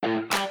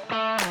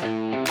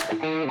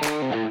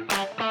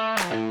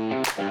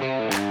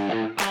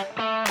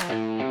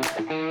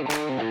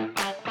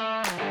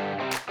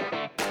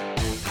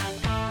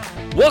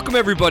Welcome,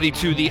 everybody,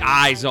 to the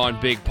Eyes on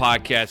Big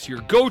podcast,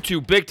 your go-to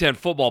Big Ten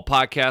football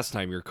podcast.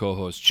 I'm your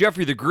co-host,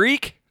 Jeffrey the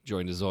Greek,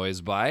 joined as always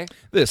by...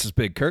 This is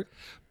Big Kurt.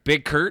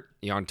 Big Kurt,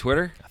 you on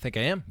Twitter? I think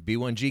I am.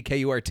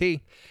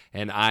 B1GKURT.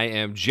 And I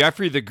am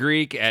Jeffrey the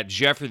Greek at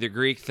Jeffrey the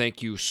Greek.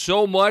 Thank you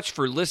so much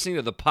for listening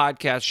to the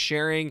podcast,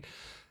 sharing.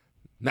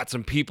 Met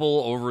some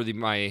people over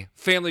my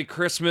family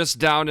Christmas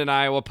down in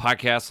Iowa,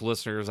 podcast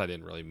listeners. I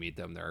didn't really meet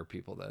them. There are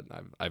people that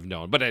I've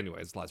known. But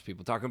anyways, lots of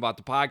people talking about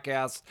the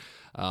podcast.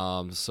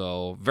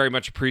 So very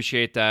much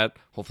appreciate that.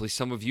 Hopefully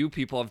some of you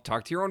people have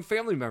talked to your own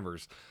family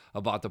members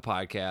about the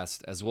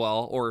podcast as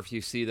well. Or if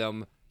you see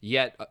them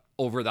yet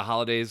over the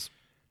holidays,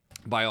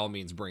 by all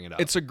means, bring it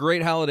up. It's a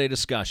great holiday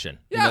discussion.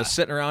 Yeah. You know,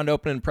 sitting around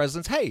opening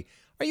presents. Hey,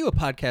 are you a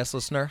podcast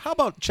listener? How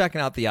about checking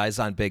out the Eyes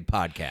on Big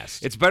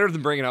podcast? It's better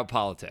than bringing up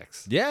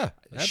politics. Yeah,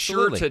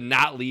 absolutely. Sure to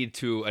not lead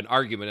to an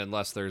argument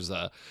unless there's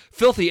a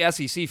filthy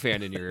SEC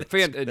fan in your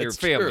family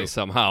true.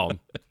 somehow.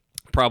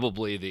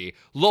 Probably the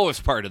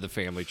lowest part of the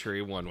family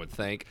tree, one would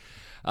think.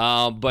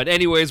 But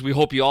anyways, we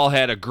hope you all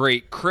had a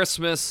great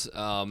Christmas.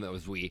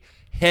 As we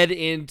head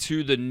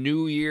into the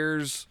New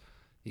Year's,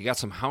 you got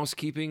some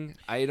housekeeping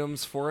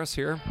items for us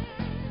here?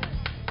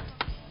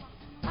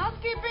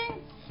 Housekeeping?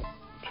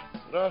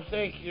 No,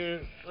 thank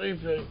you.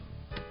 Sleeping.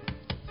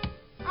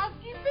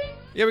 Housekeeping?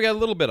 Yeah, we got a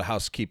little bit of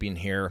housekeeping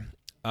here.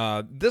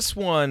 This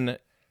one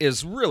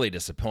is really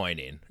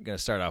disappointing. I'm going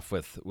to start off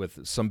with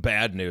some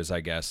bad news,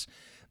 I guess.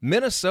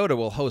 Minnesota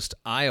will host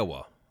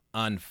Iowa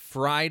on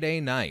Friday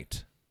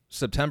night,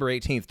 September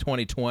 18th,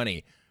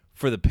 2020,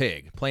 for the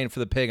Pig, playing for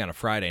the Pig on a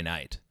Friday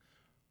night.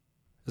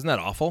 Isn't that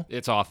awful?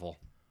 It's awful.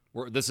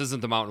 This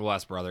isn't the Mountain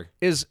West, brother.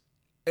 Is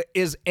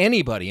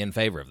anybody in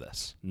favor of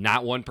this?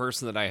 Not one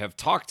person that I have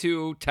talked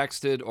to,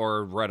 texted,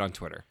 or read on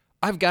Twitter.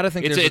 I've got to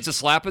think It's a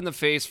slap in the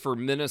face for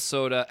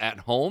Minnesota at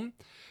home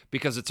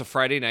because it's a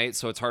Friday night,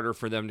 so it's harder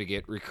for them to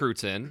get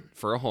recruits in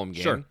for a home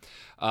game. Sure.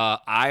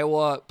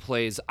 Iowa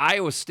plays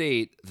Iowa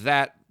State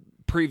that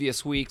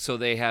previous week, so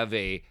they have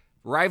a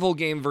rival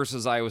game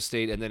versus Iowa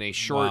State and then a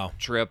short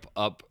trip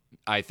up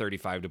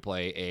I-35 to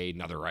play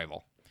another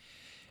rival.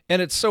 And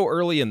it's so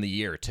early in the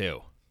year,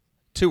 too.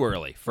 Too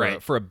early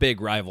for a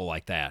big rival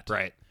like that.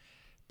 Right.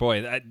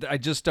 Boy, I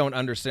just don't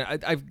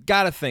understand. I've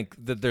got to think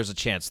that there's a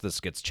chance this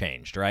gets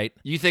changed, right?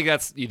 You think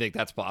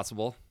that's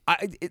possible?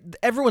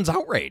 Everyone's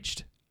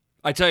outraged.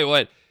 I tell you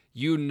what,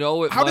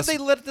 How did they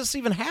let this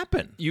even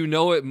happen? You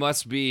know it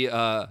must be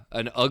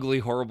an ugly,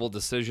 horrible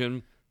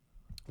decision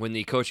when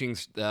the coaching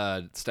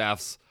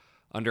staffs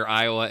under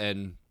Iowa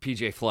and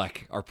PJ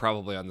Fleck are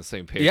probably on the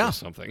same page or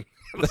something.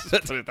 Let's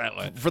put it that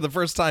way. For the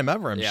first time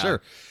ever, I'm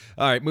sure.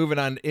 All right, moving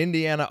on.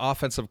 Indiana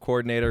offensive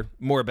coordinator.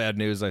 More bad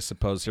news, I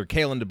suppose, here.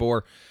 Kalen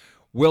DeBoer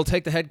will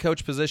take the head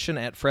coach position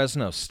at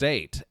Fresno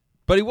State,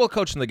 but he will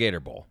coach in the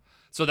Gator Bowl.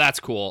 So that's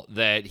cool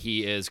that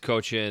he is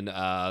coaching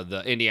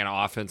the Indiana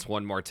offense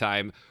one more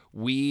time.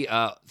 We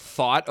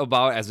thought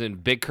about, as in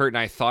Big Kurt and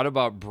I thought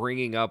about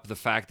bringing up the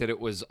fact that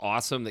it was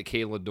awesome that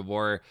Kalen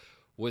DeBoer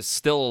was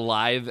still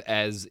alive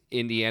as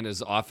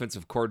Indiana's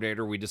offensive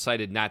coordinator. We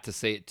decided not to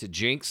say it to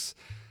jinx.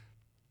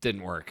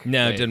 Didn't work.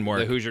 No, it didn't work.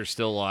 The Hoosiers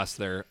still lost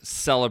their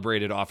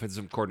celebrated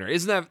offensive coordinator.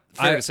 Isn't that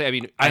fair to say? I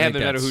mean, I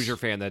haven't met a Hoosier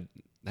fan that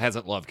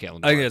hasn't loved Kalen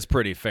DeBoer. I think that's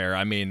pretty fair.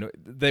 I mean,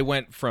 they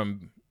went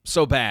from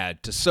so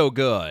bad to so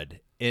good.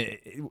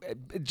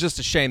 Just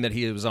a shame that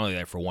he was only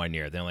there for 1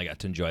 year. They only got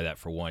to enjoy that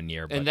for 1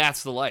 year. And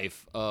that's the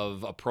life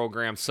of a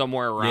program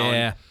somewhere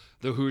around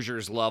the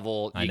Hoosiers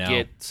level. You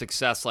get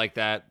success like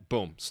that,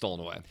 boom, stolen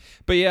away.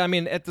 But yeah, I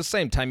mean, at the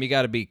same time, you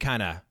got to be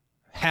kind of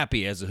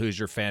happy as a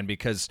Hoosier fan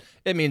because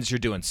it means you're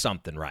doing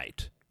something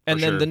right.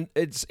 And then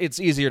it's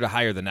easier to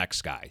hire the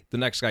next guy. The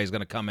next guy is going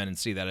to come in and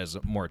see that as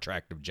a more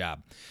attractive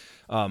job.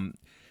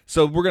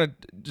 So we're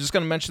just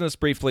going to mention this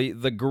briefly.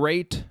 The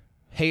great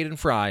Hayden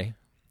Fry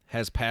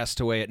has passed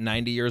away at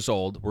 90 years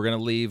old. We're going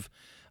to leave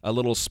a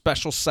little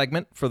special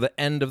segment for the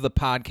end of the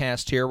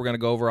podcast here. We're going to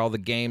go over all the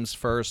games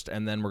first,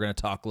 and then we're going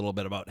to talk a little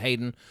bit about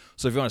Hayden.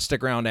 So if you want to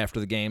stick around after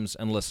the games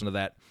and listen to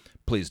that,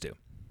 please do.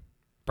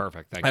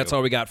 Perfect. Thank you. That's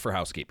all we got for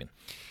housekeeping.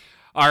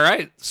 All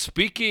right.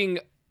 Speaking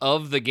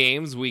of the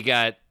games, we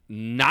got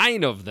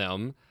 9 of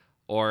them,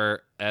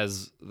 or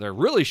as there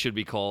really should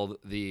be called,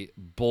 the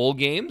bowl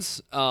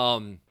games.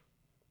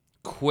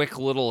 Quick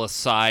little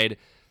aside.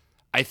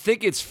 I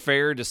think it's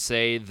fair to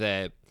say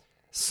that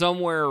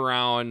somewhere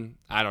around,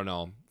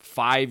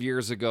 5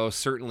 years ago,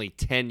 certainly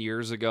 10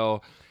 years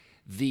ago,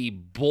 the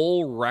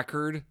bowl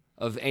record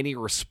of any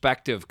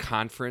respective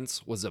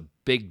conference was a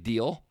big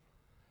deal.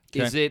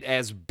 Okay. Is it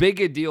as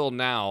big a deal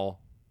now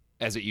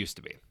as it used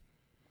to be?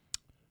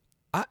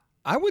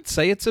 I would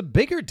say it's a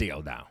bigger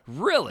deal now.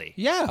 Really?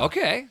 Yeah.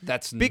 Okay.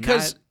 That's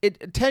because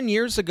 10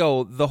 years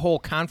ago, the whole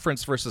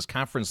conference versus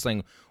conference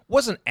thing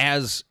wasn't in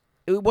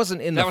the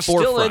forefront. That was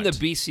still in the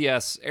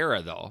BCS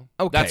era, though.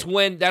 Okay. That's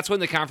when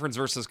the conference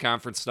versus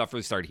conference stuff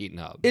really started heating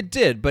up. It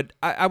did, but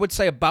I would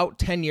say about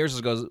 10 years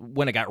ago is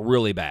when it got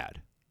really bad.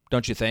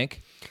 Don't you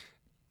think?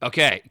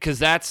 Okay, because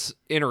that's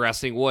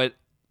interesting.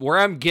 Where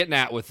I'm getting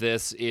at with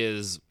this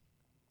is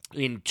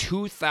in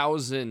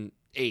 2000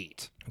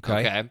 2008.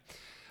 Okay.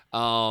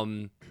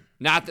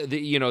 Not the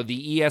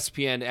the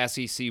ESPN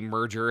SEC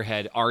merger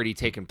had already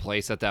taken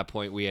place at that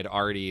point. We had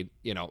already,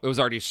 it was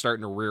already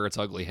starting to rear its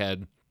ugly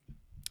head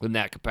in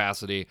that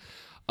capacity.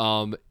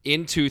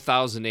 In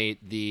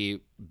 2008,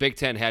 the Big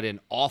Ten had an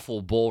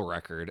awful bowl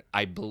record.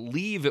 I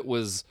believe it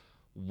was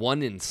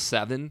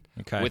 1-7,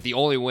 with the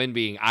only win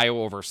being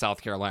Iowa over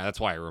South Carolina. That's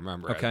why I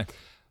remember it.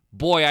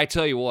 Boy, I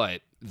tell you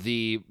what,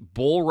 the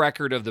bowl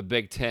record of the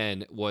Big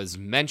Ten was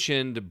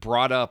mentioned,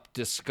 brought up,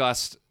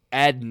 discussed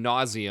ad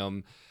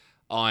nauseum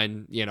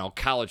on,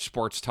 college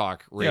sports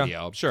talk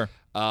radio. Yeah, sure.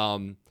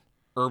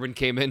 Urban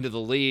came into the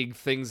league.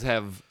 Things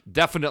have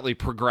definitely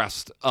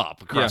progressed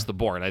up across the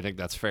board. I think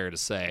that's fair to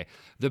say.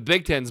 The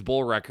Big Ten's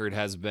bowl record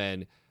has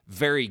been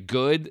very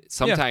good,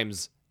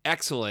 sometimes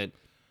excellent.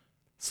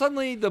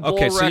 Suddenly the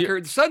bowl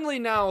record, suddenly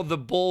now the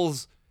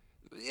Bulls,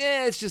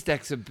 it's just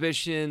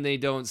exhibition. They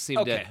don't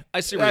seem to.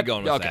 I see where you're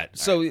going with that.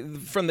 So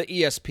from the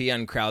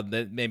ESPN crowd,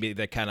 that maybe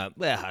they kind of,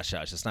 hush,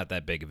 it's not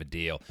that big of a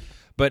deal.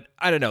 But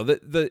I don't know.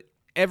 The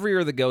every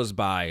year that goes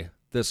by,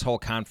 this whole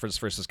conference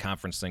versus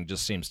conference thing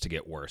just seems to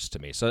get worse to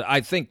me. So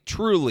I think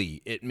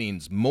truly it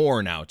means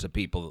more now to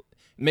people.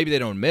 Maybe they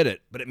don't admit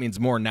it, but it means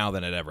more now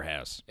than it ever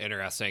has.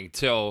 Interesting.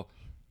 So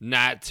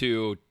not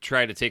to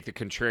try to take the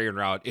contrarian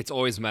route, it's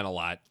always meant a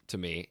lot to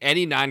me.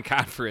 Any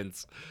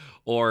non-conference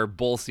or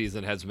bowl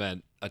season has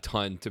meant a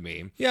ton to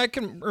me. Yeah, I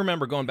can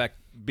remember going back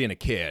being a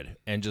kid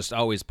and just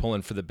always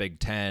pulling for the Big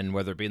Ten,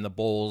 whether it be in the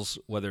bowls,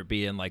 whether it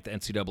be in like the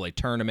NCAA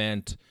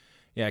tournament.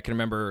 Yeah, I can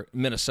remember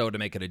Minnesota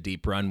making a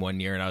deep run one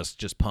year, and I was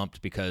just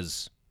pumped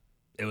because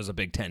it was a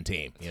Big Ten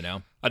team,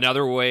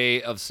 Another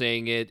way of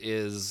saying it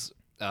is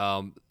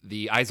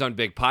the Eyes on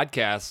Big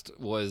podcast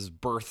was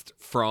birthed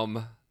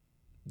from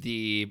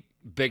the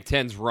Big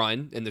Ten's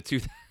run in the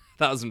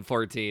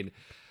 2014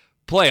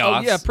 playoffs.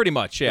 Oh, yeah, pretty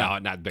much, yeah. No,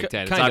 not Big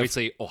Ten. It's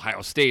obviously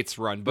Ohio State's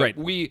run, but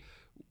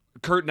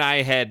Kurt and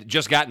I had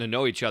just gotten to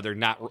know each other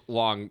not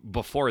long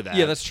before that.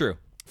 Yeah, that's true.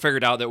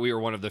 Figured out that we were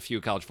one of the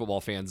few college football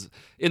fans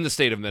in the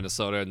state of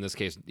Minnesota, in this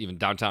case, even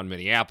downtown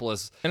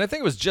Minneapolis. And I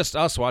think it was just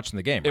us watching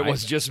the game, It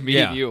was just me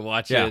and you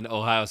watching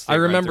Ohio State. I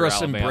remember us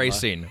Alabama.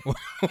 embracing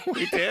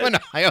We did? when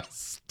Ohio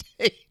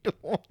State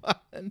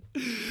won.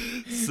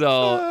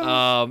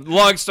 So,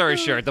 long story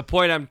short, the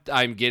point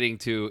I'm getting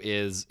to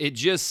is it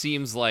just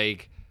seems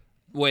like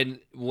when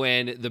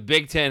the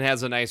Big Ten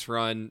has a nice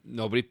run,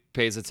 nobody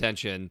pays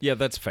attention. Yeah,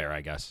 that's fair, I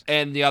guess.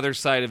 And the other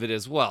side of it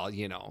is, well,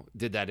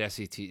 did that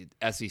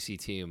SEC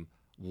team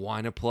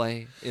want to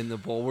play in the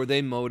bowl? Were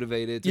they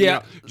motivated?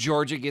 Yeah.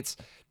 Georgia gets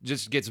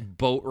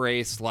boat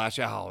race /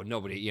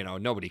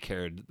 nobody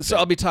cared. So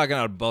I'll be talking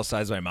out of both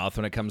sides of my mouth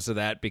when it comes to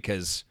that,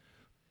 because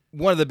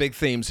one of the big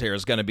themes here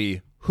is going to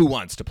be who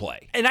wants to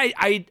play. And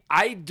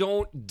I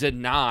don't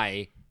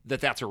deny that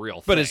that's a real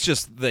thing. But it's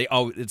just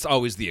it's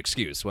always the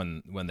excuse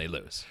when they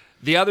lose.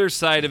 The other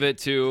side of it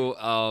too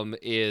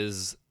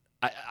is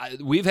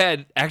we've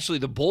had actually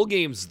the bowl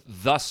games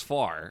thus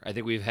far. I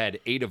think we've had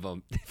 8 of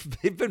them.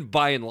 They've been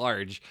by and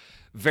large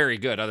very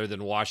good, other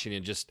than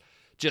Washington just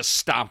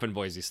stomping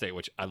Boise State,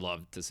 which I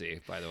love to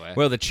see, by the way.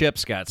 Well, the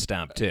Chips got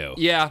stomped too.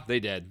 Yeah,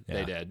 they did. Yeah.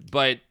 They did.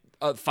 But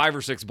 5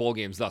 or 6 bowl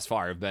games thus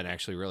far have been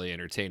actually really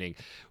entertaining.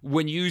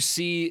 When you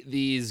see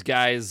these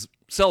guys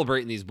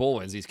celebrating these bowl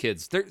wins, these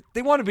kids,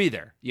 they want to be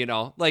there,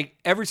 like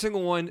every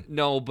single one.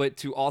 No, but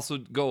to also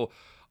go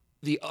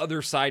the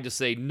other side to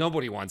say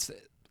nobody wants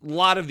it. A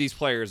lot of these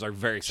players are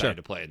very excited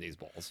to play in these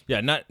bowls.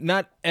 Yeah,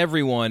 not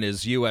everyone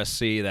is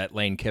USC that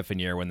Lane Kiffin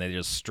year when they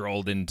just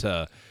strolled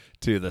into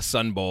the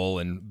Sun Bowl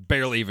and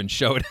barely even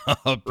showed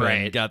up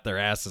and got their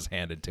asses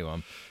handed to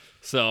them.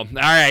 So, all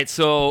right.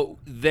 So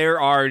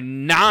there are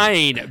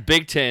 9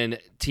 Big Ten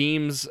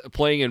teams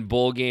playing in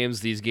bowl games.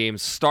 These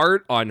games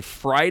start on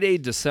Friday,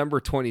 December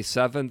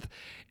 27th,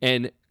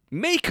 and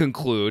may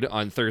conclude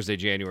on Thursday,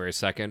 January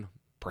 2nd.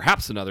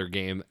 Perhaps another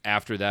game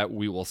after that.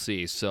 We will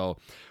see. So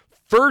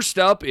first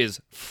up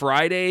is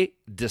Friday,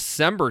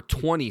 December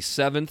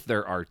 27th.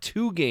 There are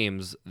 2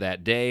 games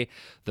that day.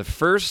 The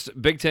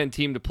first Big Ten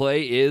team to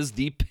play is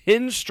the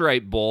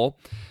Pinstripe Bowl.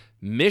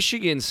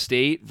 Michigan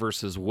State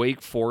versus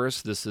Wake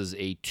Forest. This is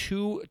a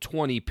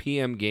 2:20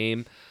 p.m.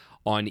 game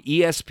on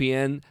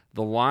ESPN.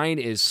 The line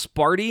is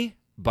Sparty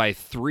by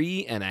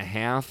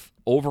 3.5,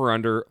 over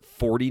under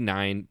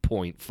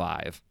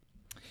 49.5.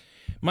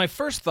 My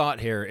first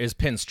thought here is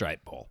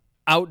Pinstripe Bowl.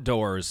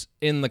 Outdoors,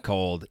 in the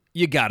cold,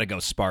 you got to go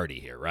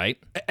Sparty here, right?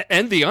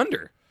 And the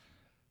under.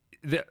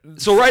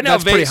 So right now,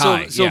 That's pretty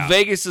high. So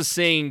Vegas is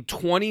saying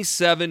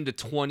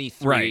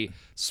 27-23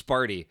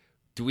 Sparty.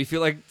 Do we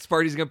feel like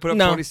Sparty's going to put up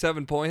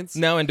 27 points?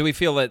 No, and do we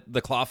feel that the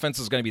claw fence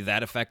is going to be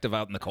that effective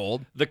out in the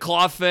cold? The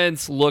claw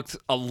fence looked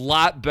a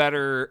lot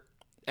better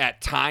at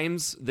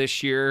times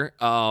this year,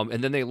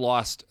 and then they've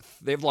lost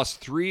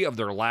 3 of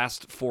their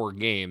last 4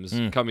 games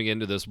coming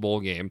into this bowl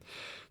game.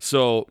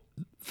 So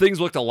things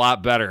looked a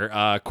lot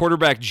better.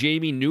 Quarterback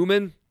Jamie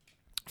Newman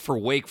for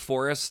Wake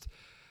Forest,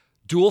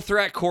 dual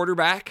threat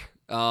quarterback.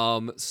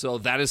 So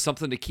that is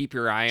something to keep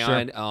your eye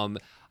on.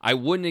 I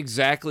wouldn't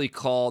exactly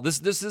call this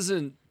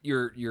isn't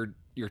your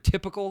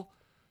typical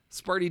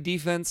Sparty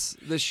defense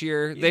this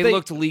year? They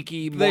looked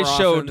leaky more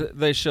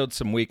They showed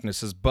some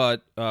weaknesses,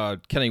 but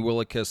Kenny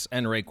Willekes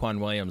and Raekwon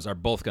Williams are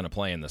both going to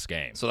play in this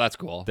game. So that's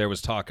cool. There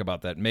was talk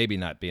about that maybe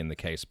not being the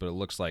case, but it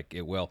looks like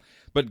it will.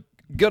 But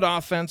good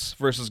offense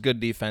versus good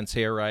defense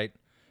here, right?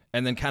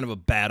 And then kind of a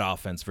bad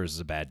offense versus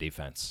a bad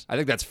defense. I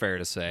think that's fair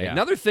to say. Yeah.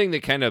 Another thing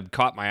that kind of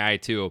caught my eye,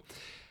 too,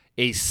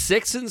 a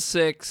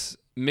 6-6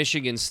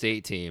 Michigan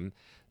State team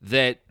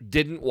that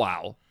didn't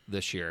wow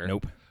this year.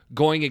 Nope.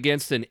 Going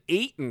against an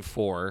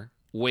 8-4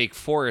 Wake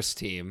Forest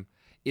team.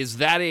 Is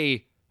that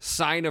a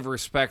sign of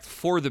respect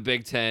for the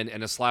Big Ten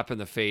and a slap in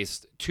the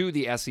face to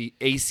the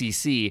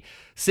ACC,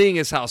 seeing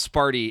as how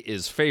Sparty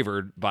is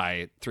favored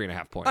by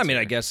 3.5 points? I mean,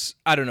 I guess,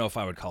 I don't know if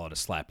I would call it a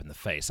slap in the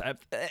face.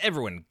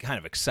 Everyone kind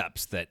of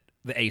accepts that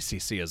the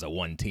ACC is a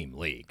one-team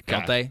league,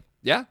 don't they?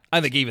 Yeah?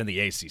 I think even the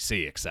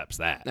ACC accepts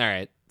that. All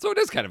right. So it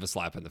is kind of a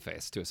slap in the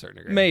face to a certain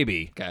degree.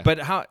 Maybe. Okay. But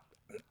how...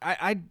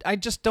 I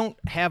just don't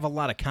have a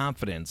lot of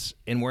confidence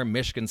in where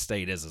Michigan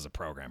State is as a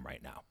program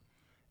right now.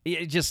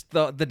 Just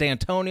the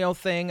D'Antonio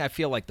thing, I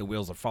feel like the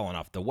wheels are falling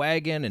off the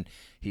wagon, and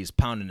he's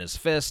pounding his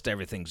fist.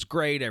 Everything's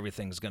great.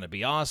 Everything's going to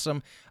be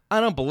awesome.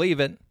 I don't believe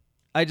it.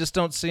 I just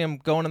don't see him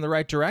going in the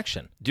right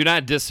direction. Do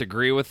not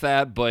disagree with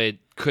that, but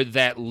could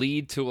that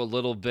lead to a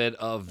little bit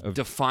of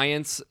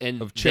defiance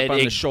and of chip on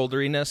the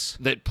shoulderiness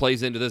that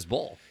plays into this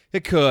bowl?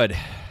 It could.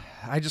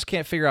 I just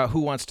can't figure out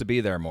who wants to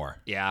be there more.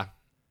 Yeah.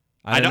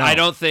 I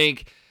don't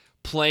think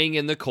playing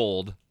in the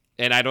cold,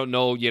 and I don't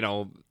know,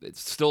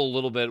 it's still a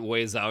little bit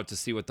ways out to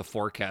see what the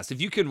forecast. If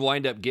you could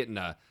wind up getting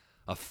a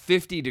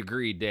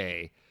 50-degree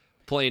day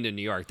playing in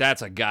New York,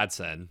 that's a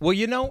godsend.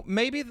 Well,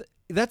 maybe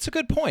that's a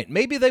good point.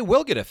 Maybe they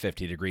will get a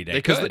 50-degree day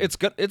because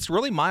it's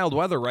really mild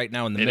weather right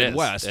now in the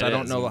Midwest. I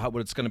don't know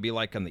what it's going to be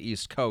like on the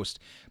East Coast.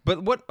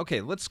 But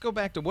let's go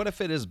back to what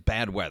if it is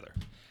bad weather?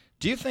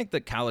 Do you think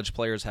that college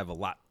players have a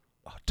lot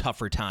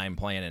tougher time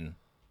playing in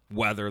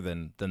weather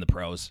than the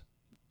pros?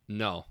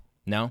 No.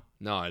 No?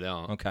 No, I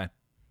don't. Okay.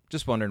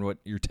 Just wondering what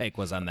your take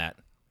was on that.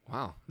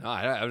 Wow. No,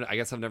 I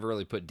guess I've never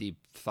really put deep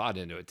thought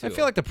into it, too. I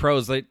feel like the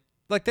pros, they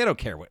don't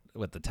care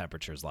what the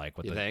temperature's like.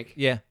 You think?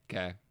 Yeah.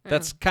 Okay.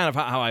 That's kind of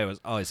how I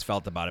always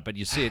felt about it. But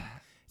you see, it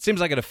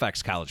seems like it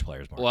affects college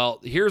players more. Well,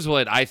 here's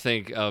what I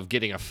think of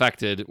getting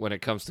affected when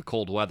it comes to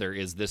cold weather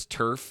is this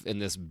turf in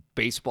this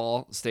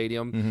baseball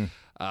stadium. Mm-hmm.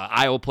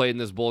 Iowa played in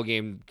this bowl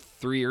game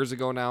 3 years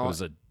ago now. It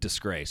was a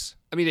disgrace.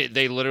 I mean,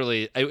 they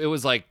literally, it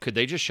was like, could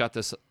they just shut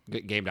this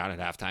game down at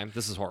halftime?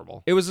 This is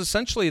horrible. It was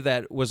essentially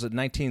was a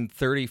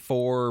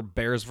 1934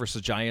 Bears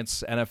versus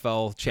Giants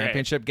NFL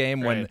championship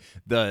game when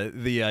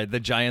the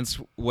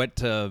Giants went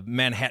to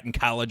Manhattan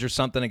College or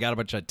something and got a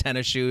bunch of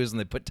tennis shoes, and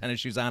they put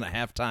tennis shoes on at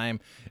halftime,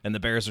 and the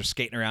Bears are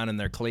skating around in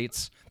their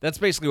cleats. That's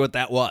basically what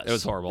that was. It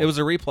was horrible. It was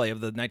a replay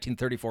of the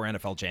 1934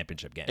 NFL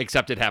championship game.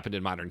 Except it happened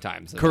in modern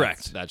times.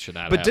 Correct. That should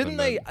not but happen. Didn't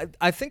they?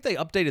 I think they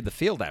updated the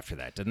field after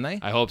that, didn't they?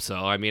 I hope so.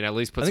 I mean, at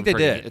least put I some think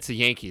they did. It's the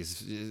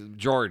Yankees.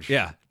 George.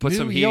 Yeah. Put New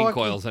some heating York-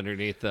 coils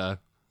underneath the.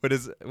 Wait,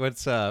 George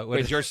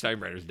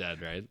Steinbrenner's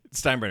dead, right?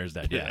 Steinbrenner's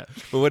dead, yeah. Yeah.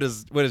 But what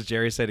does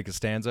Jerry say to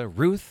Costanza?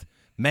 Ruth,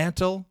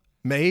 Mantle,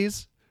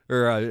 Mays?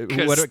 Or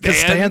Costanza?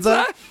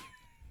 Costanza?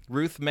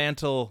 Ruth,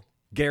 Mantle,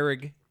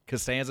 Gehrig,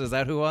 Costanza. Is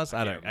that who it was?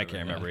 I can't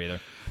remember either.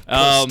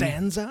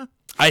 Costanza?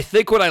 I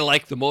think what I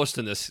like the most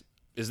in this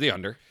is the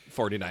under,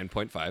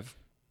 49.5.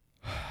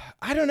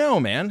 I don't know,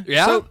 man.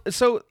 Yeah?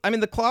 So I mean,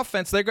 the claw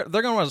fence, they're going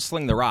to want to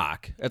sling the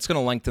rock. It's going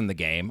to lengthen the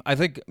game. I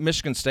think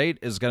Michigan State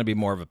is going to be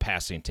more of a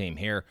passing team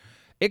here.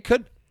 It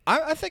could.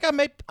 I think I'm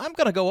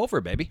going to go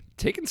over, baby.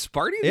 Taking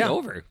Sparty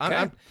over.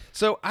 Okay.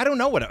 So I don't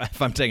know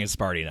if I'm taking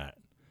Sparty or not.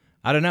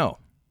 I don't know.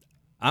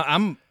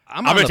 I'm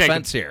on the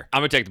fence here.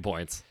 I'm gonna take the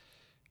points.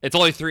 It's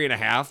only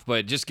 3.5,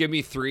 but just give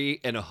me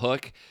 3 and a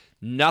hook.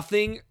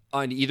 Nothing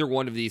on either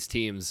one of these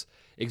teams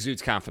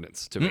exudes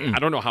confidence to me. I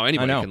don't know how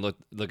anybody can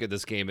look at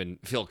this game and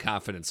feel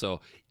confident.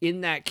 So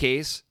in that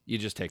case, you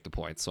just take the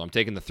points. So I'm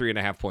taking the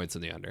 3.5 points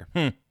in the under.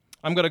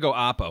 I'm going to go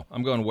Oppo.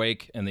 I'm going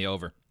Wake and the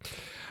over.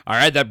 All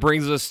right, that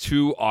brings us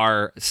to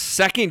our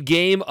second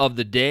game of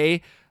the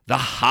day, the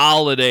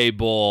Holiday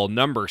Bowl.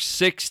 Number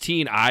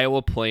 16,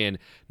 Iowa playing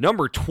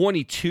number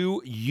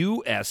 22,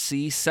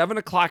 USC. 7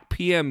 o'clock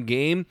p.m.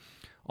 game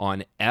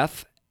on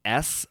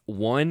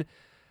FS1.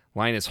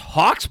 Line is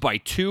Hawks by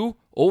 2,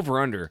 over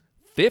under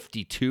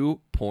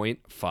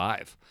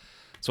 52.5.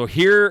 So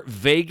here,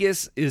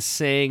 Vegas is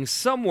saying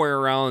somewhere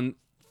around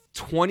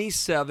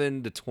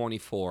 27 to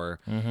 24,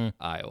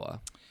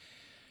 Iowa.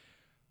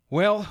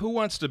 Well, who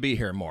wants to be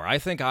here more? I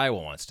think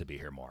Iowa wants to be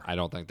here more. I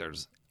don't think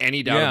there's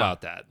any doubt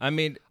about that. I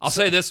mean, I'll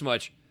say this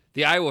much.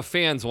 The Iowa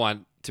fans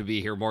want to be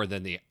here more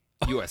than the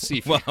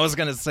USC fans. Well, I was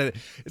going to say,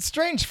 it's a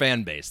strange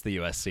fan base, the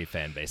USC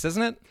fan base,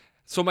 isn't it?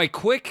 So my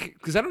quick,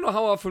 because I don't know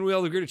how often we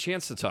all get a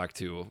chance to talk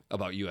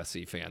about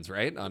USC fans,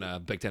 right? On a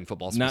Big Ten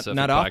football specific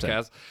not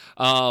podcast.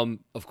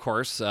 Of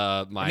course,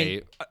 are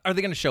they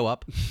going to show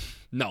up?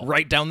 No.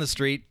 Right down the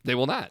street? They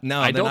will not. No,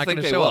 I they're don't not think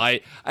gonna they show will.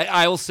 up.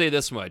 I will say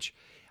this much.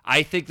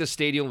 I think the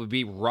stadium would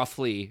be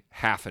roughly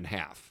half and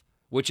half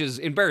which is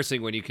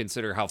embarrassing when you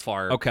consider how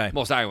far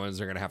most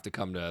Iowans are going to have to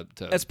come to.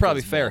 That's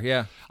probably fair,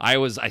 yeah.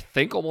 I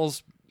think,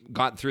 almost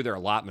gotten through their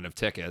allotment of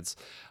tickets.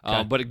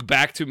 But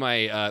back to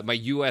my my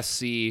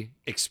USC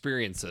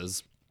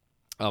experiences.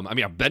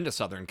 I've been to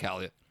Southern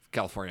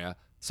California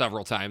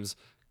several times.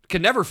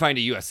 Can never find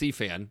a USC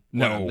fan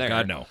when I'm there.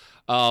 God,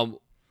 no.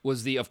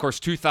 Was of course,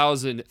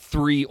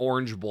 2003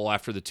 Orange Bowl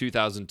after the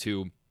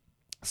 2002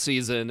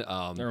 season.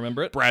 I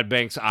remember it. Brad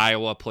Banks,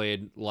 Iowa,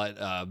 played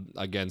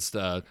against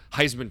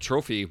Heisman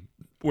Trophy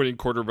winning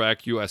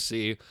quarterback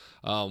USC,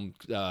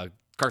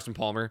 Carson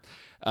Palmer.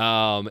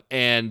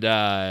 And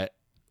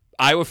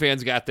Iowa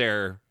fans got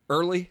there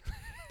early,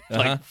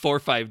 like 4 or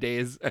 5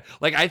 days.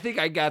 Like, I think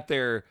I got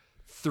there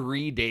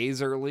 3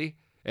 days early.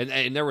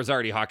 And there was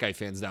already Hawkeye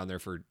fans down there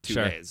for 2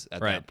 days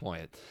at that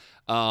point.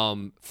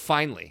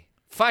 Finally,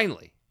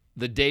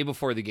 the day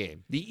before the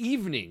game, the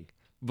evening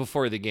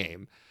before the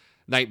game,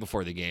 night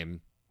before the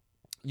game,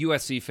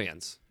 USC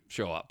fans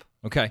show up.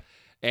 Okay.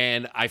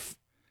 And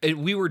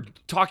we were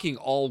talking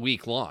all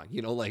week long,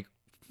 like,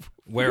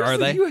 where are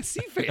they?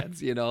 USC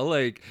fans,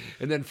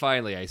 and then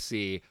finally I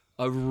see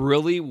a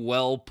really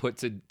well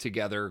put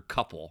together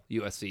couple,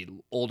 USC,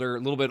 a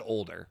little bit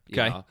older, you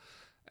know?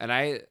 And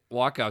I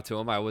walk out to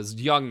him. I was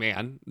very young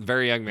man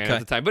at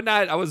the time, but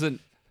I wasn't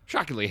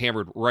shockingly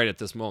hammered right at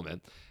this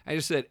moment. I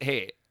just said,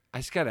 hey, I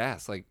just got to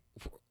ask, like,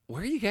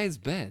 where you guys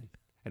been?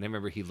 And I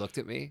remember he looked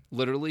at me,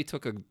 literally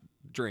took a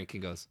drink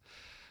and goes,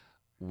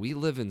 we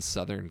live in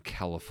Southern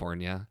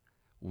California.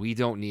 We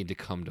don't need to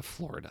come to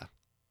Florida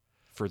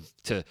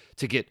to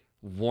get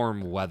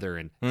warm weather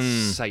and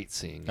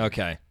sightseeing.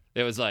 Okay.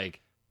 It was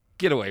like,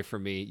 get away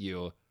from me,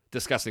 you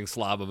disgusting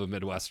slob of a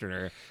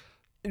Midwesterner.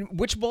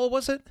 Which bowl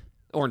was it?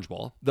 Orange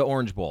Bowl. The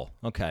Orange Bowl.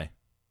 Okay.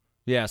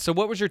 Yeah. So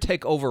what was your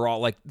take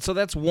overall? Like, so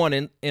that's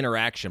one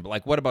interaction, but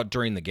like, what about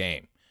during the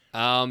game?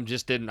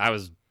 Just didn't.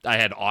 I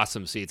had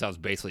awesome seats. I was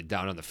basically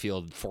down on the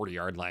field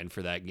 40-yard line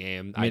for that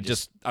game. I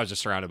was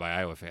just surrounded by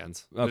Iowa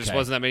fans. There just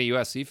wasn't that many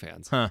USC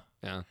fans. Huh.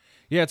 Yeah.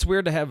 Yeah, it's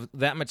weird to have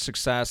that much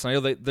success. I know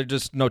they're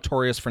just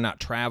notorious for not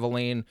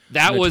traveling.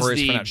 That was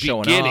the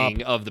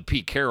beginning of the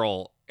Pete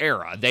Carroll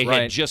era. They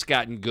had just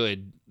gotten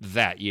good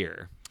that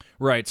year.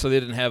 Right, so they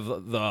didn't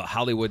have the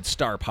Hollywood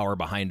star power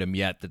behind them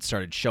yet that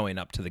started showing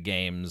up to the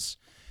games.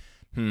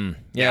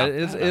 Yeah,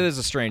 it is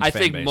a strange fan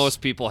think base.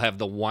 Most people have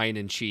the wine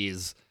and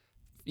cheese,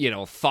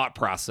 thought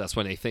process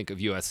when they think of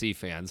USC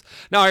fans.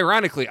 Now,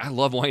 ironically, I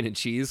love wine and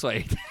cheese.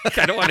 Like,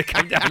 I don't want to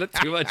come down to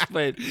too much,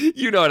 but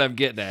you know what I'm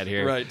getting at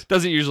here. Right.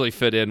 Doesn't usually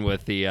fit in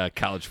with the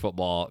college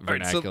football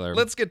vernacular. Right, so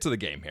let's get to the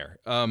game here.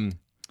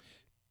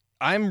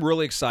 I'm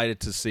really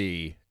excited to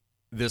see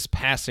this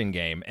passing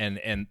game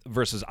and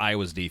versus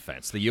Iowa's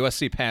defense. The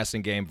USC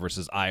passing game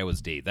versus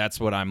Iowa's D. That's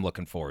what I'm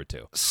looking forward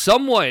to.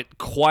 Somewhat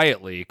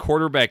quietly,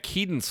 quarterback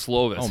Keaton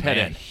Slovis had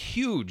a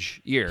huge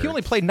year. He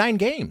only played 9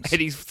 games.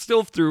 And he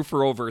still threw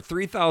for over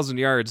 3,000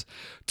 yards,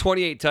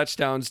 28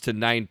 touchdowns to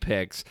 9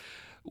 picks.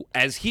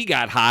 As he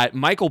got hot,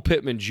 Michael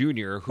Pittman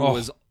Jr., who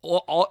was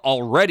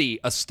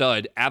already a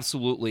stud,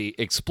 absolutely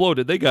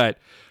exploded. They got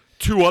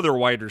 2 other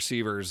wide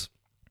receivers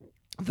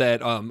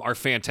that are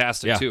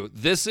fantastic, too.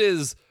 This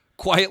is...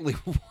 quietly,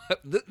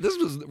 this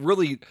was a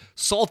really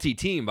salty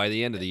team by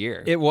the end of the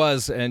year. It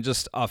was, and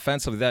just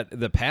offensively,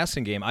 the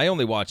passing game, I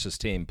only watched this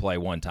team play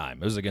one time.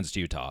 It was against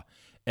Utah,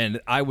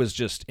 and I was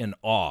just in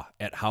awe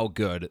at how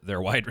good their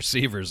wide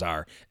receivers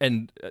are.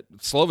 And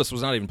Slovis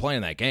was not even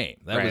playing that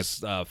game. That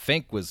was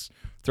Fink was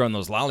throwing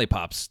those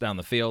lollipops down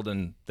the field,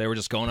 and they were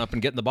just going up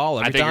and getting the ball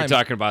every time. I think you're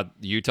talking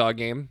about the Utah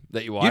game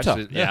that you watched.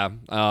 Utah, yeah.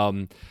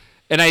 And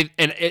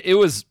it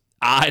was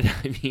odd.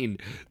 I mean,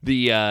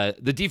 the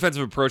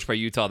defensive approach by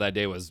Utah that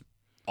day was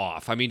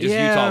off. I mean, just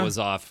Utah was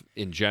off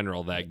in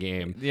general that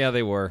game. Yeah,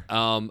 they were.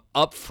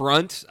 Up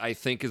front, I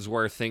think, is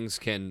where things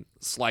can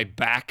slide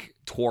back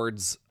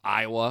towards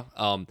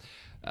Iowa.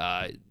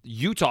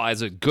 Utah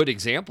is a good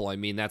example. I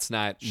mean, that's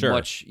not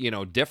much,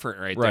 different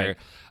right there.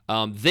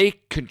 They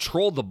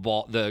controlled the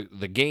ball,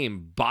 the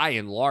game by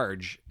and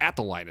large at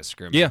the line of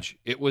scrimmage.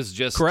 Yeah. It was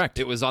just correct.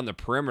 It was on the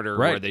perimeter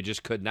where they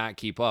just could not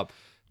keep up.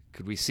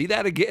 Could we see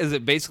that again? Is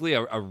it basically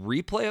a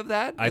replay of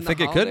that? I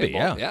think it could be,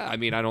 yeah. Yeah, I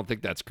mean, I don't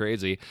think that's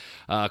crazy.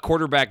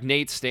 Quarterback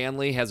Nate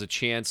Stanley has a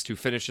chance to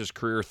finish his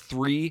career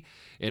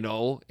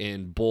 3-0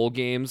 in bowl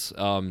games.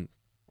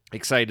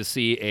 Excited to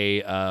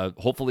see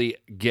hopefully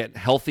get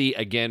healthy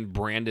again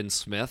Brandon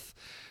Smith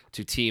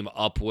to team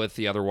up with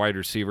the other wide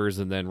receivers,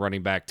 and then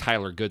running back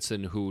Tyler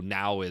Goodson, who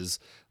now is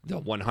the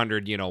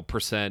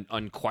 100%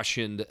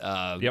 unquestioned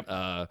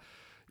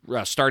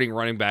starting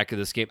running back of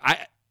this game.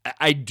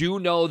 I do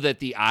know that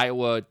the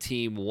Iowa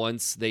team,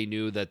 once they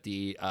knew that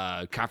the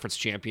conference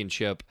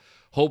championship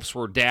hopes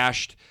were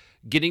dashed,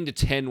 getting to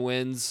 10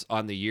 wins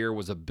on the year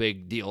was a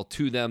big deal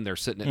to them. They're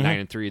sitting at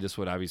 9-3. This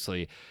would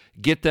obviously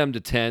get them to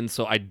 10.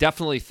 So I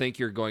definitely think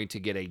you're going to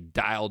get a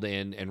dialed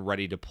in and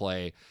ready to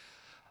play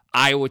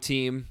Iowa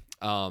team.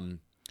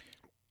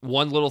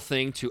 One little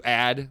thing to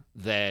add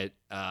that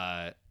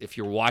if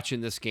you're watching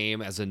this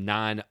game as a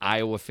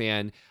non-Iowa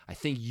fan, I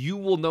think you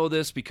will know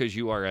this because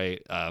you are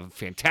a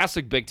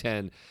fantastic Big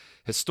Ten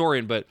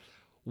historian, but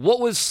what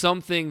was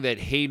something that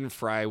Hayden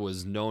Fry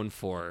was known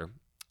for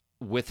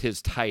with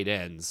his tight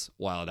ends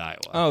while at Iowa?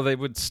 Oh, they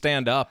would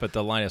stand up at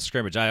the line of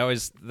scrimmage.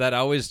 That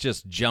always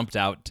just jumped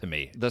out to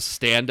me. The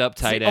stand-up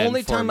tight it's the end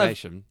only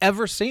formation. time I've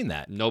ever seen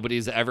that.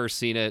 Nobody's ever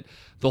seen it.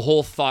 The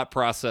whole thought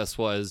process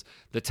was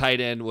the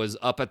tight end was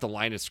up at the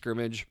line of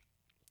scrimmage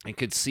and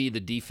could see the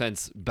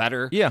defense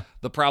better. Yeah.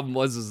 The problem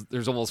was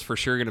there's almost for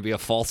sure going to be a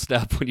false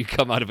step when you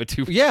come out of a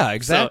two. Yeah,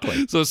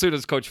 exactly. So as soon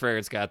as Coach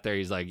Ferentz got there,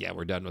 he's like, yeah,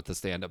 we're done with the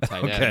stand-up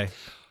tight end. Okay.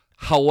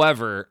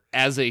 However,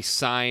 as a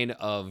sign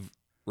of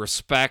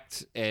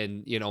respect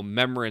and,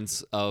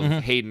 remembrance of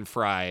Hayden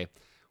Fry,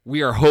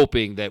 we are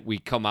hoping that we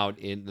come out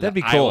in That'd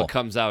be Iowa cool.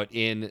 comes out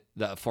in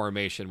the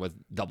formation with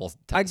double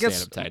I guess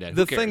stand-up tight end.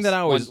 the Who thing cares? that I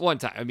always- one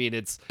time. I mean,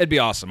 It'd be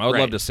awesome. I would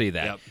Right. love to see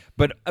that. Yep.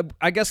 But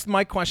I guess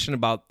my question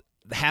about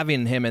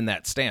having him in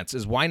that stance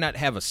is why not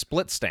have a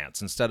split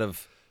stance instead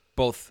of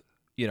both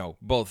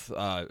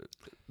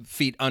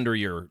feet under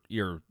your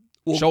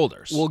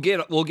shoulders? we'll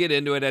get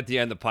into it at the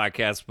end of the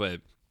podcast,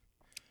 but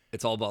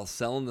it's all about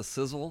selling the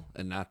sizzle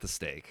and not the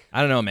steak.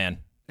 I don't know, man.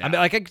 Yeah. I mean,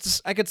 like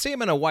I could see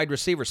him in a wide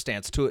receiver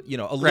stance to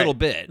a little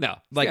bit. No,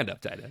 like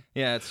stand-up tight end.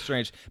 Yeah, it's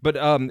strange. But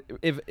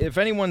if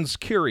anyone's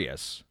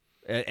curious,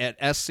 at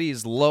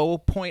SC's low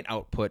point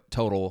output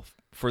total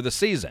for the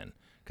season,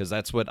 because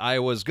that's what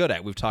Iowa's good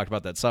at. We've talked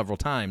about that several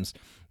times,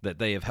 that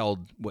they have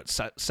held,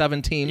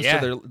 7 teams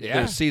to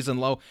their season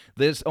low.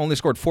 They only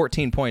scored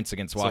 14 points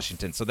against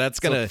Washington, so that's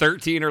going to...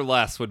 13 or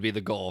less would be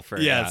the goal for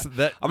Yes,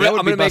 that I'm would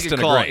going be to make a busting a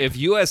call. grape. If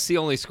USC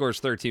only scores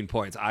 13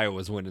 points,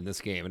 Iowa's winning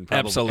this game and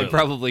Absolutely.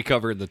 probably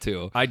covering the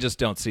two. I just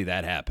don't see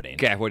that happening.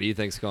 Okay, what do you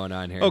think's going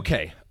on here?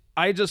 Okay,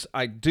 I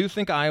do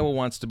think Iowa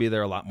wants to be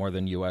there a lot more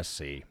than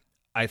USC.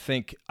 I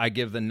think I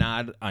give the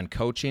nod on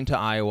coaching to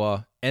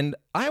Iowa, and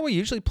Iowa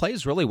usually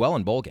plays really well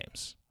in bowl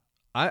games.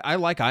 I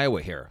like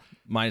Iowa here,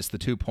 minus the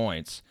 2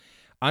 points.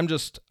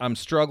 I'm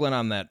struggling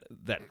on that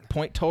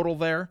point total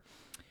there,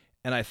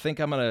 and I think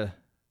I'm gonna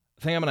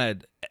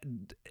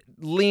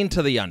lean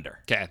to the under.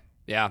 Okay.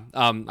 Yeah.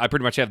 I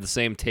pretty much have the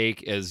same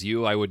take as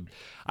you. I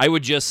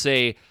would just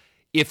say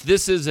if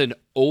this is an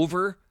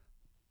over,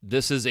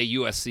 this is a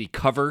USC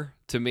cover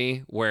to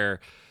me, where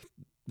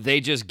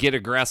they just get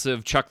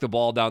aggressive, chuck the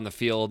ball down the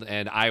field,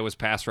 and Iowa's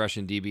pass rush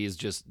and DBs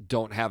just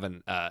don't have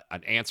an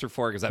answer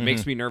for it, because that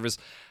makes me nervous.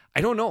 I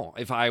don't know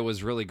if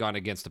Iowa's really gone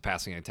against a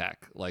passing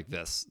attack like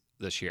this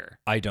year.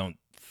 I don't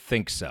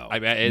think so. I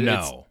mean,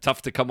 no. It's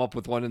tough to come up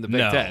with one in the Big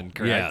No. Ten,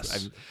 correct?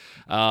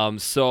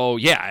 Yes. So,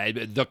 yeah,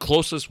 the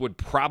closest would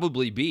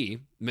probably be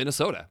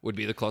Minnesota would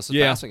be the closest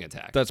passing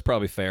attack. That's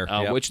probably fair.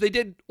 Yep. Which they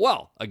did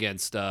well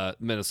against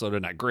Minnesota.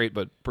 Not great,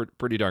 but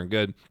pretty darn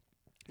good.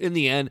 In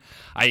the end,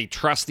 I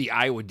trust the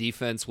Iowa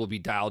defense will be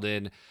dialed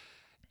in,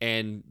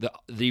 and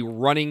the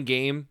running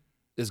game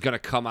is going to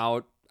come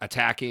out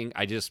attacking.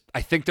 I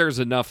think there's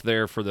enough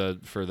there for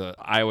the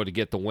Iowa to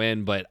get the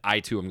win, but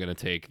I too am going to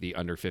take the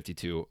under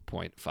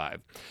 52.5.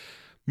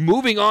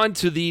 Moving on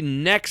to the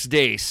next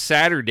day,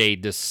 Saturday,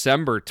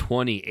 December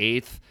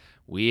 28th,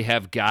 we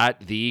have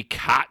got the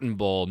Cotton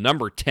Bowl.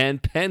 Number 10,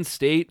 Penn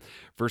State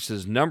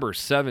versus number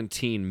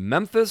 17,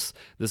 Memphis.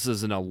 This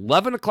is an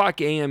 11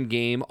 o'clock a.m.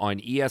 game on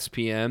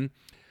ESPN.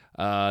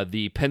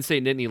 The Penn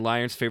State Nittany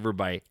Lions favored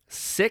by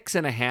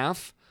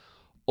 6.5,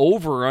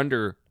 over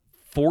under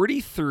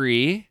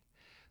 43.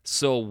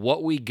 So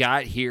what we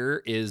got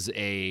here is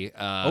a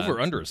over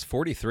under is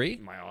 43.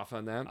 Am I off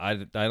on that? I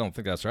don't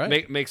think that's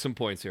right. Make some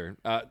points here.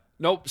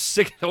 Nope,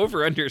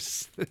 over under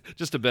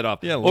just a bit off.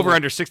 Yeah, over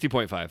under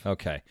 60.5.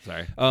 Okay.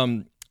 Sorry.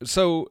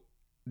 So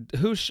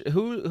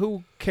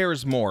who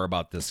cares more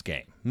about this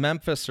game,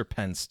 Memphis or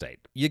Penn State?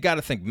 You got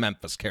to think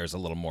Memphis cares a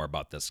little more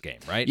about this game,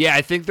 right? Yeah,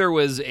 I think there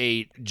was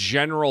a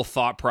general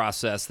thought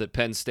process that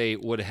Penn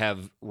State would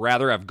have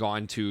rather have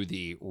gone to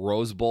the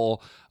Rose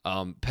Bowl.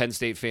 Penn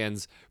State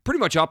fans pretty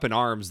much up in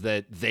arms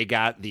that they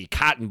got the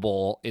Cotton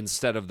Bowl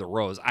instead of the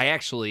Rose.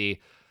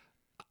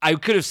 I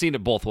could have seen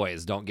it both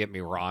ways, don't get me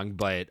wrong,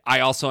 but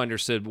I also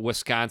understood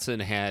Wisconsin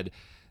had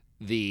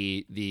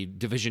the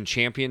division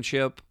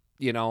championship,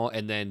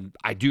 and then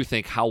I do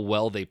think how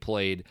well they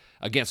played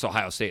against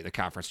Ohio State in the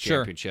conference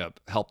championship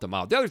helped them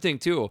out. The other thing,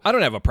 too. I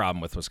don't have a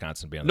problem with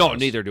Wisconsin being on the No, Rose.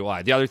 neither do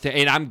I. The other thing,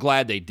 and I'm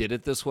glad they did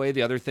it this way.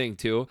 The other thing,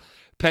 too,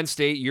 Penn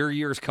State, your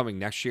year is coming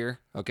next year,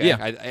 okay? Yeah.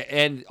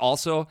 And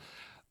also,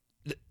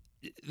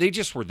 they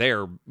just were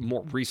there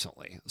more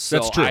recently. So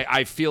That's true.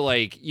 I feel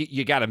like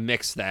you got to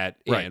mix that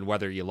Right. in,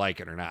 whether you like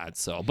it or not.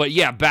 So, but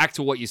yeah, back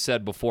to what you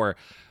said before.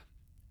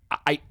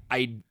 I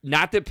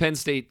not that Penn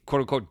State,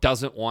 quote unquote,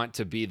 doesn't want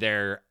to be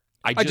there.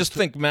 I just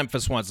think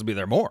Memphis wants to be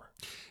there more.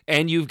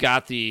 And you've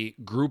got the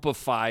group of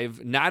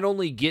five not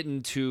only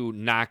getting to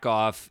knock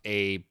off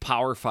a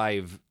Power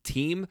 5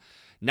 team,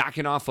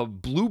 knocking off a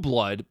blue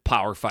blood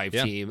Power 5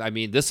 team. I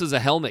mean, this is a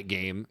helmet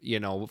game,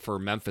 for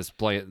Memphis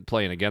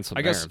playing against the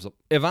Bears. Bears.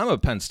 If I'm a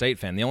Penn State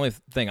fan, the only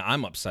thing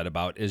I'm upset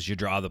about is you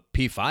draw the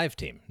P5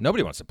 team.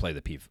 Nobody wants to play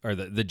the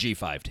the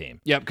G5 team.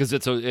 Yeah, because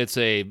it's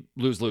a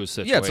lose-lose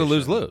situation. Yeah, it's a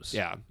lose-lose.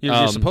 Yeah.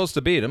 You're supposed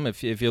to beat them.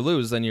 If you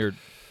lose, then you're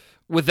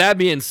with that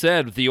being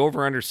said, the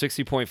over-under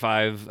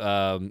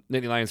 60.5,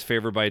 Nittany Lions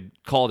favored by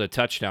called a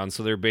touchdown,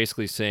 so they're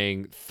basically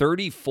saying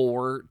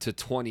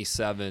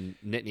 34-27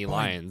 Nittany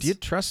Lions. Do you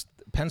trust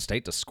Penn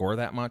State to score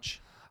that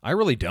much? I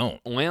really don't.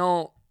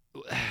 Well,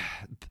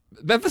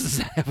 Memphis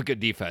doesn't have a good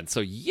defense,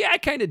 so yeah, I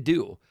kind of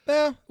do.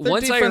 Yeah,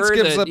 Once I heard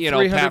that,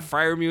 Pat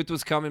Freiermuth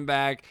was coming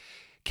back,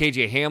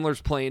 KJ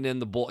Hamler's playing in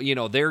the bowl,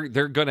 they're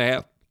going to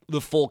have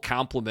the full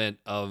complement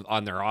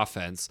on their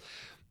offense.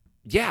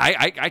 Yeah,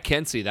 I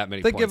can see that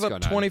many points going on. They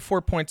give up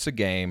 24 points a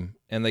game,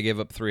 and they give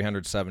up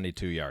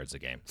 372 yards a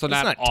game. So it's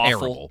not awful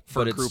terrible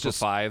for a group of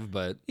 5,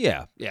 but...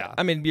 Yeah.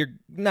 I mean, you're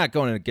not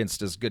going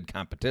against as good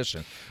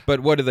competition. But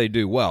what do they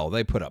do well?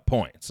 They put up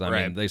points. I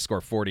mean, they score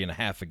 40 and a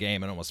half a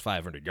game and almost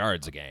 500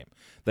 yards a game.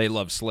 They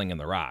love slinging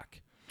the rock.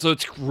 So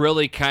it's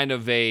really kind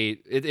of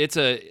it's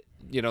a...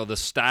 the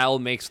style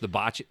makes the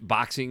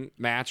boxing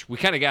match. We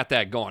kind of got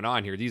that going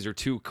on here. These are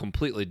two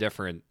completely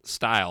different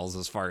styles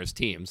as far as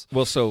teams.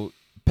 Well, so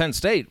Penn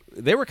State,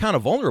 they were kind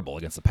of vulnerable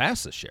against the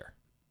pass this year.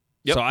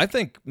 Yep. So I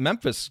think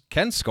Memphis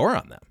can score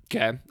on them.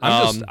 Okay.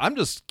 I'm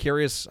just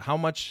curious how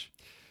much.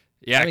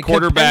 Yeah,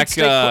 quarterback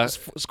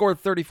scored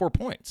 34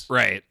 points.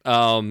 Right.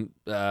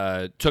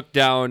 Took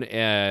down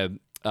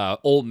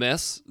Ole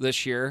Miss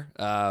this year.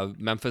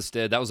 Memphis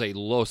did. That was a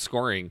low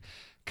scoring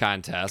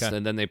contest,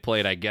 and then they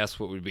played, I guess,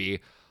 what would be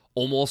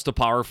almost a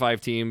Power 5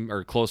 team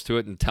or close to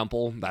it in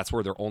Temple. That's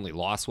where their only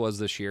loss was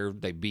this year.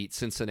 They beat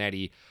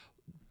Cincinnati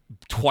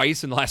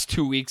twice in the last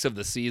 2 weeks of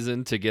the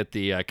season to get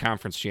the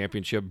conference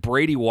championship.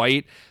 Brady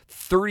White,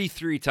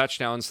 33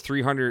 touchdowns,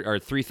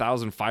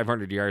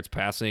 3,500 yards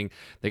passing.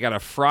 They got a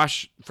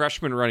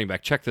freshman running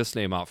back. Check this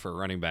name out for a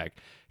running back.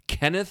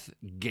 Kenneth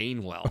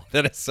Gainwell.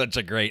 That is such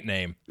a great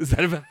name. Is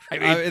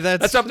that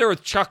that's up there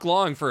with Chuck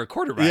Long for a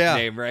quarterback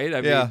name, right?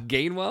 I mean,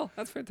 Gainwell.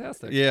 That's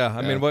fantastic. Yeah,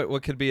 I mean,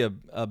 what could be a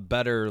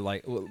better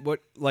what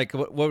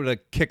would a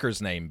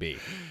kicker's name be?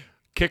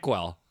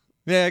 Kickwell.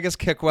 Yeah, I guess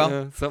Kickwell.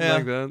 Yeah, something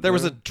like that. There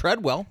was a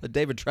Treadwell, a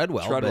David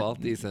Treadwell. Treadwell,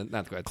 decent,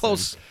 not quite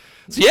close.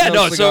 So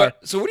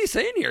what are you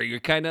saying here?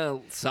 You're kind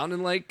of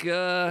sounding like.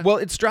 Well,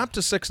 it's dropped to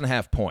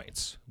 6.5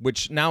 points,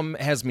 which now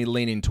has me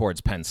leaning towards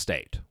Penn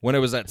State. When it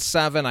was at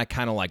 7, I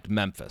kind of liked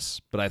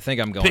Memphis, but I think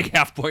I'm going big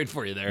half point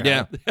for you there.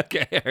 Yeah. Huh?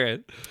 Okay, all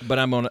right. But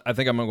I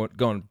think I'm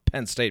going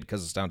Penn State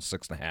because it's down to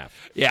 6.5.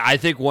 Yeah, I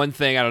think one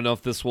thing, I don't know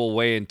if this will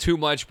weigh in too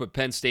much, but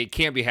Penn State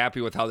can't be happy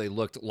with how they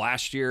looked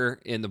last year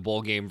in the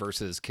bowl game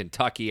versus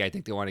Kentucky. I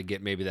think they want to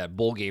get maybe that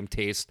bowl game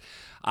taste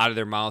out of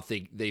their mouth.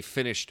 They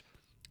finished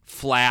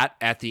flat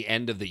at the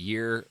end of the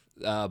year,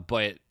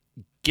 but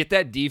get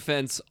that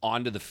defense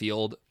onto the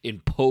field,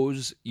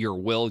 impose your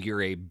will.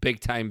 You're a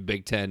big-time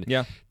Big Ten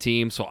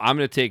team, so I'm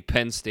going to take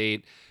Penn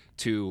State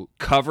to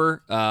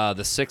cover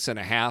the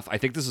 6.5. I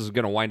think this is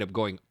going to wind up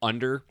going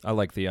under. I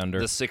like the under.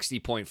 The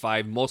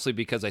 60.5, mostly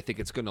because I think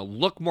it's going to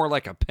look more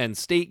like a Penn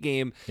State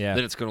game than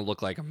it's going to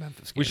look like a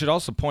Memphis game. We should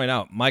also point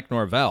out Mike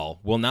Norvell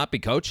will not be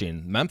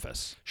coaching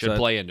Memphis. Should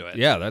play into it.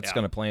 Yeah, that's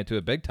going to play into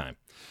it big time.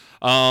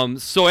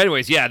 So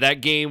anyways,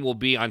 that game will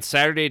be on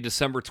Saturday,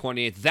 December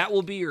 28th. That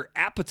will be your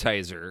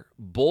appetizer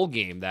bowl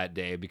game that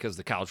day because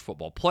the college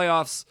football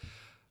playoffs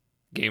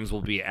games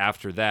will be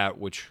after that,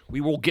 which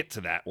we will get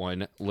to that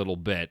one a little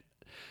bit.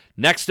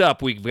 Next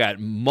up, we've got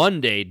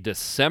Monday,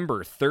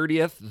 December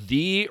 30th,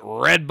 the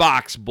Red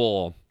Box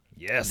Bowl.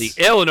 Yes. The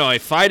Illinois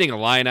Fighting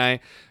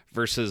Illini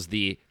versus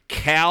the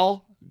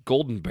Cal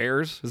Golden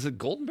Bears. Is it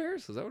Golden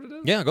Bears? Is that what it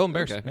is? Yeah, Golden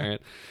Bears. Okay, yeah. all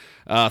right.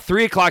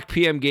 3 o'clock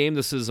p.m. game.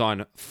 This is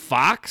on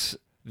Fox.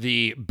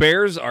 The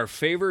Bears are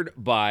favored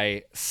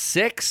by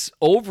 6,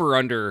 over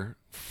under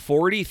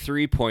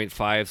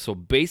 43.5. So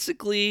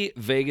basically,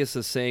 Vegas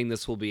is saying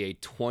this will be a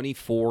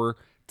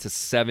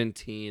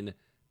 24-17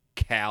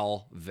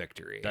 Cal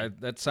victory.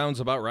 That sounds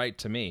about right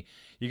to me.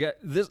 You got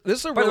this. This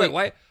is a By really. the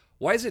way,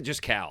 why is it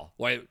just Cal?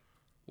 Why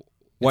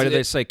do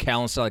they say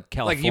Cal instead of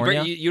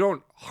California? Like you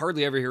don't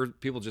hardly ever hear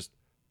people just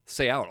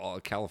say out all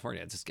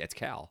California. It's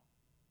Cal.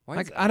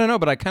 I don't know,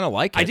 but I kind of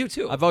like it. I do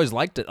too. I've always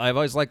liked it. I've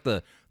always liked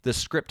the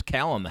script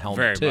Cal on the helmet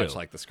Very too. much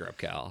like the script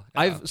Cal.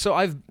 Yeah.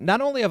 I've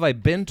not only have I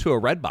been to a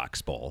Red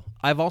Box Bowl,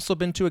 I've also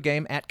been to a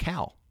game at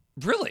Cal.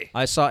 Really?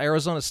 I saw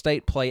Arizona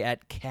State play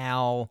at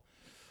Cal.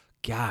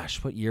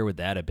 Gosh, what year would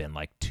that have been?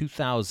 Like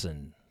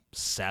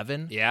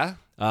 2007? Yeah.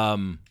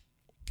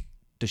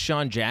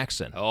 Deshaun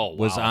Jackson wow.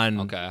 was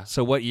on. Okay.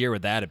 So what year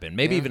would that have been?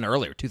 Maybe even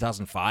earlier,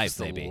 2005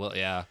 maybe.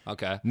 Yeah,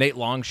 okay. Nate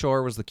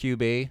Longshore was the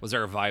QB. Was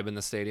there a vibe in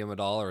the stadium at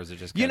all, or was it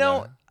just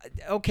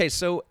okay,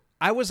 so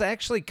I was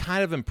actually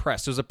kind of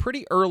impressed. It was a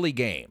pretty early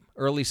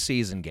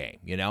season game,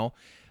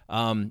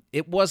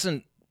 It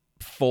wasn't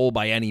full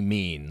by any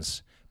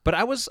means, but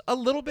I was a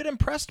little bit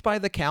impressed by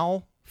the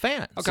Cal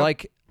fans. Okay.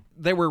 Like,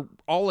 they were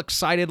all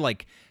excited,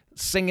 like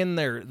singing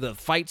the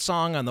fight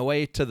song on the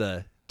way to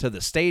the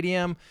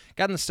stadium.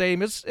 Got in the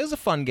stadium. It was a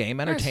fun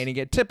game, entertaining.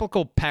 Nice.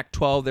 Typical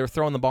Pac-12. They were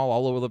throwing the ball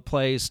all over the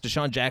place.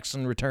 Deshaun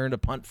Jackson returned a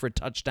punt for a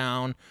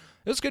touchdown.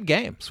 It was a good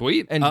game.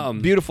 Sweet.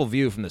 And beautiful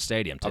view from the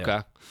stadium, too. Okay.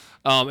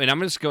 And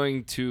I'm just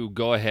going to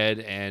go ahead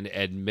and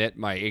admit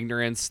my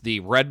ignorance. The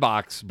Red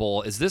Box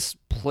Bowl, is this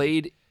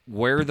played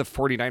where the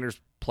 49ers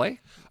play?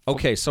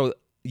 Okay, so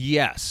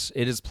yes,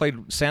 it is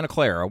played Santa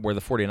Clara where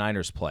the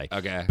 49ers play.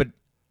 Okay.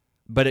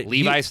 But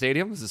Levi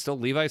Stadium? Is it still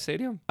Levi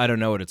Stadium? I don't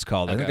know what it's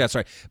called. I think Okay. that's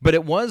right. But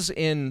it was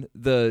in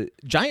the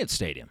Giants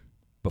Stadium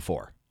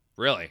before.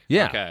 Really?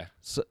 Yeah. Okay.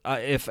 So,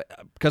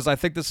 because I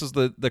think this is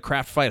the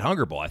Kraft Fight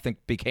Hunger Bowl. I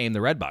think became the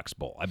Redbox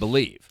Bowl, I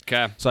believe.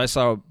 Okay. So I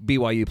saw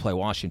BYU play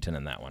Washington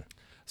in that one.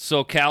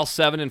 So Cal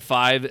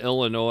 7-5,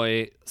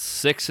 Illinois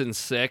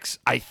 6-6.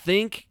 I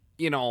think,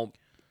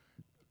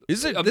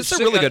 This is a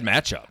really good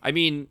matchup. I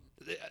mean,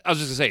 I was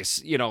just going to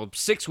say,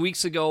 6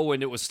 weeks ago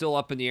when it was still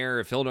up in the air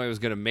if Illinois was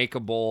going to make a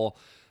bowl,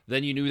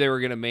 then you knew they were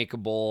going to make a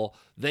bowl.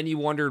 Then you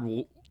wondered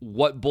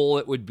what bowl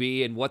it would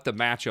be and what the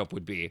matchup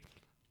would be.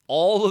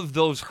 All of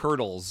those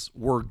hurdles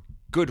were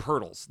good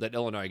hurdles that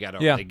Illinois got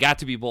over. Yeah. They got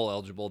to be bowl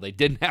eligible. They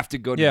didn't have to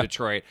go to Yeah.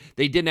 Detroit.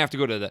 They didn't have to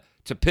go to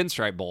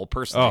Pinstripe Bowl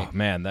personally. Oh,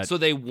 man. So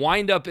they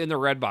wind up in the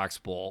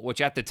Redbox Bowl,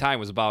 which at the time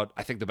was about,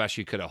 I think, the best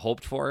you could have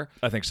hoped for.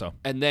 I think so.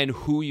 And then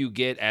who you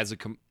get as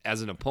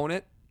an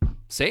opponent,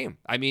 same.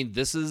 I mean,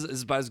 this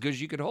is about as good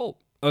as you could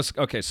hope.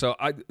 Okay, so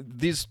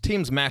these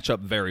teams match up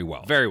very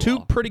well. Very well. Two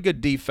pretty good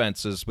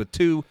defenses with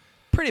two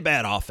pretty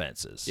bad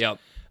offenses. Yep.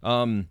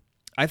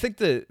 I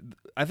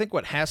think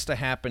what has to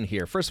happen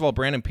here, first of all,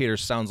 Brandon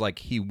Peters sounds like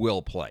he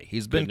will play.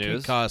 He's been Good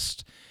news.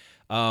 concussed.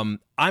 I'm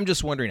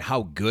just wondering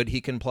how good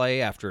he can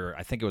play after,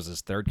 I think it was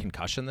his third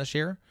concussion this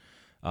year.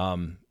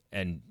 And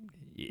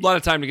A lot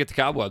of time to get the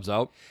cobwebs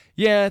out.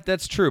 yeah,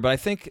 that's true. But I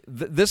think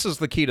this is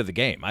the key to the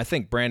game. I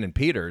think Brandon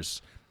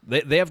Peters,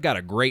 they have got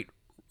a great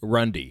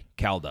run D,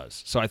 Cal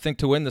does. So I think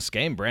to win this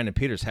game, Brandon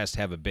Peters has to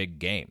have a big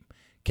game.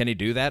 Can he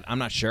do that? I'm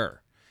not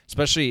sure.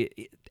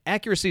 Especially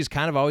accuracy has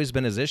kind of always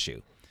been his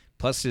issue.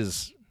 Plus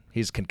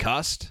he's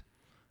concussed.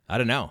 I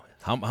don't know.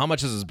 How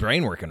much is his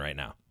brain working right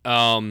now?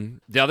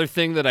 The other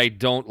thing that I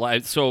don't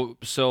like,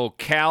 so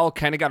Cal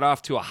kind of got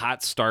off to a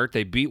hot start.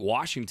 They beat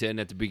Washington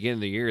at the beginning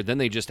of the year. Then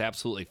they just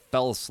absolutely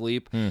fell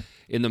asleep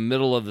in the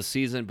middle of the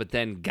season, but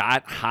then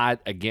got hot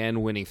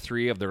again, winning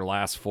 3 of their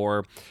last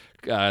 4.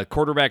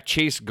 Quarterback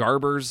Chase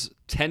Garbers,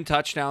 10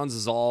 touchdowns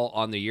is all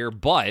on the year,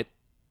 but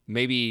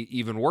maybe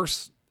even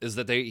worse is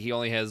that he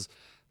only has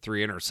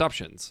 3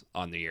 interceptions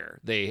on the year.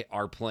 They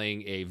are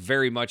playing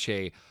very much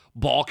a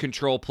ball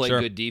control, play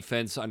Sure. good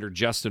defense under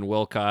Justin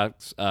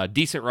Wilcox,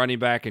 decent running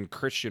back, and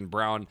Christian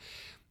Brown.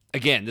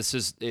 Again,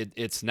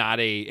 it's not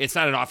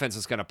an offense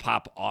that's going to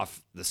pop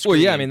off the screen. Well,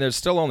 yeah, I mean, they're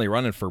still only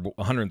running for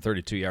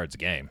 132 yards a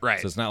game. Right.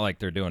 So it's not like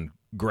they're doing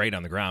great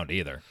on the ground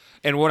either.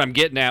 And what I'm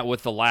getting at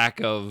with the lack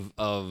of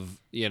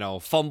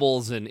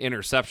fumbles and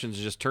interceptions,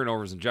 just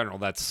turnovers in general,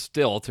 that's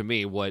still to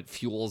me what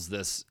fuels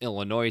this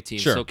Illinois team.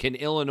 Sure. So can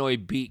Illinois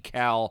beat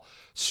Cal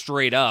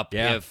straight up?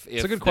 Yeah. if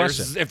It's a good there's-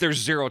 question. If there's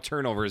 0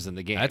 turnovers in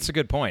the game, That's a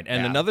good point.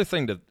 And Yeah. another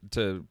thing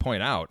to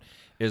point out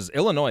is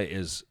Illinois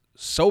is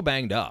so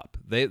banged up.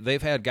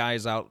 They've had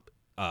guys out.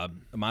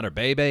 Mater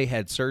Bebe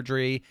had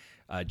surgery.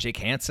 Jake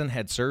Hansen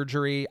had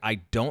surgery. I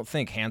don't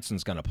think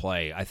Hansen's going to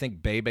play. I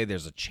think Bebe,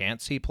 there's a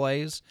chance he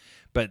plays,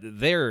 but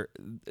they're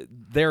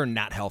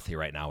not healthy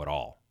right now at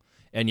all.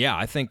 And yeah,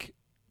 I think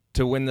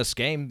to win this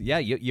game, yeah,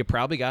 you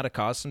probably got to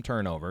cause some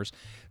turnovers.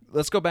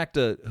 Let's go back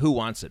to who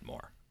wants it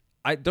more.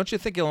 Don't you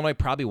think Illinois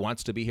probably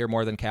wants to be here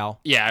more than Cal?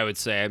 Yeah, I would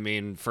say. I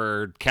mean,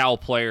 for Cal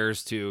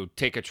players to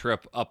take a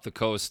trip up the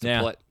coast to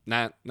Yeah. play,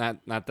 not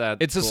that.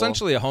 It's cool.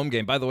 essentially a home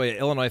game. By the way,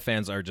 Illinois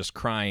fans are just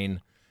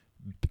crying,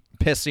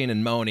 pissing,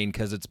 and moaning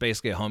because it's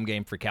basically a home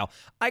game for Cal.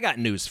 I got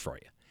news for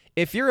you.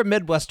 If you're a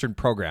Midwestern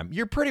program,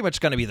 you're pretty much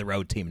going to be the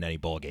road team in any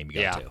bowl game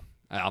you go to.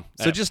 Yeah.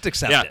 So just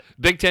accept it.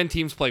 Big Ten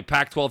teams play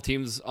Pac-12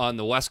 teams on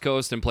the West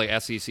Coast and play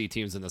SEC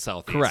teams in the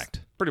Southeast.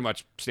 Correct. Pretty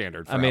much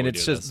standard. For I mean, how we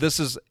it's do just this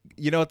is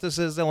you know what this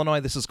is,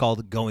 Illinois. This is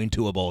called going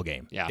to a bowl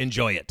game. Yeah.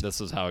 Enjoy it.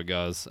 This is how it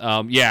goes.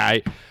 I'm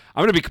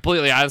going to be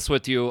completely honest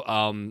with you.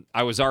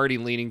 I was already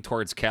leaning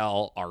towards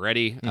Cal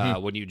already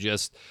when you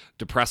just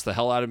depressed the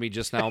hell out of me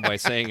just now by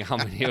saying how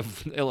many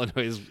of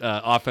Illinois'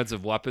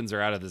 offensive weapons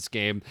are out of this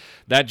game.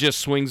 That just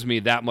swings me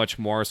that much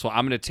more. So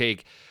I'm going to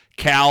take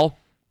Cal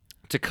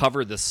to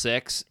cover the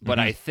 6, but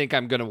I think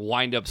I'm going to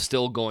wind up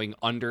still going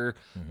under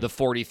the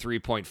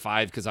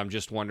 43.5 because I'm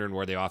just wondering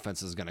where the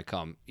offense is going to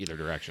come either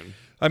direction.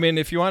 I mean,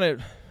 if you want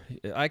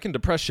to, I can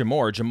depress you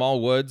more. Jamal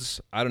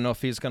Woods, I don't know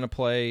if he's going to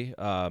play.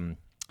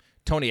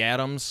 Tony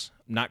Adams,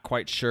 not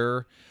quite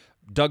sure.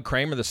 Doug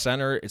Kramer, the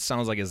center, it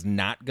sounds like is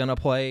not going to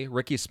play.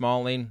 Ricky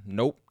Smalling,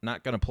 nope,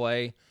 not going to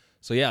play.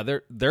 So yeah,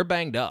 they're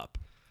banged up.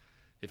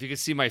 If you could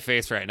see my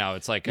face right now,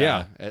 it's like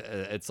Yeah.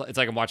 it's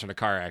like I'm watching a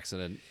car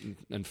accident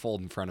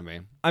unfold in front of me.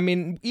 I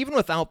mean, even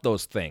without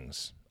those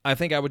things, I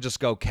think I would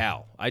just go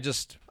Cal.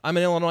 I'm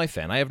an Illinois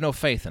fan. I have no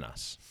faith in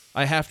us.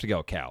 I have to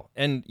go Cal.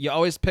 And you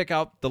always pick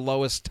out the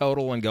lowest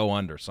total and go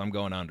under, so I'm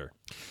going under.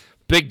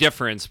 Big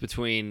difference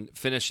between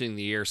finishing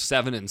the year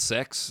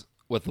 7-6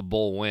 with a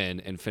bowl win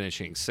and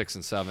finishing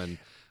 6-7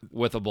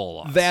 with a bowl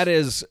loss. That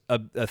is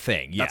a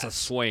thing. Yes. That's a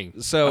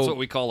swing. So that's what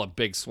we call a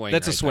big swing.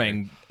 That's a right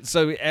swing.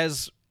 So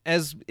as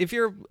if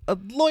you're a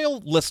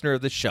loyal listener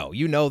of the show,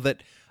 you know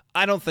that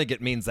I don't think it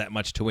means that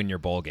much to win your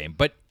bowl game.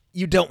 But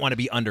you don't want to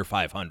be under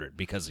 500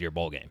 because of your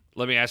bowl game.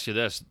 Let me ask you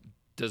this.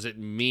 Does it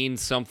mean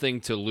something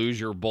to lose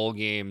your bowl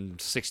game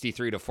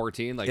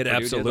 63-14? Like it Purdue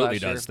absolutely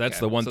did last does. year? That's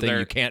the one thing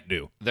you can't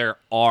do. There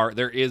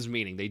is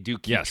meaning. They do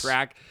keep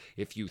track.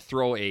 If you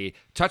throw a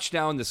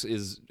touchdown, this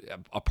is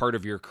a part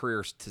of your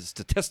career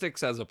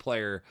statistics as a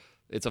player.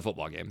 It's a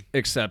football game.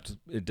 Except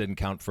it didn't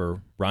count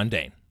for Ron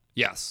Dane.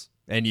 Yes.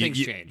 And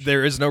things change.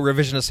 There is no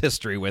revisionist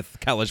history with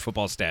college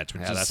football stats,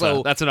 which is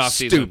that's an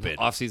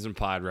off-season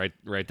pod.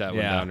 Write that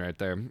one down right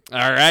there.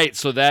 All right,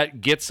 so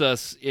that gets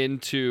us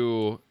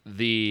into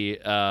the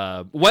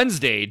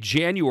Wednesday,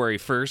 January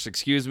 1st.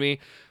 Excuse me.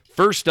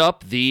 First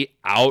up, the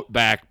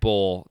Outback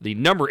Bowl. The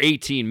number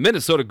 18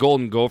 Minnesota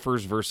Golden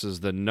Gophers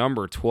versus the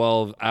number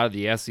 12 out of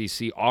the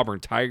SEC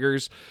Auburn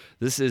Tigers.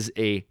 This is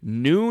a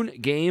noon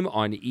game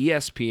on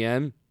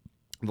ESPN.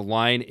 The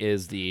line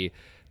is the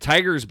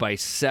Tigers by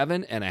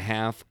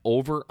 7.5,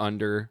 over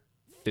under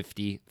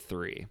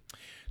 53.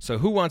 So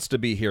who wants to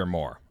be here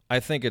more?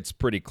 I think it's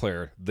pretty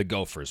clear the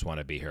Gophers want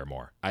to be here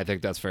more. I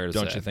think that's fair to say.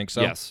 Don't you think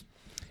so? Yes.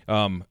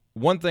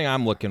 One thing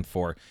I'm looking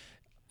for,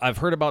 I've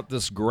heard about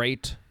this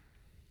great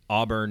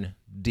Auburn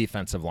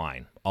defensive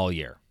line all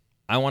year.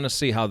 I want to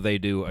see how they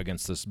do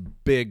against this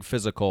big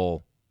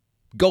physical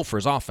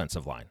Gophers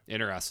offensive line.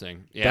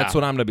 Interesting. Yeah. That's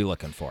what I'm going to be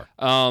looking for.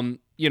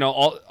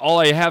 All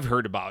I have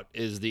heard about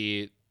is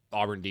the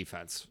Auburn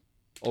defense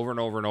over and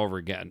over and over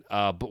again.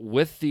 But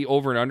with the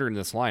over and under in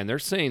this line, they're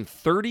saying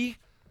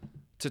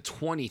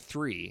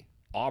 30-23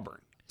 Auburn.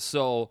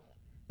 So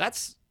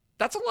that's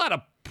a lot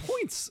of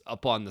points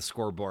up on the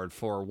scoreboard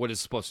for what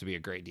is supposed to be a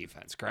great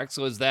defense, correct?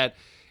 So is that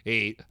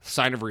a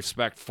sign of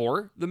respect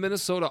for the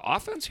Minnesota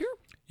offense here?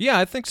 Yeah,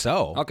 I think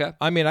so. Okay.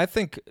 I mean, I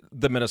think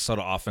the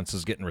Minnesota offense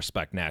is getting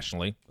respect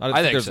nationally.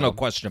 I think there's no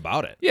question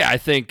about it. Yeah, I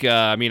think,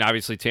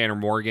 obviously Tanner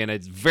Morgan,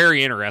 it's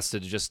very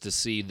interested just to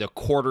see the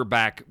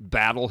quarterback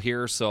battle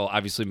here. So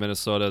obviously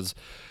Minnesota's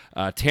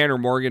Tanner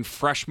Morgan,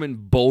 freshman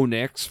Bo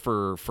Nix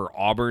for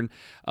Auburn.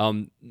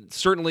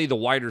 Certainly the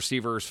wide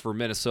receivers for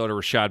Minnesota,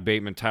 Rashad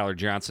Bateman, Tyler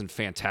Johnson,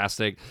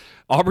 fantastic.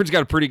 Auburn's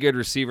got a pretty good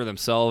receiver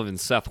themselves, and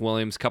Seth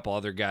Williams, a couple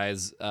other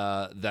guys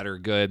that are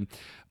good.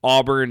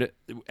 Auburn,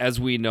 as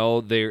we know,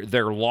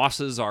 their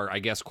losses are, I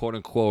guess, quote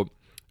unquote,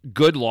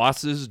 good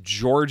losses.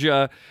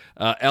 Georgia,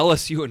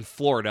 LSU, and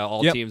Florida,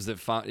 all teams that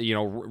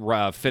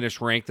finished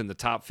ranked in the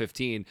top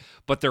 15.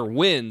 But their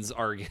wins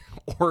are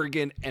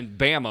Oregon and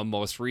Bama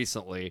most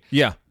recently.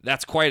 Yeah,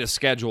 that's quite a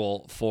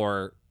schedule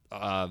for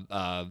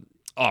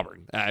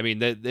Auburn. I mean,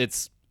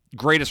 it's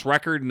greatest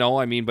record. No,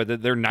 I mean, but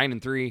they're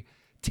 9-3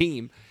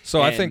 team.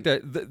 So I think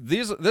that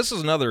this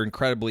is another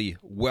incredibly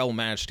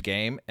well-matched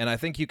game, and I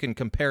think you can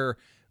compare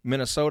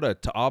Minnesota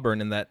to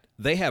Auburn in that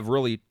they have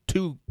really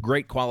two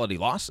great quality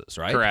losses,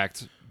 right?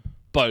 Correct.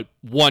 But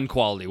one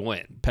quality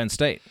win. Penn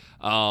State.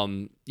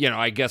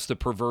 I guess the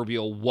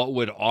proverbial what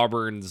would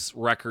Auburn's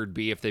record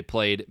be if they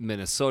played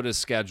Minnesota's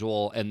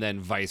schedule and then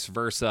vice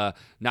versa.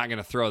 Not going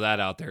to throw that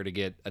out there to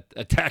get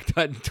attacked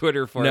on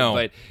Twitter for it,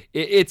 but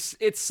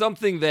it's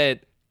something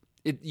that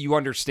you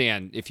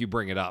understand if you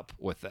bring it up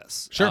with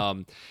this. Sure.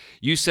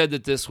 You said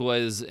that this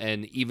was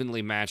an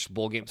evenly matched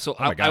bowl game. So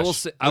I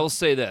will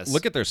say this.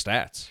 Look at their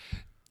stats.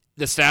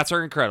 The stats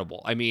are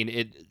incredible. I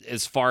mean,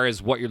 as far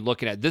as what you're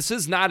looking at, this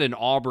is not an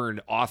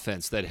Auburn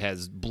offense that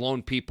has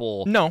blown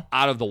people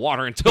out of the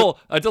water until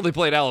they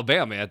played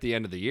Alabama at the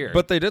end of the year.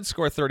 But they did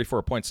score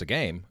 34 points a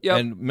game,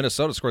 and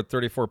Minnesota scored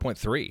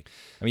 34.3.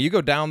 I mean, you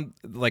go down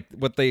like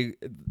what they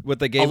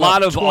gave a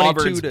lot up, of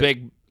Auburn's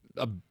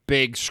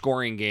big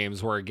scoring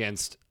games were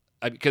against,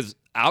 because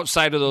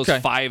outside of those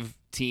 5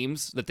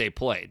 teams that they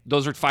played,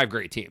 those are 5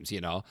 great teams.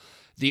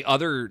 The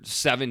other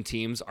 7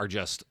 teams are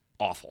just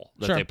awful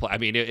that they play. I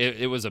mean,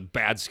 it was a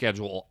bad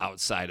schedule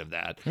outside of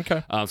that.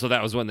 Okay. So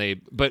that was when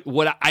but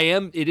what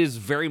it is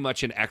very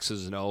much an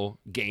X's and O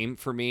game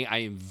for me. I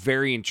am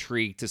very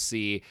intrigued to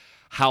see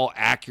how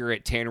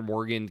accurate Tanner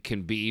Morgan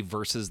can be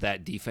versus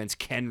that defense.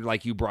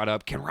 Like you brought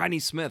up, can Rodney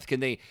Smith,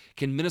 can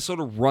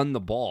Minnesota run the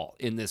ball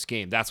in this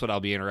game? That's what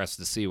I'll be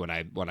interested to see when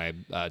I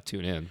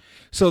tune in.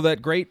 So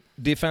that great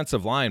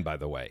defensive line, by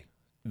the way,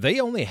 they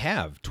only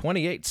have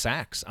 28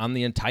 sacks on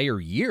the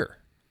entire year.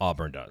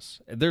 Auburn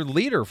does. Their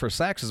leader for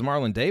sacks is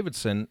Marlon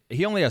Davidson.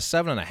 He only has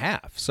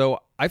 7.5.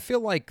 So I feel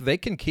like they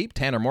can keep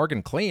Tanner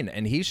Morgan clean,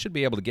 and he should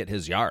be able to get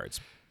his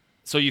yards.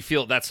 So you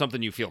feel that's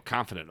something you feel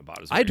confident about?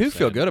 I do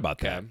feel good about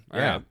that.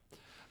 Yeah.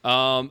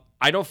 Right.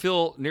 I don't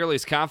feel nearly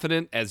as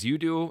confident as you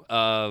do.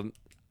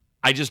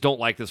 I just don't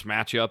like this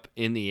matchup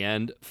in the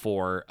end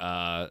for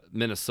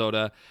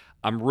Minnesota.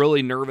 I'm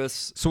really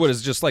nervous. So what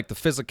is just like the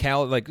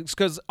physicality? Like, it's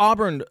because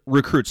Auburn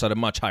recruits at a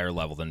much higher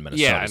level than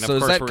Minnesota. Yeah, and so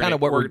is that kind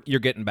of what you're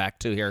getting back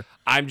to here?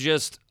 I'm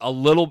just a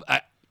little.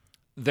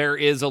 There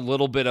is a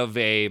little bit of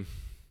a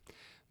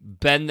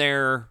been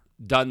there,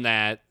 done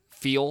that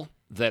feel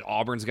that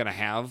Auburn's going to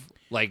have.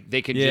 Like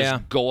they can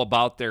just go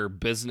about their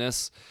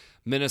business.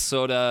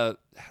 Minnesota.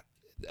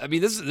 I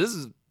mean, this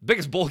is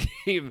biggest bowl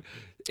game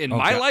in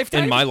my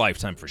lifetime. In my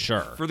lifetime, for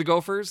sure. For the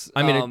Gophers.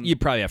 I mean, you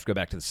probably have to go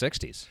back to the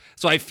 60s.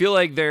 So I feel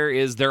like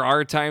there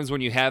are times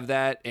when you have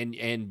that,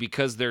 and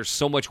because there's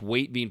so much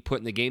weight being put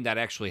in the game, that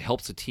actually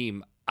helps a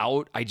team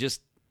out. I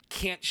just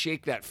can't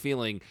shake that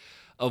feeling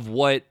of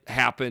what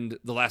happened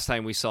the last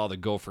time we saw the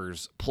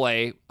Gophers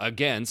play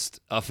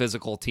against a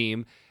physical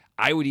team.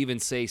 I would even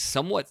say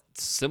somewhat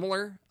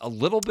similar, a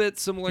little bit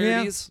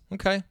similarities. Yeah.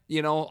 Okay.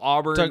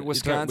 Auburn,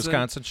 Wisconsin.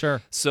 Wisconsin,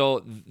 sure.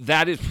 So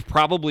that is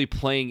probably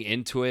playing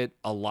into it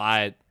a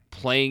lot,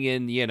 playing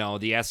in,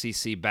 the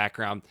SEC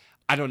background.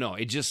 I don't know.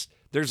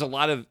 There's a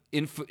lot of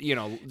info,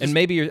 And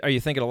maybe are you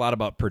thinking a lot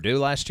about Purdue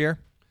last year?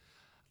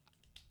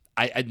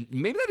 I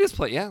maybe that is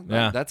play.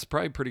 Yeah, that's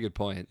probably a pretty good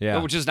point.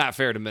 Yeah, which is not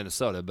fair to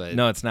Minnesota, but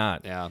no, it's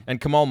not. Yeah,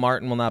 and Kamal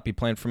Martin will not be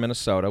playing for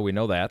Minnesota. We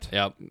know that.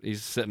 Yep,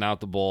 he's sitting out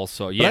the bowl.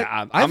 So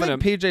I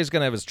think PJ's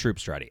going to have his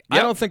troops ready. Yep.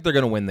 I don't think they're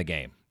going to win the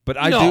game, but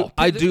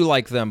I do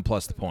like them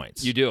plus the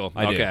points. You do?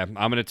 I do. I'm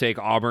going to take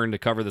Auburn to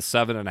cover the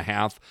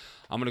 7.5.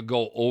 I'm going to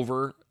go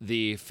over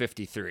the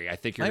 53. I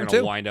think you're going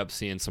to wind up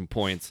seeing some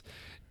points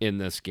in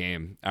this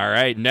game. All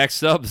right,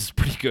 next up, this is a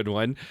pretty good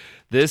one.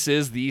 This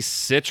is the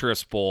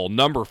Citrus Bowl.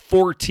 Number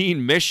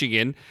 14,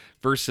 Michigan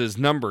versus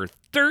number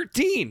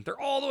 13. They're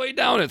all the way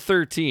down at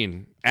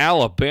 13.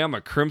 Alabama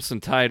Crimson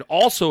Tide,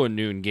 also a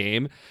noon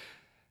game.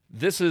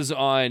 This is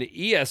on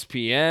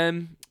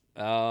ESPN.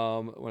 I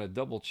want to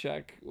double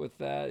check with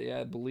that. Yeah,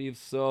 I believe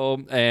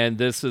so. And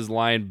this is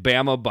line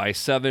Bama by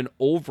 7,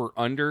 over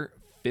under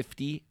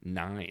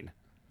 59.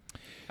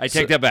 I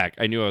take that back.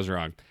 I knew I was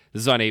wrong.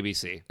 This is on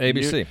ABC.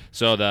 ABC.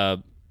 So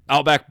the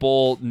Outback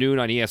Bowl, noon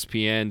on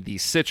ESPN. The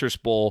Citrus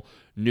Bowl,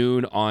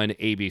 noon on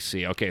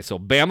ABC. Okay, so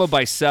Bama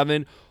by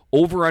 7,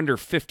 over under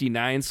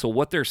 59. So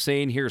what they're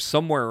saying here is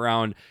somewhere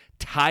around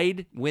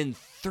Tide win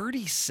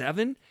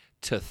 37-30.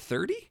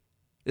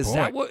 Is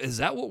that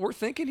what we're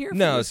thinking here?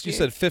 No, you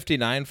said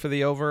 59 for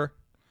the over.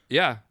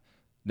 Yeah.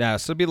 No,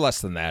 so it'd be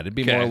less than that. It'd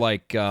be more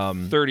like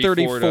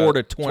 34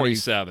 to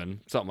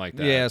 27, something like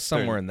that. Yeah,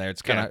 somewhere in there.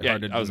 It's kind of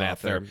hard to do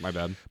math there. My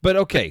bad. But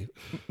okay,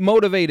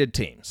 motivated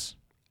teams.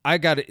 I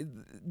got it.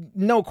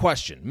 No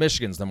question,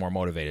 Michigan's the more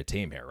motivated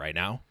team here right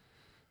now.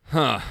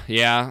 Huh?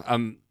 Yeah.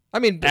 I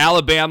mean,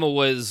 Alabama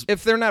was.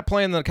 If they're not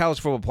playing the college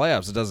football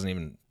playoffs, it doesn't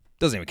even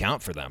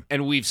count for them.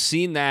 And we've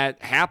seen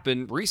that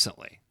happen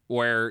recently,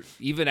 where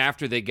even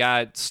after they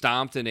got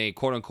stomped in a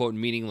quote unquote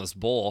meaningless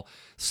bowl,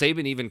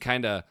 Saban even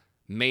kind of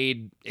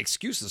made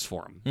excuses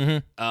for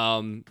him.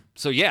 Mm-hmm.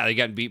 So yeah, they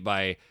got beat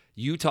by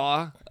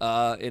Utah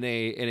in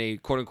a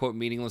quote unquote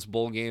meaningless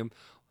bowl game.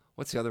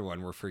 What's the other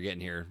one we're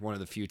forgetting here? One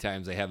of the few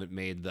times they haven't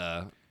made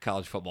the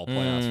college football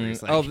playoffs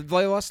recently. Oh,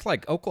 they lost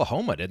like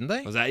Oklahoma, didn't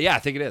they? Was that? Yeah, I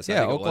think it is. Yeah,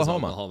 I think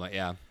Oklahoma. It was Oklahoma.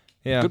 Yeah.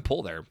 Yeah. Good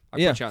pull there. I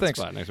yeah, put you on thanks.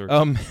 the spot. Nice work.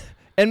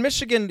 And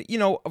Michigan,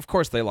 of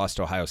course they lost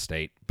to Ohio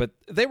State, but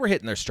they were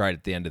hitting their stride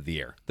at the end of the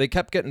year. They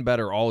kept getting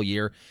better all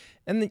year.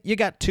 And you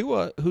got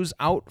Tua, who's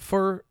out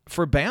for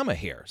Bama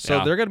here.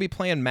 So they're going to be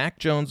playing Mac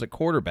Jones at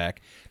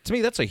quarterback. To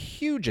me, that's a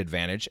huge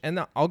advantage.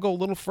 And I'll go a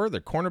little further.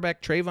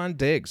 Cornerback Trayvon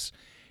Diggs,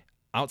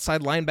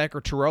 outside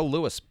linebacker Terrell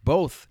Lewis,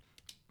 both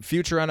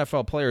future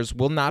NFL players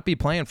will not be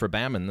playing for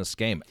Bama in this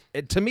game.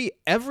 To me,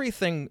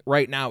 everything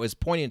right now is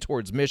pointing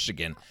towards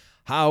Michigan.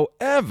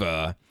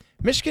 However,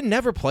 Michigan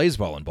never plays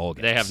well in bowl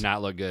games. They have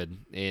not looked good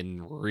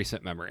in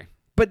recent memory.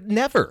 But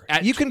never.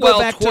 You can go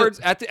back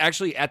at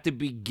the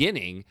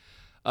beginning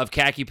of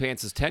Khaki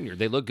Pants' tenure,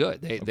 they look good.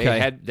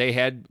 They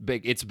had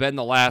big. It's been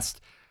the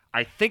last.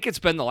 I think it's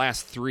been the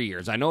last 3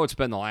 years. I know it's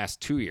been the last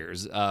 2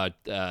 years.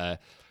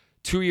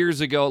 2 years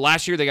ago,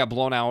 last year they got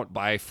blown out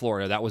by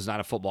Florida. That was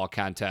not a football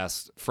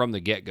contest from the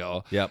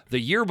get-go. Yep. The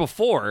year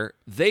before,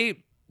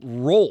 they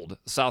rolled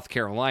South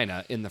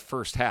Carolina in the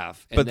first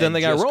half. But then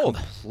they got rolled.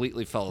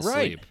 Completely fell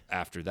asleep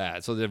after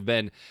that. So they've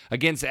been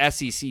against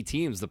SEC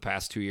teams the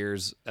past 2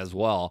 years as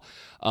well.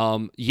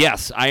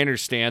 Yes, I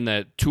understand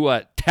that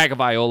Tua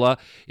Tagovailoa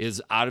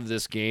is out of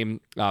this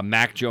game.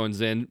 Mac Jones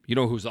in. You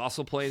know who's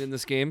also playing in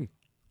this game?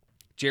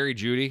 Jerry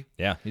Jeudy.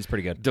 Yeah, he's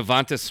pretty good.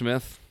 Devonta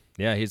Smith.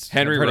 Yeah, he's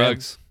Henry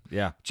Ruggs.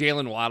 Yeah.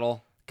 Jalen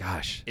Waddle.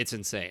 Gosh. It's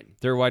insane.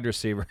 Their wide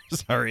receivers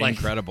are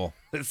incredible.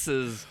 This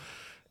is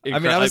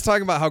incredible. I mean, I was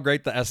talking about how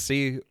great the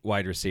SC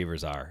wide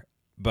receivers are,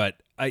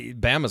 but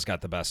Bama's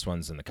got the best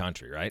ones in the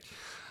country, right?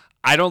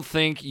 I don't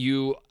think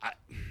you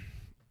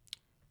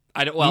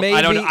I don't well, maybe,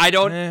 I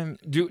don't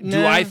do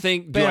I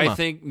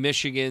think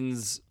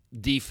Michigan's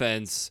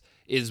defense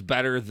is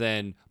better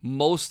than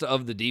most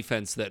of the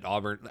defense that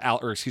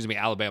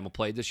Alabama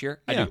played this year.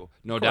 I do.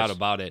 No doubt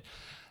about it.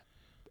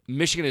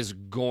 Michigan is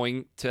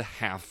going to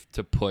have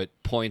to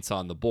put points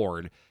on the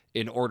board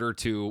in order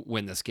to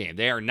win this game.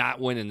 They are not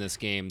winning this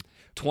game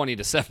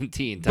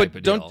 20-17 type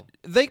of deal.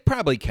 They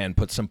probably can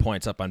put some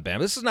points up on Bama.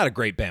 This is not a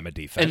great Bama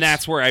defense. And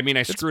that's where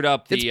I screwed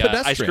up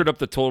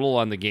the total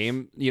on the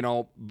game,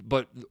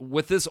 but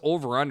with this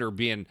over under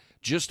being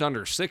just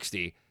under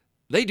 60,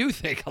 they do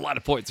think a lot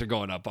of points are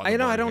going up on the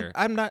board.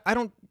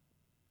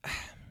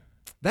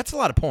 That's a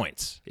lot of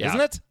points, isn't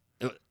it?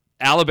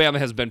 Alabama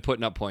has been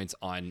putting up points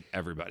on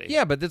everybody.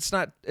 Yeah, but it's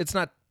not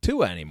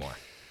Tua anymore.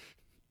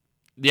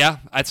 Yeah,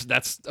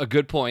 that's a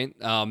good point.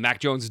 Mac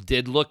Jones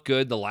did look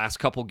good the last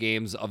couple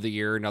games of the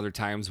year and other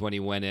times when he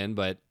went in,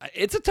 but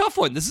it's a tough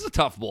one. This is a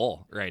tough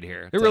bowl right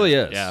here. It really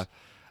is. Yeah.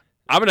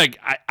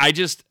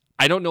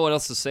 I don't know what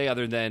else to say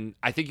other than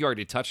I think you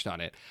already touched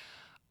on it.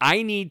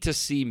 I need to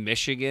see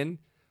Michigan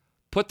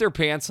put their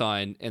pants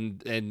on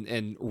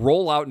and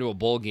roll out into a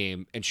bowl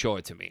game and show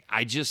it to me.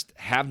 I just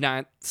have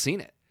not seen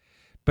it.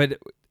 But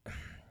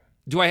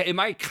am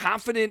I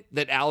confident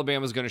that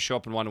Alabama's going to show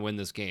up and want to win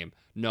this game?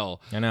 No.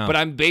 I know. But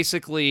I'm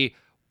basically,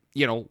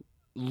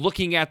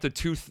 looking at the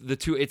two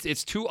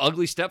it's two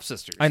ugly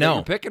stepsisters I know. that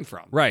you're picking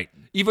from. Right.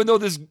 Even though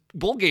this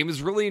bowl game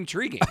is really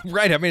intriguing.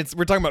 Right. I mean,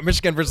 we're talking about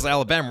Michigan versus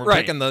Alabama. We're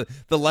picking the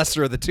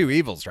lesser of the two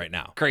evils right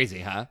now.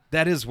 Crazy, huh?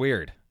 That is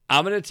weird.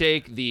 I'm going to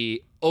take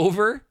the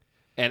over,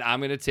 and I'm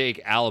going to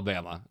take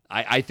Alabama.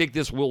 I think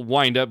this will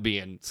wind up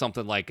being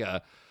something like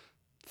a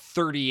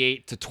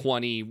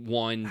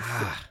 38-21,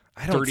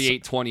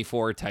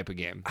 38-24 type of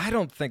game. I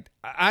don't think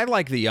 – I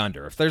like the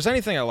under. If there's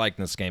anything I like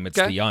in this game, it's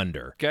the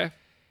under. Okay.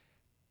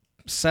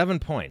 7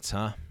 points,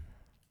 huh?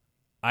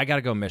 I got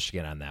to go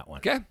Michigan on that one.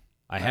 Okay.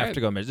 I have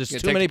to go Michigan.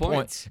 There's too many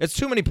points. It's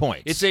too many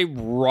points. It's a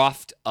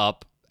roughed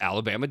up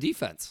Alabama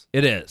defense.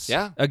 It is.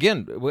 Yeah.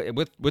 Again,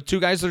 with two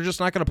guys that are just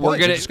not going to play.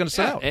 They're just going to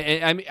sit out.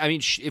 And I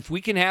mean, if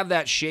we can have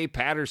that Shea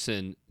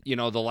Patterson, the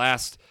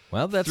last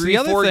that's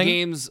 3-4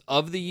 games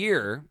of the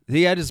year.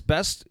 He had his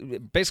best,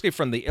 basically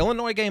from the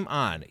Illinois game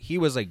on, he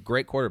was a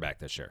great quarterback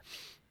this year.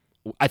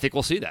 I think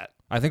we'll see that.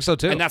 I think so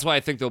too. And that's why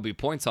I think there'll be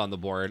points on the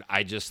board.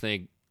 I just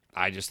think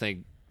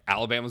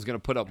Alabama's going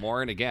to put up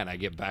more. And again, I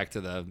get back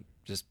to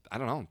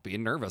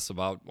being nervous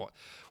about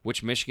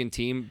which Michigan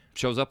team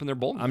shows up in their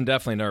bowl game. I'm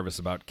definitely nervous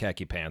about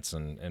khaki pants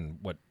and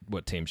what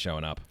team's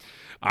showing up.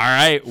 All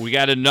right, we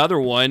got another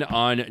one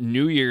on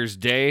New Year's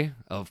Day.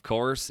 Of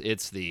course,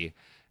 it's the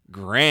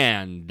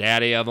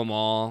granddaddy of them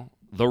all,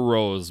 the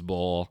Rose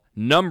Bowl.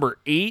 Number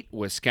 8,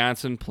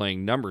 Wisconsin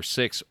playing number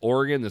 6,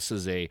 Oregon. This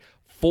is a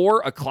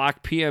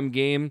 4:00 p.m.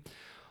 game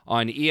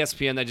on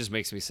ESPN. That just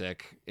makes me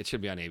sick. It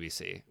should be on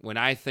ABC. When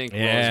I think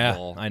Rose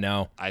Bowl, I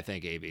know. I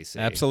think ABC.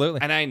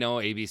 Absolutely. And I know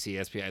ABC,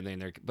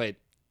 ESPN, but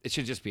it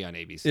should just be on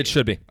ABC. It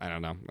should be. I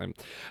don't know.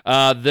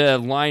 The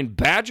line,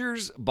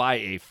 Badgers by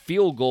a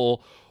field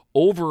goal,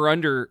 over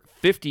under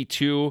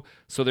 52.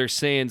 So they're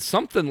saying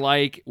something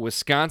like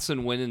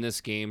Wisconsin winning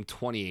this game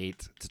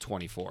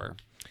 28-24.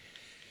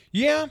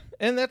 Yeah,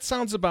 and that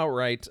sounds about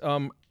right.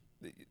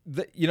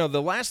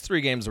 The last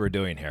 3 games we're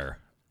doing here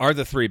are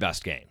the 3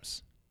 best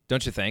games.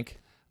 Don't you think?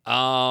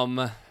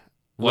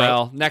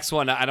 Well, next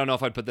one, I don't know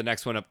if I'd put the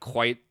next one up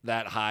quite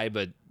that high,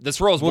 but this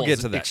Rose Bowl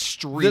is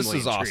extremely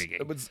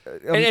intriguing.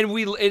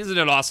 Awesome. Isn't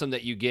it awesome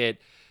that you get,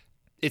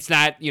 it's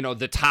not,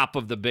 the top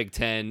of the Big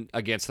Ten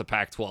against the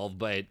Pac-12,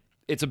 but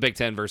it's a Big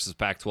Ten versus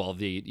Pac-12,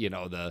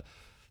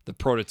 the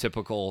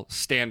prototypical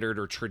standard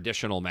or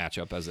traditional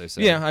matchup, as they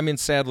say. Yeah, I mean,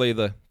 sadly,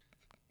 the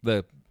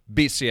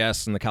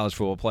BCS and the College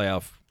Football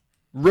Playoff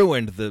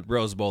ruined the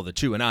Rose Bowl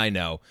that you and I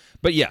know.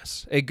 But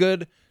yes, a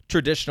good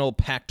traditional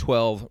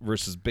Pac-12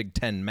 versus Big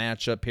Ten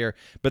matchup here.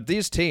 But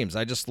these teams,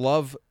 I just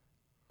love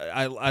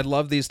I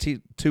love these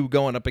two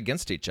going up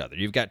against each other.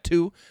 You've got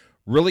 2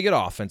 really good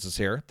offenses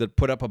here that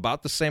put up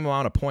about the same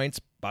amount of points,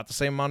 about the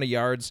same amount of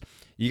yards.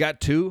 You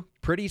got 2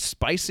 pretty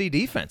spicy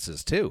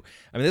defenses too.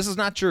 I mean, this is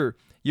not your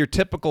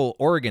typical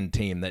Oregon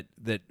team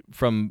that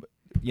from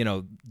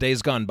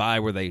days gone by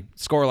where they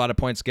score a lot of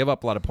points, give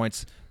up a lot of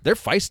points. They're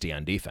feisty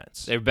on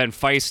defense. They've been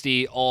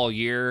feisty all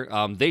year.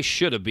 They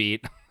should have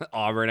beat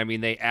Auburn. I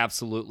mean, they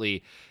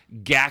absolutely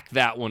gacked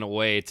that one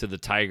away to the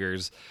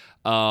Tigers.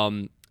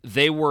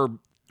 They were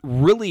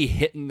really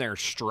hitting their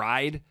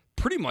stride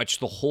pretty much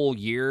the whole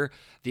year.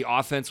 The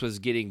offense was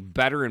getting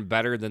better and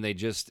better. Then they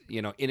just,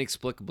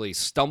 inexplicably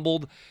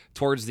stumbled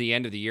towards the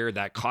end of the year.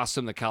 That cost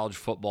them the college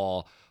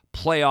football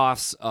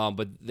playoffs,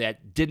 but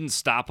that didn't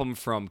stop them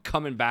from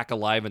coming back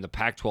alive in the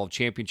Pac-12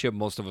 championship.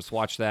 Most of us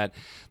watched that,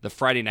 the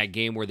Friday night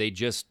game where they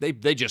just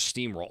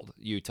steamrolled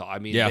Utah. I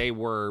mean, they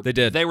were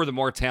the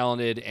more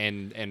talented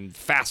and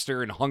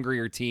faster and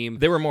hungrier team.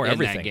 They were more in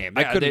everything. That game.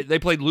 Yeah, they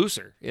played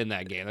looser in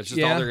that game. That's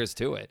just all there is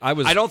to it.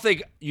 I don't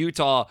think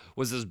Utah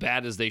was as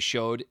bad as they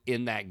showed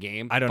in that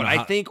game.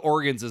 I think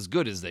Oregon's as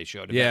good as they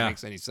showed. If that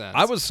makes any sense.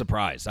 I was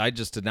surprised. I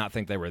just did not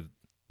think they were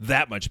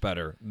that much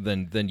better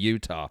than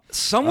Utah.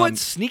 Somewhat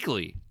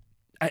sneakily.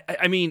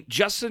 I mean,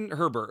 Justin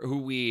Herbert, who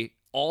we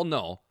all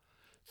know,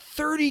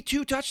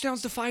 32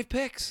 touchdowns to 5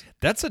 picks.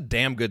 That's a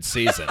damn good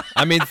season.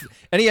 I mean,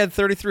 and he had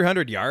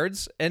 3,300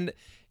 yards. And,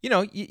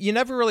 you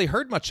never really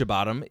heard much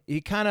about him. He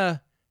kind of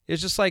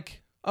is just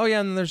like, oh,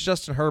 yeah, and there's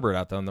Justin Herbert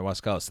out there on the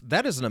West Coast.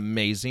 That is an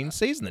amazing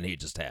season that he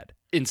just had.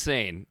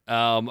 Insane.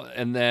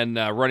 And then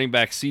running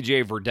back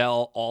C.J.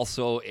 Verdell,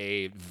 also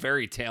a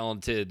very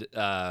talented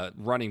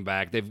running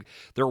back.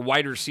 Their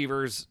wide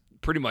receivers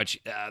pretty much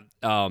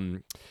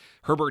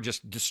Herbert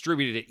just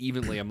distributed it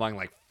evenly among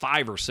like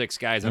 5 or 6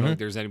 guys. I don't think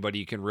there's anybody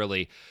you can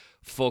really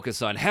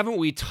focus on. Haven't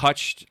we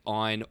touched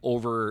on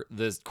over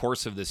the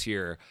course of this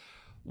year,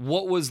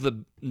 what was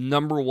the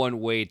number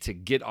one way to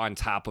get on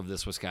top of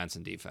this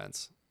Wisconsin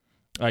defense?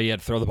 You had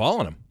to throw the ball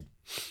on him.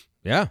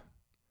 Yeah.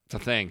 It's a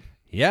thing.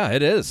 Yeah,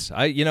 it is.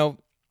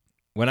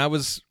 When I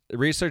was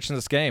researching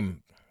this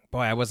game,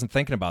 boy, I wasn't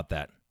thinking about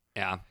that.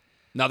 Yeah.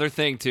 Another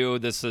thing, too,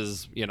 this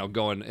is,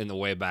 going in the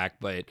way back,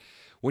 but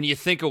when you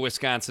think of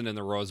Wisconsin in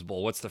the Rose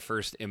Bowl, what's the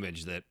first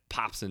image that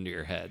pops into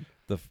your head?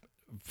 The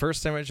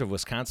first image of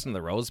Wisconsin in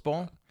the Rose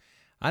Bowl?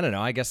 I don't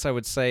know. I guess I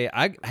would say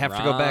I have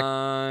to go back.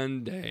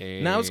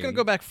 No, I was going to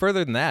go back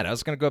further than that. I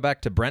was going to go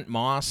back to Brent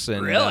Moss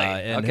and really.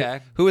 And okay.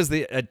 Who was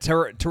the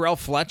Terrell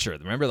Fletcher?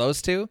 Remember those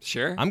two?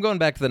 Sure. I'm going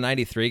back to the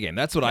 '93 game.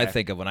 That's what I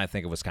think of when I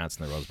think of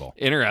Wisconsin in the Rose Bowl.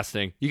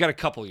 Interesting. You got a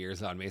couple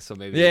years on me, so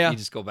maybe you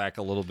just go back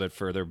a little bit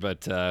further.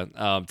 But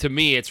to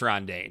me, it's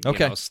Ron Dayne.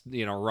 Okay.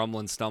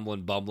 Rumbling,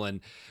 stumbling, bumbling.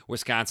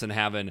 Wisconsin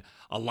having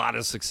a lot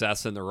of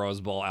success in the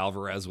Rose Bowl.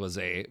 Alvarez was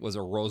a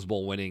Rose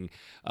Bowl winning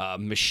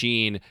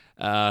machine.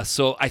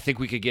 So I think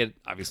we could get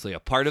obviously a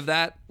part of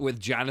that with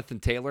Jonathan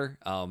Taylor.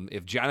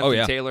 If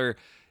Jonathan Taylor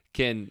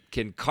can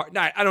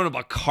I don't know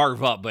about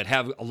carve up, but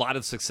have a lot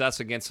of success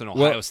against an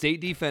Ohio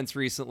State defense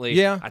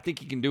recently. I think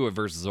he can do it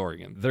versus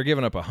Oregon. They're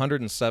giving up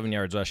 107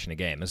 yards rushing a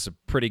game. This is a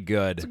pretty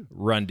good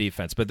run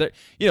defense, but they're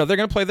going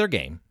to play their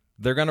game.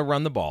 They're going to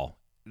run the ball.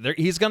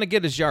 He's going to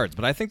get his yards,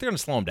 but I think they're going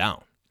to slow him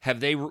down. Have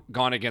they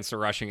gone against a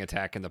rushing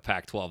attack in the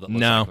Pac-12 that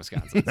looks like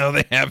Wisconsin? No,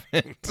 they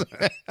haven't.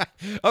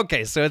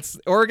 Okay, so it's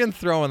Oregon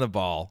throwing the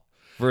ball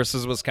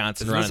versus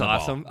Wisconsin running the ball.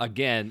 This is awesome.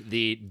 Again,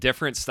 the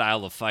different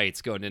style of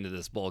fights going into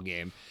this bowl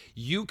game.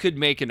 You could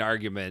make an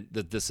argument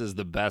that this is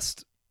the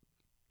best,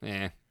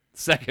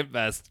 second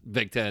best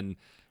Big Ten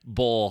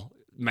bowl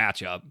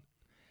matchup.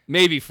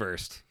 Maybe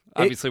first.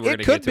 Obviously, we're going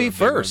to get to it could be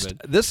first.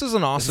 This is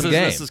an awesome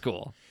game. This is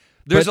cool.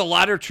 There's a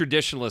lot of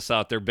traditionalists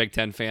out there, Big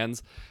Ten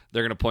fans.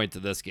 They're going to point to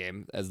this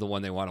game as the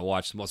one they want to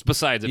watch the most,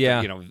 besides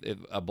if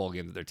a bowl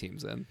game that their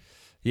team's in.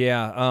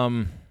 Yeah.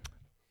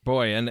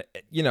 Boy, and,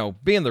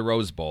 being the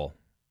Rose Bowl,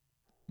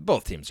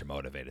 both teams are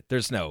motivated.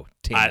 There's no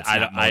team that's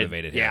not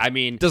motivated here. Yeah, I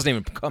mean, it doesn't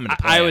even come into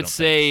play. I would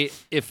say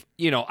if,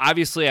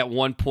 obviously at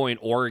one point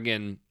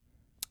Oregon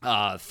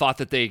thought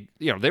that they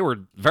were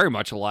very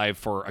much alive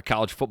for a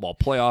college football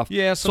playoff.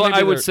 Yeah, so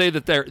I would say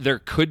that there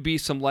could be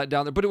some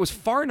letdown there, but it was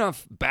far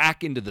enough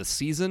back into the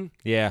season.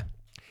 Yeah.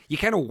 You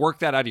kind of work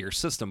that out of your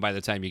system by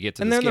the time you get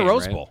to this game. And then the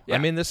Rose Bowl. Yeah. I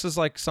mean, this is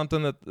like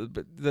something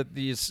that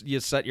you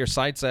set your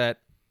sights at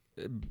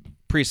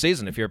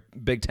preseason if you're a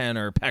Big Ten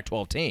or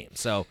Pac-12 team.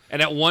 So, and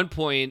at one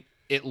point,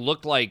 it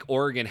looked like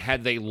Oregon,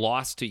 had they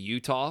lost to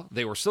Utah,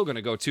 they were still going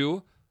to go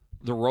to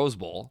the Rose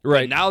Bowl.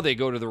 Right. And now they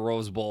go to the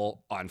Rose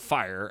Bowl on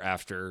fire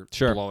after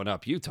blowing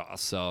up Utah.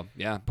 So,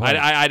 yeah,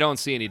 I don't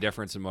see any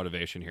difference in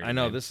motivation here. I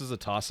know this is a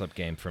toss-up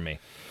game for me.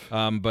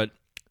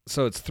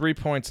 So it's 3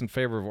 points in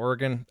favor of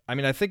Oregon. I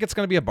mean, I think it's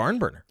going to be a barn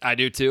burner. I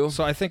do too.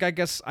 So I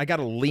guess I got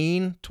to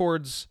lean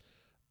towards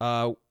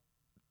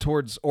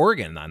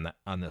Oregon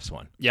on this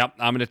one. Yep,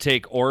 I'm going to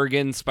take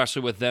Oregon,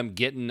 especially with them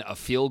getting a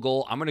field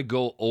goal. I'm going to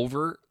go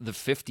over the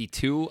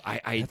 52.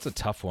 That's a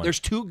tough one.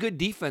 There's two good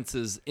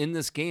defenses in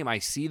this game. I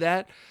see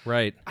that.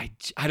 Right.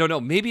 I don't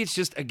know. Maybe it's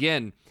just,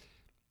 again,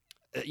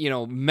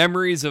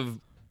 memories of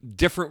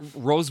different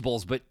Rose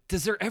Bowls, but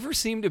does there ever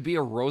seem to be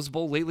a Rose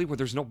Bowl lately where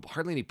there's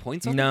hardly any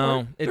points on the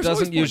board? No, it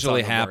doesn't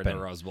usually happen. In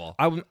the Rose Bowl.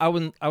 I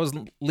was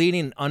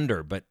leaning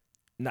under, but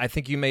I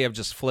think you may have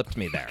just flipped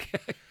me there.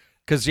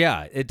 Because,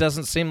 it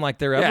doesn't seem like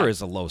there ever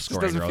is a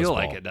low-scoring Rose Bowl. It doesn't feel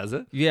like it, does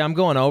it? Yeah, I'm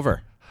going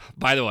over.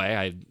 By the way,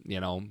 I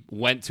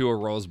went to a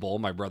Rose Bowl.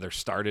 My brother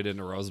started in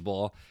a Rose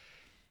Bowl.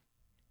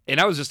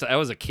 And I was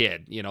a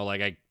kid,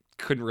 I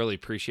couldn't really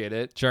appreciate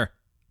it. Sure.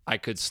 I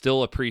could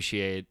still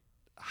appreciate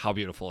how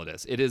beautiful it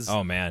is. It is.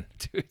 Oh, man.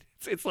 Dude,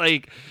 it's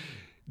like,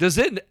 does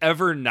it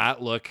ever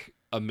not look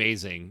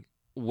amazing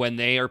when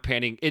they are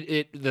panning?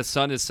 The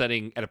sun is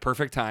setting at a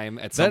perfect time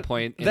at some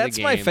point in the game. That's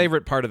my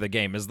favorite part of the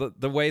game is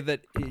the way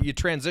that you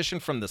transition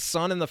from the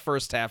sun in the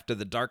first half to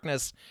the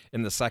darkness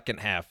in the second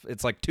half.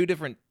 It's like two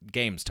different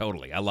games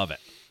totally. I love it.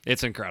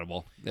 It's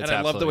incredible. And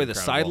I love the way the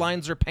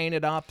sidelines are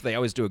painted up. They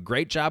always do a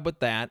great job with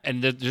that.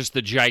 And just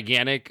the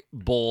gigantic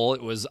bowl.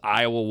 It was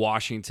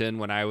Iowa-Washington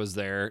when I was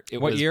there.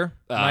 What year?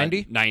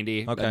 90?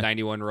 90. Okay. The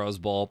 91 Rose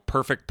Bowl.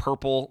 Perfect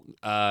purple,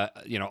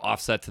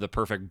 offset to the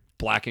perfect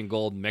black and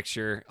gold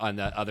mixture on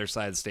the other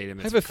side of the stadium.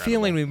 I have a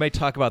feeling we may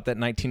talk about that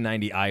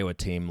 1990 Iowa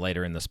team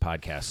later in this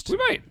podcast. We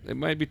might. It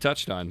might be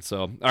touched on. So,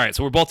 all right.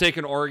 So we're both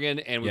taking Oregon,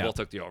 and we both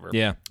took the over.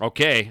 Yeah.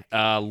 Okay.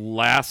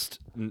 Last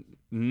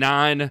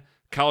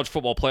non-college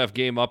football playoff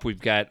game up,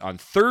 we've got on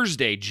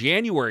Thursday,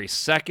 January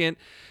 2nd,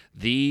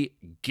 the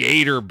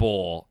Gator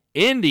Bowl.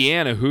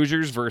 Indiana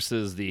Hoosiers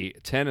versus the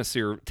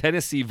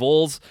Tennessee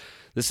Vols.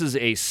 This is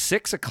a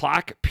 6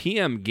 o'clock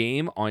p.m.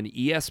 game on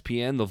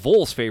ESPN. The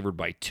Vols favored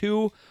by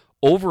 2,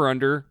 over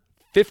under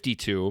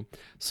 52.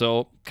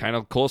 So kind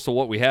of close to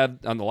what we had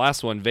on the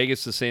last one.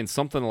 Vegas is saying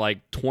something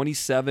like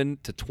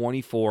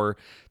 27-24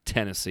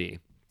 Tennessee.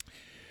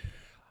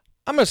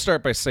 I'm going to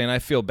start by saying I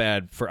feel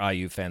bad for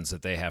IU fans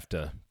that they have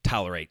to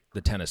tolerate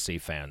the Tennessee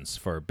fans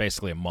for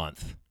basically a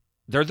month.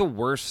 They're the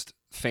worst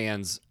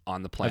fans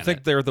on the planet. I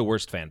think they're the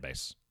worst fan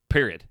base.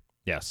 Period.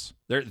 Yes.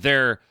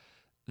 They're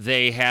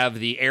They have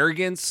the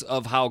arrogance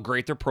of how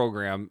great their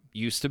program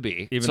used to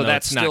be. Even so though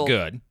that's it's not still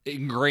good.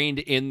 Ingrained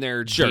in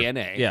their Sure.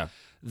 DNA. Yeah.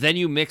 Then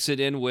you mix it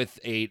in with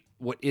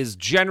what is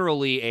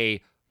generally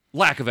a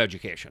lack of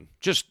education,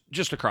 just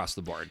across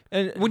the board.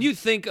 And when you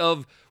think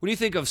of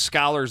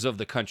scholars of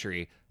the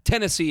country,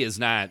 Tennessee is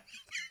not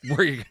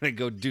where you're going to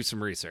go do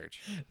some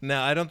research.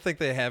 No, I don't think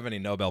they have any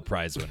Nobel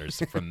Prize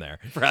winners from there.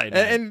 Right.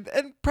 And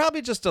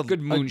probably just a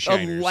Good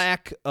moonshiners.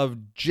 lack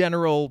of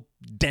general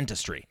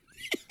dentistry.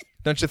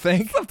 Don't you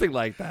think? Something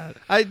like that.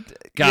 I mean,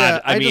 just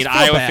feel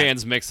Iowa bad.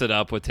 fans mix it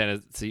up with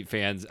Tennessee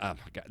fans. Oh my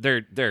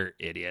God, they're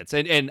idiots.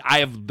 And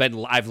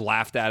I've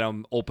laughed at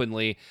them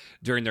openly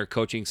during their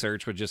coaching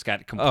search, which just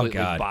got completely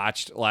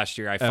botched last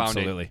year. I found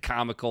Absolutely. it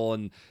comical,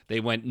 and they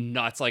went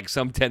nuts. Like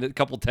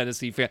couple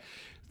Tennessee fans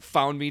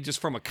found me just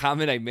from a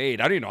comment I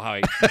made. I don't even know how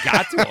I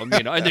got to them,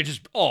 and they're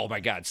just, oh my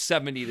God,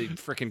 70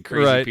 freaking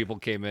crazy people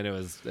came in. It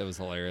was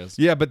hilarious.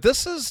 Yeah, but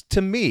this is,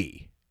 to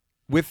me,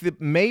 with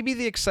maybe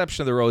the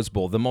exception of the Rose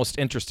Bowl, the most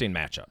interesting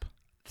matchup.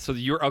 So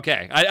you're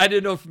okay. I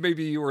didn't know if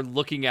maybe you were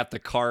looking at the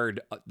card.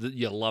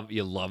 You love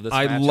this.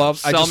 I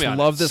matchup.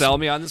 love this. Sell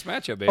me on this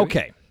matchup, baby.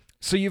 Okay,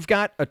 so you've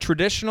got a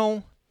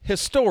traditional,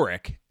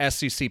 historic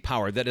SEC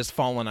power that has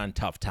fallen on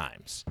tough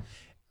times.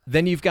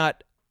 Then you've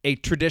got a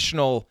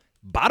traditional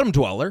bottom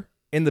dweller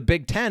in the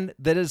Big Ten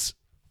that is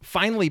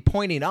finally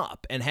pointing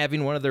up and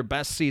having one of their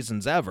best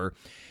seasons ever.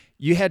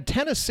 You had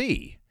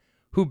Tennessee,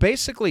 who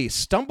basically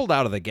stumbled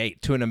out of the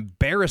gate to an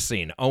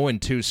embarrassing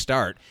 0-2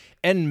 start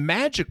and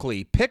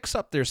magically picks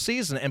up their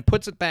season and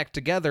puts it back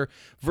together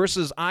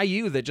versus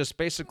IU that just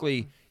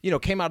basically,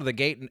 came out of the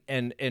gate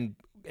and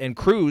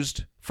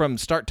cruised from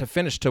start to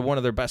finish to one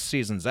of their best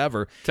seasons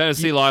ever.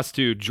 Tennessee lost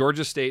to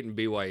Georgia State and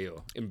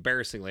BYU,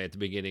 embarrassingly at the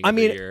beginning of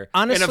the year.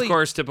 Honestly, and of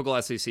course, typical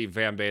SEC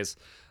fan base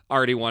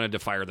already wanted to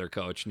fire their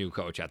new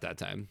coach at that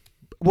time.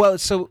 Well,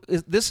 so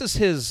this is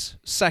his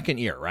second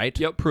year, right?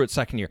 Yep. Pruitt's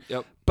second year.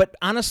 Yep. But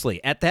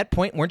honestly, at that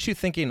point, weren't you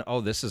thinking,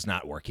 oh, this is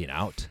not working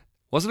out?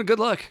 Wasn't a good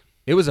look.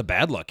 It was a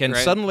bad look. And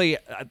Right. suddenly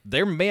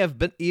there may have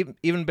been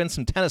even been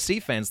some Tennessee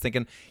fans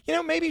thinking,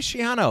 maybe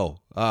Schiano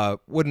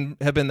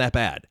wouldn't have been that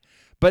bad.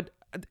 But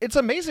it's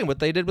amazing what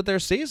they did with their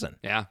season.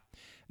 Yeah.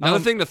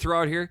 Another thing to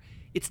throw out here,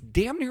 it's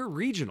damn near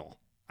regional.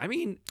 I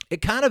mean,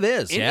 It kind of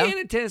is,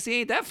 Indiana and Tennessee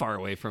ain't that far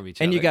away from each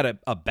other. And you got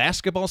a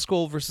basketball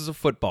school versus a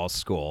football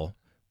school.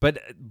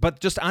 But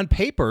just on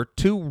paper,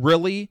 two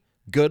really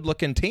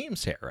good-looking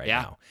teams here right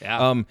now.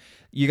 Yeah.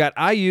 You got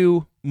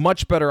IU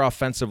much better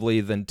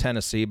offensively than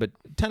Tennessee, but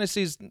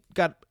Tennessee's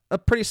got a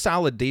pretty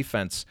solid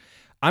defense.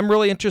 I'm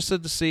really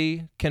interested to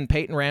see, can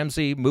Peyton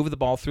Ramsey move the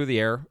ball through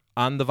the air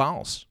on the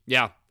Vols?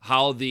 Yeah,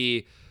 how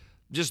the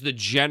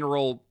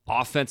general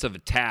offensive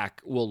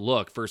attack will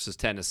look versus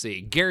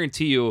Tennessee.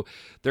 Guarantee you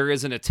there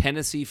isn't a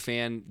Tennessee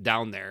fan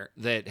down there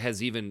that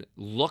has even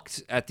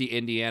looked at the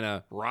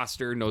Indiana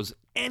roster, knows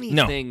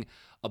anything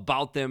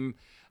about them.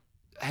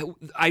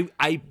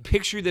 I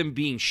picture them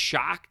being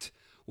shocked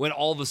when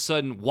all of a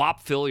sudden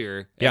Whop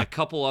Phillier and a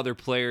couple other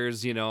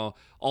players, all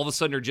of a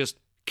sudden are just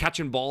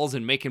catching balls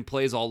and making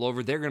plays all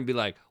over. They're going to be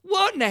like,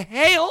 what in the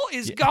hell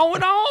is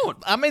going on?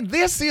 I mean,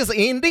 this is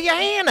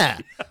Indiana.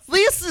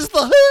 This is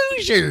the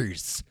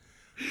Hoosiers.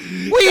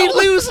 We're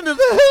losing to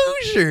the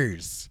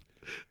Hoosiers.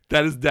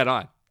 That is dead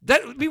on.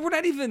 We're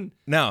not even.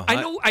 No.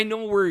 I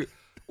know we're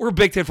a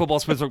Big Ten football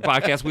specific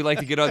podcast. We like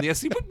to get on the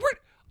SC, but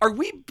are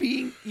we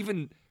being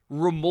even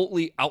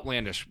remotely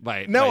outlandish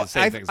by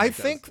saying things like I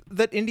think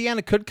that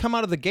Indiana could come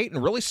out of the gate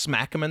and really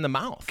smack them in the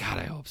mouth. God,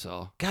 I hope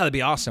so. God, that'd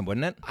be awesome,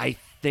 wouldn't it? I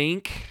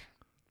think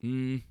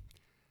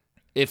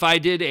if I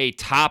did a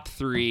top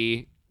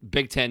 3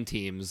 Big Ten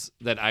teams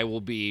that I will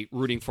be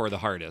rooting for the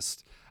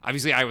hardest,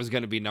 obviously I was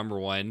going to be number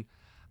 1.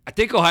 I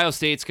think Ohio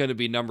State's going to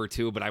be number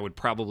 2, but I would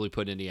probably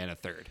put Indiana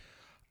 3rd.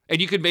 And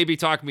you could maybe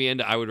talk me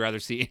into I would rather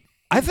see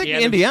I think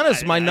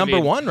Indiana's my number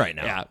 1 right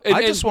now. Yeah.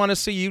 I just want to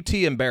see UT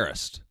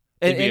embarrassed.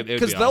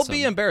 Because they'll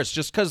be embarrassed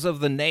just because of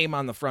the name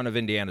on the front of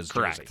Indiana's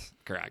jersey.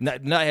 Correct.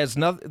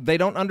 They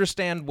don't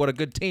understand what a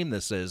good team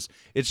this is.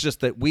 It's just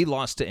that we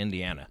lost to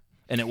Indiana,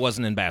 and it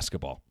wasn't in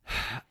basketball.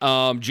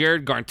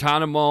 Jared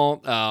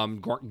Garantano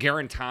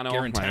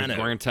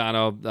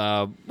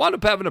wound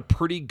up having a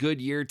pretty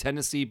good year.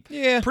 Tennessee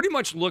pretty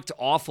much looked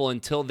awful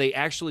until they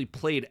actually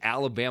played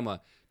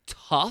Alabama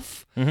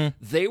tough. Mm-hmm.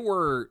 They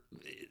were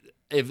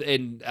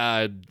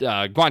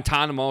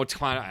Guantanamo.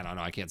 I don't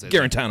know. I can't say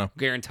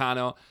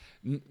Garantano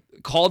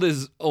called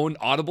his own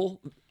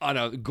audible on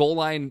a goal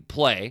line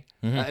play.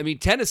 Mm-hmm. I mean,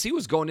 Tennessee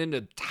was going in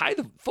to tie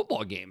the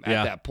football game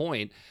at that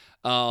point.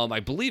 I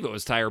believe it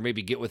was tie or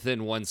maybe get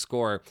within one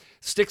score.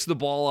 Sticks the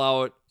ball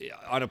out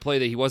on a play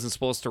that he wasn't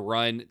supposed to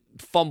run.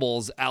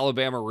 Fumbles.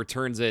 Alabama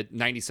returns it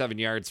 97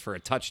 yards for a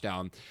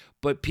touchdown.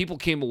 But people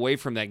came away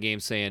from that game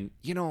saying,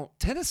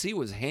 Tennessee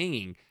was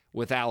hanging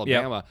with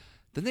Alabama. Yep.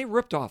 Then they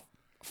ripped off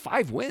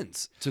 5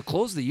 wins to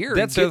close the year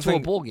and get to a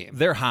bowl game.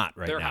 They're hot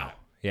right now. Hot.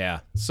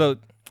 Yeah. So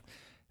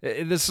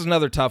this is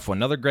another tough one.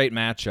 Another great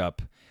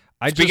matchup.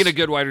 Speaking of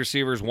good wide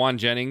receivers, Juan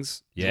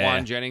Jennings. Yeah.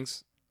 Juan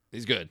Jennings.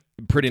 He's good.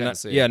 Pretty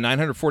nice. Yeah,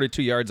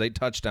 942 yards, 8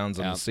 touchdowns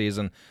on the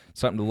season.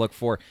 Something to look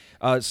for.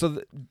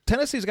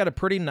 Tennessee's got a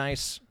pretty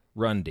nice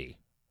run D,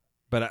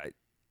 but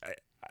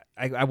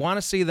I want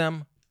to see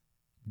them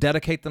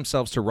dedicate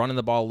themselves to running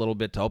the ball a little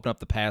bit to open up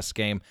the pass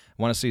game.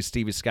 I want to see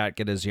Stevie Scott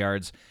get his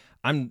yards.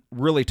 I'm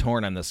really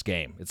torn on this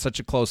game. It's such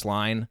a close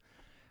line.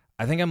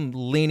 I think I'm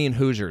leaning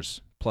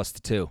Hoosiers plus the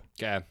 2.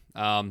 Okay.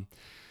 I'm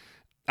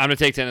going to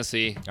take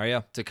Tennessee. Are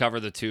you? To cover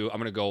the 2. I'm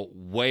going to go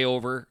way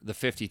over the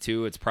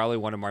 52. It's probably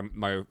one of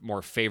my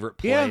more favorite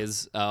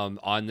plays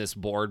on this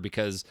board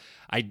because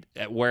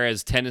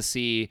whereas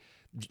Tennessee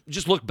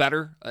just looked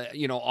better,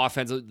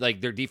 offensive,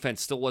 like their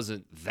defense still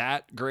wasn't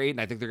that great,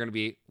 and I think they're going to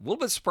be a little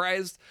bit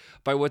surprised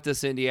by what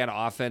this Indiana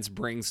offense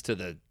brings to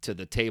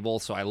the table.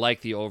 So I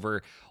like the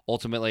over.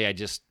 Ultimately,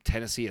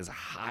 Tennessee is a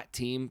hot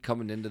team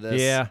coming into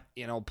this. Yeah,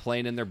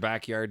 playing in their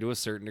backyard to a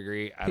certain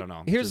degree. I don't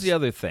know. Here's the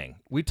other thing: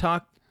 we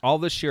talked all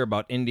this year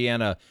about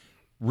Indiana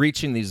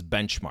reaching these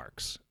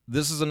benchmarks.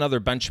 This is another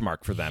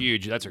benchmark for them.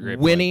 Huge. That's a great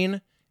winning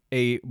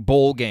a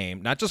bowl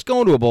game, not just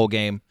going to a bowl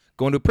game,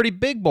 going to a pretty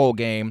big bowl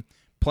game.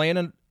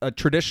 Playing a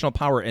traditional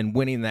power and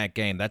winning that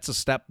game. That's a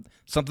step,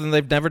 something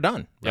they've never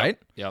done, right?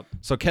 Yep.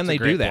 So can they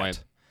do that?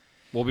 Point.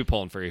 We'll be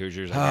pulling for you,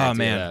 Hoosiers. Oh,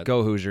 man.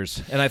 Go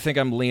Hoosiers. And I think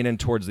I'm leaning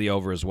towards the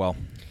over as well.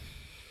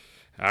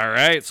 All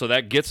right. So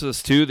that gets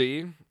us to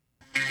the...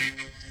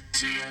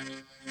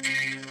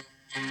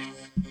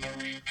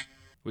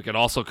 We could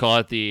also call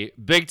it the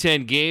Big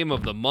Ten game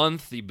of the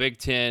month, the Big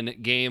Ten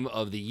game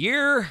of the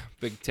year,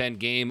 Big Ten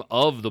game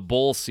of the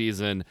bowl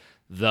season,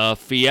 the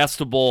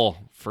Fiesta Bowl.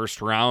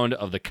 First round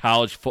of the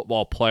college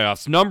football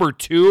playoffs. Number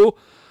 2,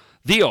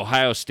 the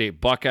Ohio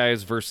State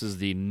Buckeyes versus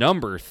the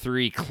number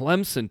 3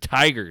 Clemson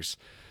Tigers.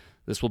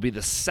 This will be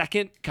the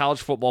second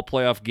college football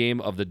playoff game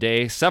of the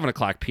day, 7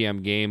 o'clock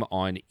p.m. game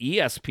on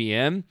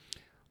ESPN.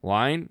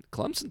 Line,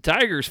 Clemson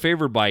Tigers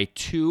favored by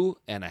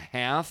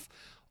 2.5.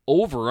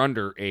 Over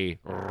under a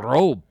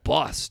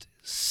robust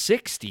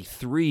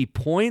 63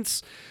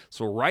 points.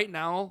 So right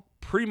now,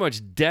 pretty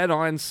much dead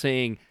on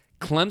saying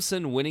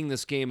Clemson winning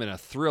this game in a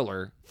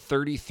thriller,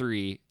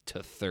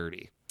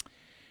 33-30.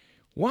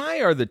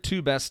 Why are the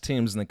 2 best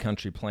teams in the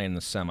country playing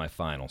the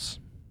semifinals?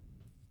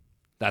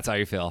 That's how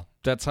you feel.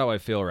 That's how I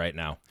feel right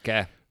now.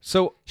 Okay.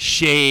 So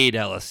shade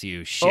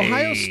LSU. Shade.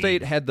 Ohio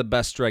State had the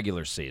best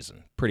regular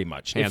season, pretty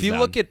much. Hands if you down.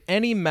 look at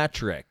any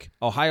metric,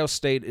 Ohio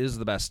State is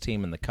the best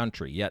team in the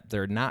country, yet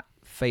they're not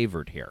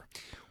favored here.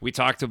 We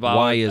talked about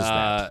why is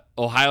that?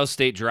 Ohio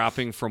State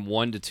dropping from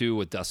 1 to 2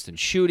 with Dustin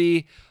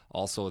Schutte,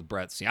 also with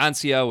Brett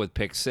Ciancia with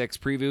Pick 6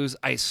 previews.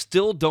 I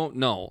still don't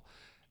know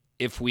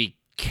if we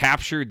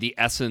captured the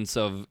essence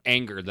of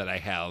anger that I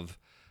have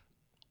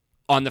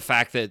on the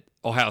fact that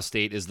Ohio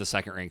State is the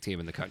second-ranked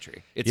team in the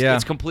country.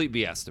 It's complete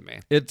BS to me.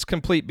 It's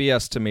complete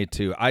BS to me,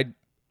 too. I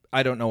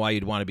don't know why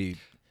you'd want to be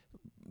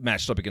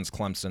matched up against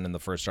Clemson in the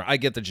first round. I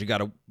get that you got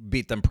to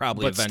beat them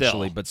probably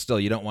eventually, but still,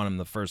 you don't want them in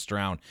the first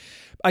round.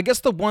 I guess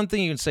the one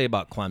thing you can say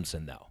about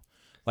Clemson, though,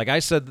 like I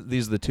said,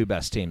 these are the 2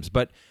 best teams,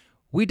 but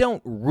we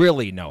don't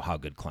really know how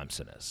good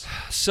Clemson is.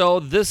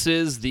 So this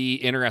is the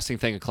interesting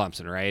thing of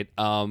Clemson, right?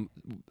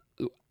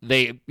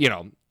 They,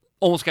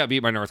 almost got beat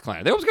by North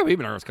Carolina. They almost got beat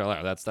by North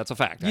Carolina. That's a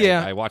fact.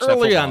 Yeah, I watched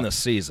early that on the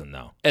season,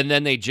 though. And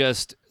then they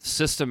just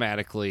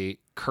systematically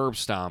curb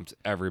stomped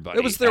everybody.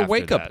 It was their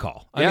wake-up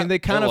call. I mean, they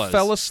kind of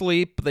fell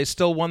asleep. They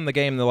still won the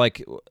game. They're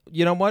like,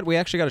 you know what? We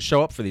actually got to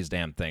show up for these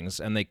damn things.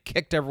 And they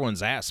kicked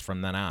everyone's ass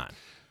from then on.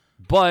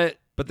 But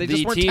they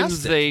just weren't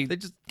teams tested. They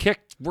just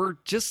kicked were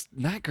just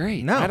not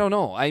great. No. I don't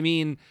know. I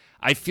mean,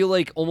 I feel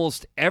like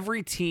almost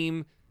every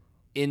team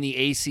in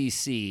the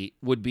ACC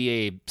would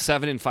be a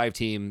 7-5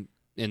 team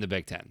in the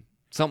Big Ten.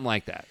 Something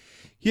like that.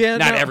 Yeah,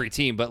 not every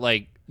team, but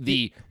like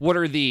what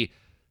are the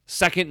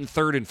second and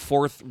third and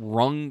fourth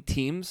rung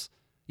teams?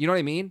 You know what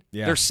I mean?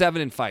 Yeah. They're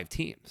 7-5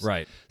 teams.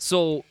 Right.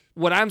 So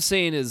what I'm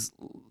saying is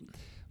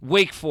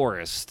Wake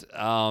Forest,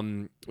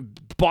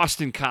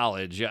 Boston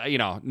College,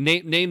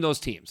 name those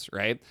teams,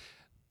 right?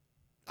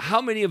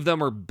 How many of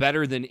them are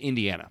better than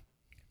Indiana?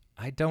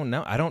 I don't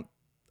know.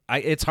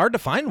 It's hard to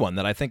find one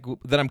that I think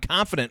that I'm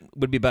confident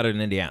would be better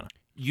than Indiana.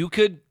 You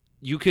could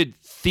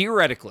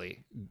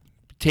theoretically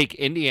take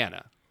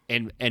Indiana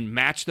and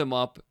match them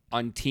up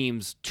on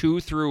teams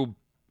 2 through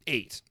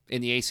 8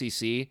 in the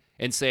ACC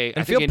and say,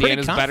 I think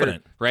Indiana's better,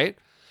 right?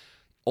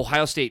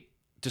 Ohio State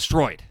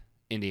destroyed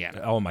Indiana.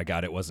 Oh, my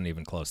God, it wasn't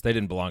even close. They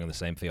didn't belong in the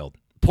same field.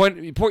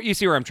 Point. You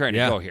see where I'm trying to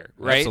go here,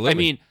 right? Absolutely. I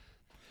mean,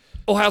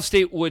 Ohio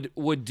State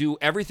would do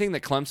everything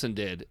that Clemson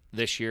did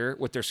this year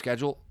with their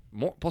schedule,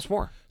 plus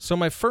more. So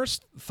my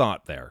first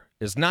thought there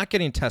is not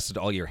getting tested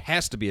all year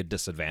has to be a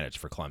disadvantage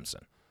for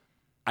Clemson.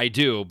 I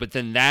do, but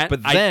then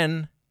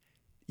then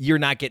you're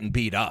not getting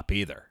beat up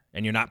either,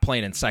 and you're not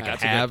playing in second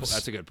halves.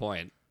 That's a good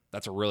point.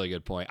 That's a really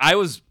good point.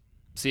 That's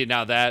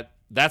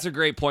a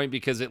great point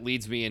because it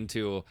leads me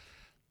into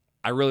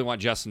I really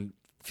want Justin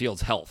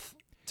Fields' health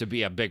to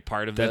be a big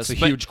part of this.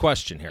 That's a huge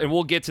question here. And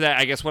we'll get to that.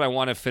 I guess what I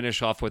want to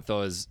finish off with,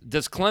 though, is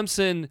does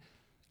Clemson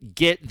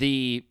get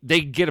a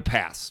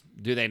pass,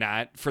 do they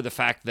not, for the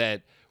fact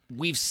that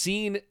we've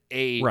seen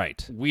a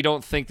Right. We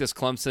don't think this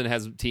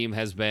Clemson team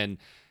has been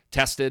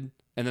tested,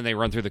 and then they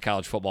run through the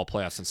college football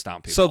playoffs and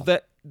stomp people. So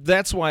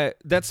that's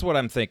what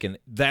I'm thinking.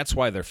 That's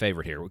why they're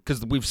favored here,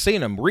 because we've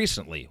seen them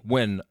recently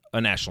win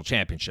a national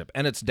championship,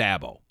 and it's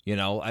Dabo.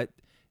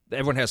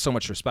 Everyone has so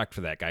much respect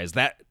for that guy. Is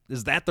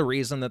that the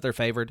reason that they're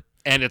favored?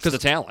 And it's the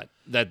talent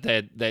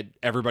that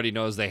everybody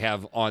knows they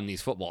have on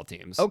these football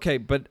teams. Okay,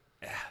 but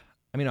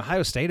I mean,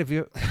 Ohio State. Have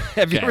you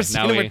ever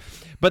seen them?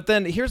 But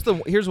then here's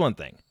one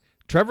thing: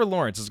 Trevor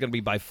Lawrence is going to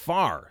be by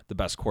far the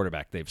best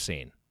quarterback they've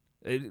seen.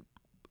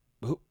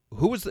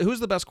 Who's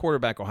the best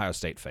quarterback Ohio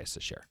State faced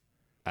this year?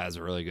 That's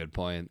a really good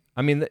point.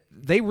 I mean,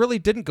 they really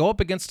didn't go up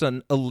against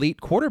an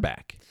elite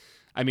quarterback.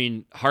 I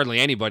mean, hardly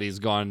anybody's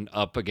gone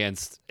up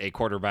against a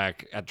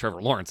quarterback at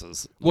Trevor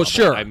Lawrence's level. Well,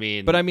 sure. I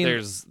mean,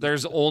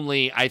 there's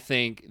only, I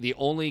think, the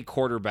only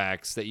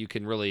quarterbacks that you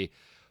can really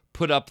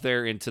put up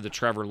there into the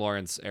Trevor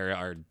Lawrence area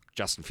are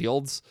Justin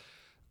Fields,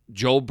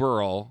 Joe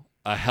Burrow,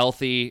 a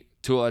healthy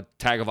Tua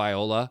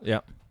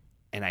Tagovailoa,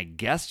 and I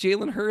guess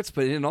Jalen Hurts.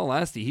 But in all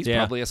honesty, he's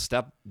probably a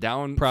step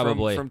down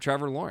from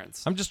Trevor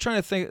Lawrence. I'm just trying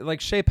to think.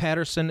 Like Shea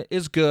Patterson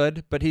is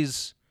good, but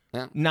he's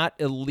not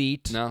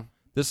elite. No.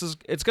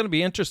 It's going to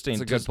be interesting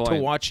to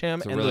watch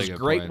him and those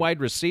great wide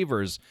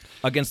receivers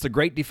against the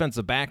great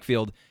defensive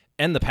backfield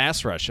and the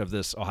pass rush of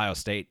this Ohio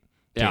State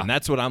team. Yeah.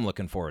 That's what I'm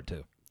looking forward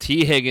to.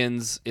 T.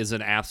 Higgins is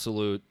an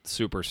absolute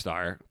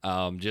superstar.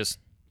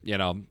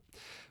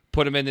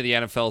 Put him into the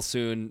NFL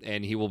soon,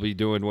 and he will be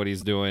doing what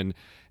he's doing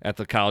at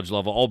the college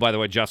level. Oh, by the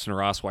way, Justin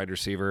Ross, wide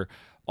receiver,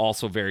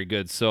 also very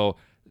good. So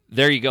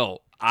there you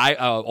go.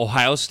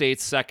 Ohio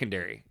State's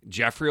secondary,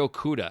 Jeffrey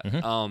Okudah.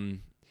 Mm-hmm.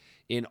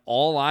 In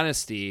all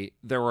honesty,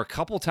 there were a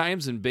couple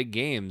times in big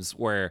games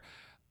where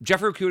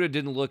Jeffrey Okudah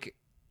didn't look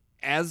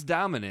as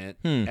dominant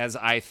as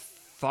I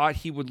thought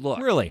he would look.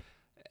 Really?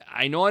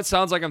 I know it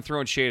sounds like I'm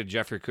throwing shade at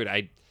Jeffrey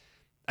Okudah.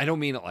 I don't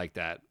mean it like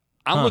that.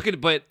 I'm looking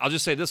at, but I'll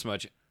just say this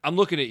much. I'm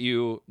looking at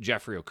you,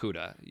 Jeffrey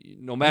Okudah.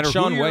 No matter and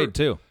Sean Wade,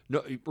 too.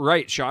 No,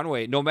 right, Sean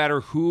Wade. No matter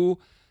who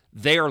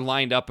they are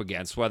lined up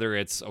against, whether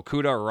it's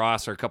Okudah or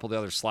Ross or a couple of the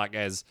other slot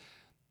guys,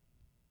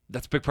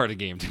 that's a big part of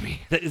the game to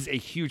me. That is a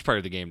huge part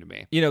of the game to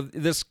me.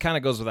 This kind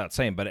of goes without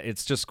saying, but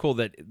it's just cool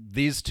that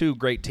these two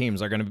great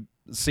teams are going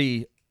to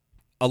see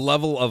a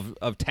level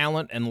of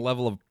talent and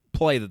level of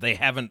play that they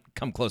haven't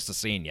come close to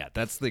seeing yet.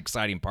 That's the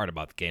exciting part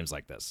about the games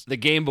like this. The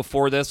game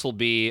before this will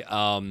be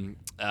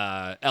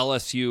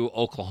LSU,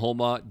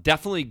 Oklahoma.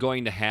 Definitely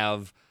going to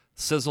have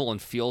sizzle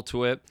and feel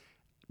to it.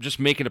 Just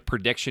making a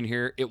prediction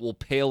here, it will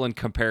pale in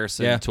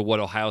comparison to what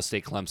Ohio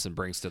State Clemson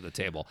brings to the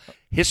table.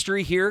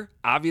 History here,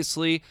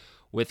 obviously,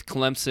 with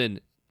Clemson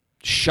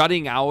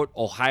shutting out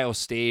Ohio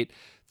State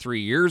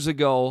 3 years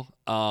ago.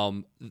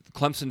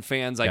 Clemson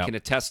fans, I can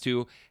attest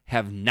to,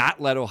 have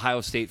not let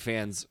Ohio State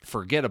fans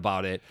forget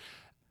about it.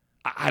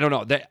 I don't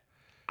know.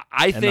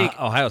 I think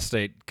Ohio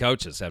State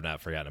coaches have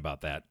not forgotten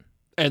about that.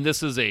 And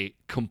this is a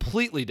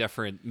completely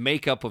different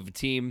makeup of a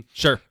team.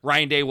 Sure.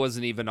 Ryan Day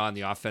wasn't even on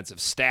the offensive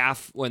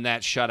staff when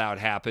that shutout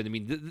happened. I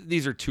mean,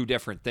 these are two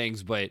different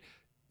things, but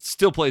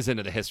still plays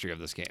into the history of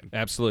this game.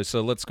 Absolutely.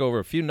 So let's go over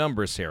a few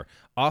numbers here.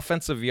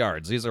 Offensive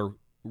yards. These are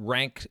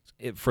ranked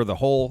for the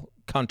whole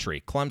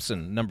country.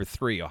 Clemson, number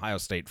 3, Ohio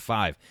State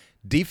 5.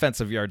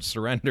 Defensive yards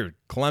surrendered.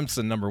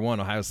 Clemson, number 1,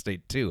 Ohio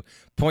State 2.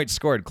 Points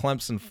scored.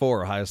 Clemson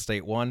 4, Ohio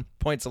State 1.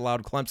 Points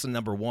allowed. Clemson,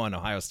 number 1,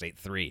 Ohio State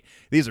 3.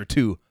 These are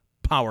two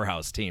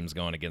powerhouse teams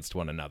going against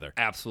one another.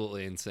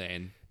 Absolutely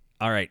insane.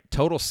 All right.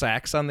 Total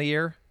sacks on the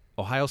year.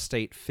 Ohio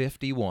State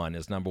 51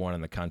 is number 1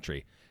 in the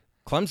country.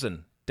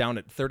 Clemson down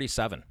at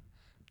 37.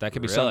 That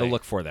could be something to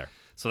look for there.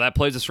 So that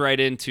plays us right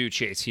into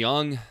Chase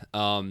Young.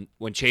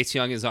 When Chase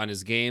Young is on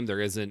his game,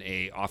 there isn't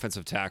a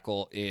offensive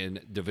tackle in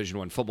Division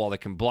I football that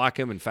can block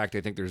him. In fact,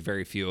 I think there's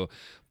very few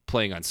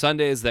playing on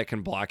Sundays that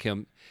can block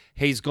him.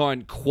 He's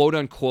gone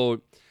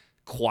quote-unquote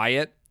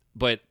quiet,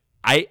 but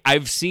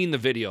I've seen the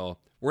video.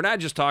 We're not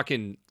just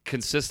talking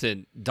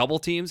consistent double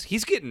teams.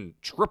 He's getting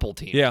triple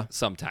teamed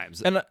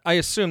sometimes. And I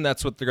assume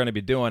that's what they're going to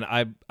be doing.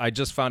 I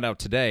just found out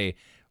today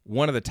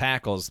one of the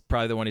tackles,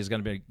 probably the one he's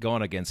going to be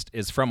going against,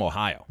 is from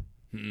Ohio.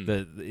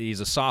 He's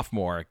a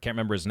sophomore. I can't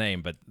remember his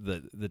name, but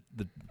the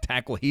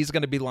tackle he's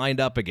going to be lined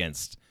up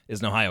against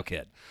is an Ohio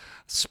kid.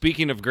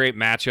 Speaking of great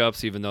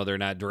matchups, even though they're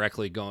not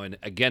directly going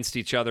against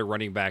each other,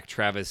 running back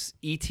Travis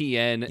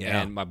Etienne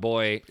and my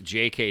boy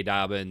J.K.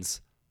 Dobbins.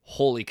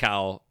 Holy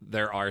cow,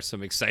 there are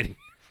some exciting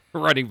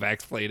running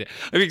backs playing it.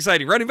 I mean,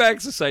 exciting running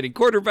backs, exciting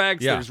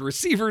quarterbacks. Yeah. There's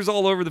receivers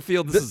all over the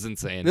field. This is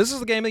insane. This is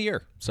the game of the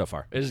year so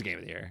far. It is the game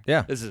of the year.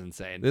 Yeah. This is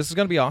insane. This is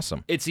going to be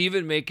awesome. It's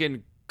even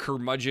making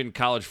curmudgeon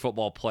college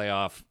football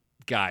playoff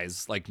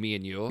guys like me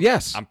and you.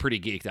 Yes. I'm pretty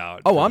geeked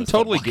out. Oh, I'm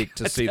totally geeked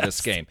to see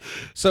this game.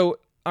 So,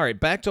 all right,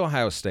 back to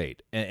Ohio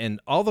State. And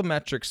all the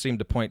metrics seem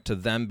to point to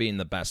them being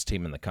the best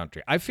team in the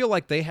country. I feel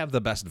like they have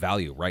the best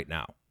value right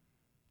now.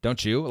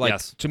 Don't you?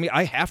 Yes. To me,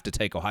 I have to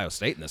take Ohio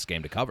State in this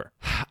game to cover.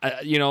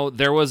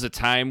 There was a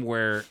time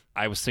where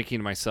I was thinking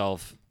to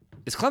myself,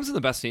 is Clemson the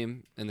best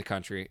team in the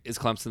country? Is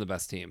Clemson the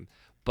best team?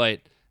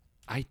 But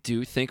I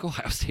do think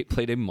Ohio State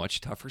played a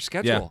much tougher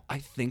schedule. Yeah. I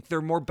think they're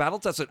more battle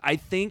tested. I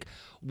think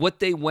what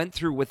they went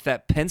through with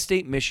that Penn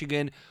State,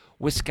 Michigan,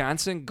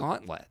 Wisconsin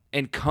gauntlet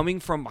and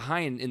coming from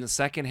behind in the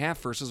second half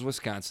versus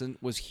Wisconsin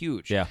was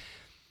huge. Yeah.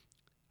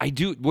 I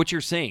do what you're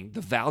saying,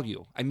 the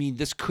value. I mean,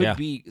 this could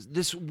be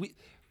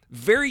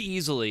very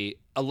easily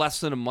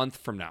less than a month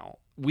from now.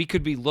 We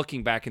could be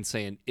looking back and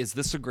saying, is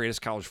this the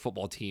greatest college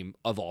football team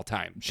of all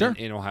time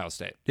in Ohio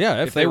State?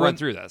 Yeah. If they run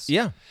through this.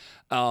 Yeah.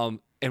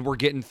 And we're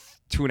getting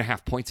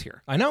 2.5 points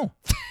here. I know.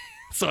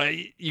 So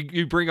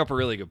you bring up a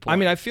really good point. I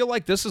mean, I feel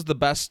like this is the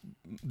best.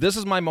 This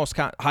is my most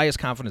highest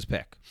confidence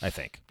pick, I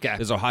think,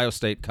 is Ohio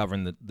State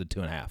covering the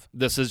 2.5.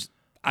 This is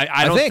 –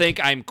 I don't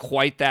think I'm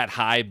quite that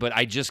high, but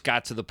I just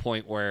got to the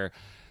point where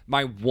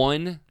my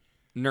one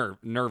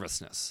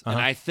nervousness, and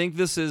I think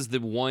this is the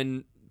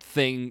one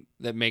thing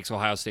that makes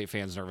Ohio State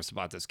fans nervous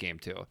about this game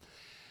too.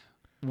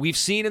 We've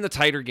seen in the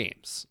tighter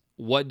games,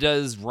 what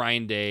does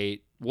Ryan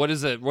Day – what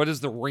is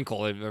the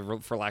wrinkle,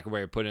 for lack of a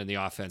way of putting it, in the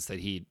offense that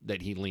he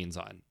leans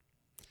on?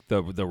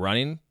 The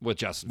running with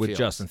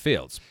Justin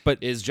Fields. But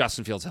is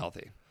Justin Fields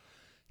healthy?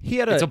 He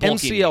had an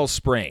MCL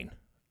sprain,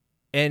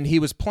 and he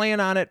was playing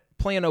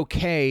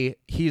okay.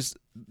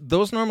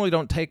 Those normally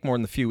don't take more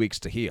than a few weeks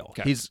to heal.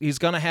 Okay. He's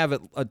going to have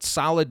a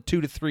solid 2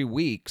 to 3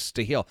 weeks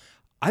to heal.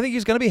 I think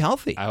he's going to be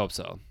healthy. I hope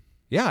so.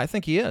 Yeah, I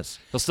think he is.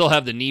 He'll still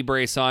have the knee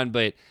brace on,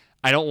 but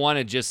I don't want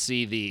to just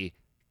see the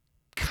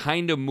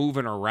kind of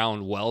moving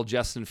around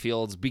Justin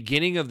Fields.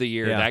 Beginning of the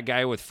year, that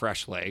guy with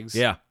fresh legs.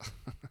 Yeah,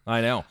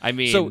 I know. I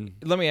mean, so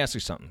let me ask you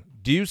something.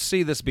 Do you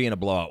see this being a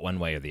blowout one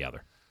way or the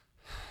other?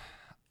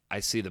 I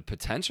see the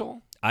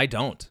potential. I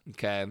don't.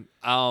 Okay.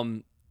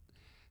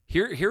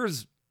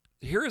 Here's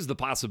the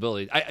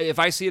possibility. If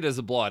I see it as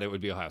a blowout, it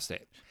would be Ohio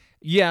State.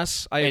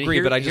 Yes, I agree,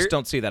 but I just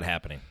don't see that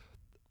happening.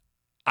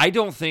 I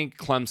don't think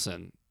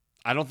Clemson,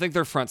 I don't think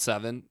their front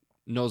seven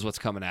knows what's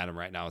coming at them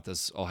right now with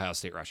this Ohio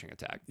State rushing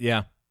attack.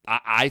 Yeah.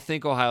 I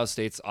think Ohio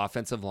State's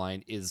offensive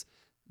line is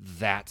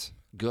that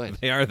good.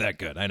 They are that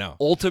good, I know.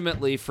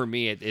 Ultimately, for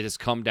me, it has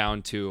come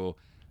down to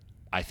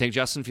I think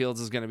Justin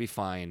Fields is going to be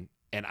fine,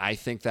 and I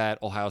think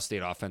that Ohio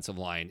State offensive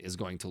line is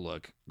going to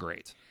look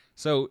great.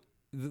 So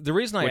the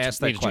reason I asked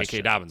that question...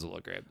 J.K. Dobbins will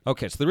look great.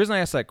 Okay, so the reason I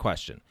asked that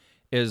question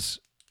is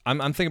I'm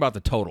thinking about the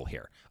total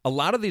here. A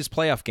lot of these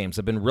playoff games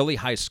have been really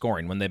high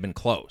scoring when they've been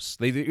close.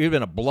 They've either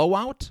been a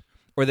blowout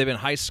or they've been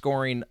high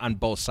scoring on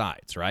both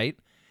sides, right?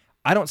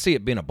 I don't see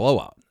it being a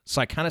blowout.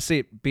 So I kind of see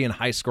it being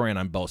high scoring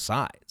on both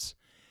sides.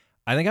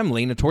 I think I'm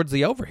leaning towards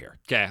the over here.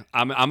 Okay,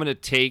 I'm going to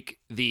take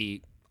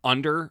the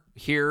under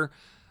here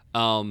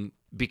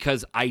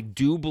because I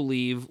do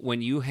believe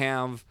when you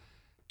have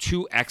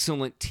two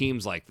excellent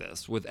teams like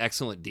this with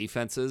excellent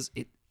defenses,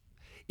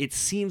 it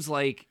seems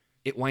like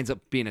it winds up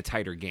being a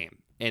tighter game.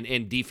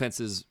 And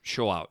defenses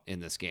show out in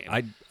this game.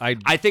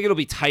 I think it'll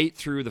be tight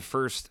through the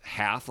first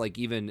half, like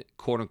even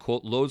quote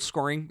unquote low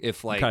scoring.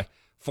 If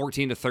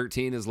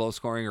 14-13 is low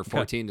scoring or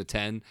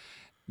 14-10,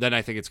 then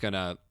I think it's going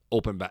to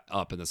open back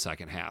up in the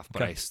second half.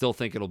 But I still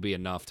think it'll be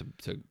enough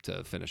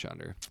to finish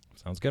under.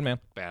 Sounds good, man.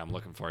 Man, I'm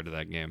looking forward to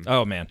that game.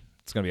 Oh, man.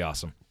 It's going to be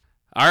awesome.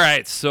 All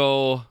right.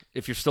 So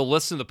if you're still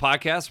listening to the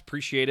podcast,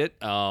 appreciate it.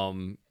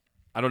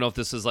 I don't know if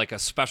this is like a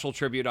special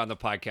tribute on the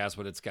podcast,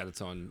 but it's got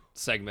its own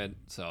segment.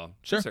 So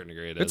sure. To a certain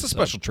degree it is. It's a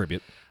special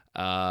tribute.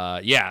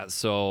 Yeah.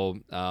 So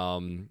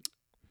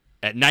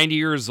at 90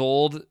 years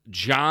old,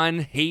 John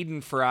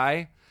Hayden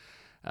Fry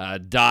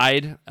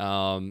died.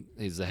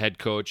 He's the head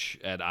coach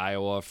at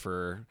Iowa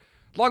for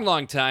a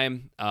long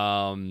time.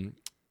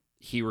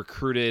 He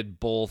recruited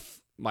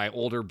both my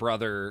older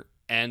brother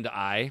and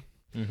I.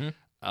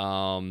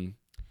 Mm-hmm.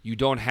 You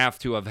don't have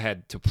to have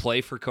had to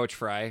play for Coach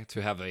Fry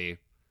to have a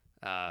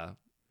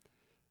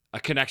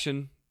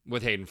connection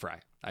with Hayden Fry.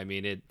 I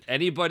mean,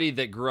 anybody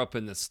that grew up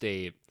in the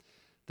state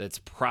that's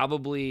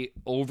probably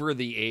over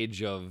the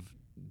age of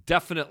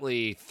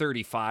definitely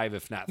 35,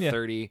 if not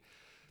 30,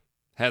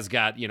 has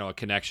got, a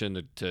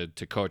connection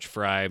to Coach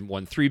Fry.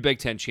 Won 3 Big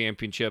Ten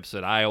championships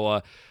at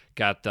Iowa,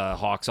 got the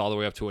Hawks all the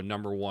way up to a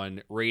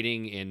 #1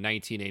 rating in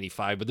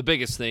 1985. But the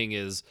biggest thing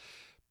is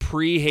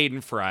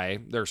pre-Hayden Fry,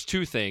 there's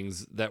 2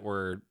 things that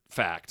were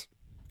fact.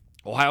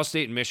 Ohio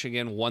State and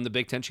Michigan won the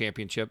Big Ten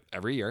championship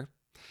every year,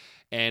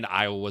 and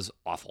Iowa was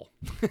awful.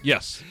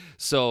 Yes.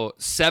 So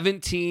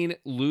 17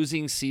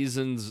 losing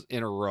seasons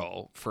in a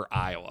row for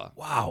Iowa.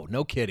 Wow,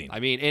 no kidding. I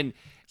mean, and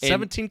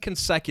 17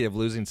 consecutive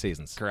losing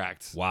seasons.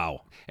 Correct.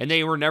 Wow. And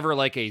they were never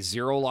like a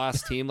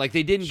 0-loss team. Like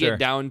they didn't get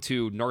down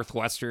to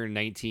Northwestern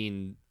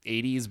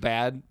 1980s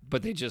bad,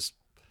 but they just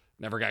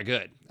never got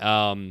good.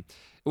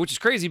 Which is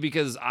crazy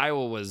because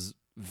Iowa was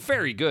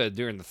very good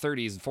during the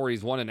 30s and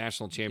 40s, won a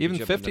national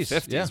championship. Even 50s.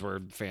 The 50s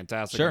were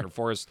fantastic under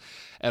Forrest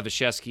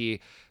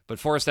Evashevski. But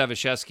Forrest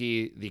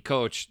Evashevski, the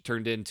coach,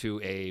 turned into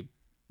a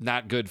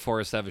not good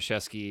Forrest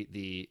Evashevski,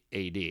 the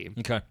AD.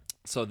 Okay.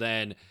 So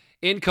then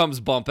in comes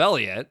Bump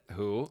Elliott,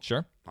 who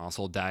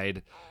also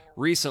died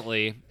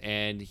recently.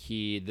 And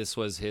this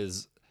was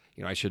his,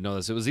 I should know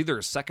this. It was either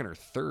his second or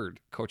third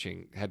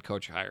head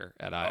coach hire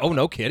at Iowa. Oh,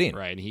 no kidding.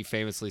 Right. And he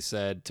famously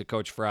said to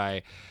Coach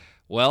Fry,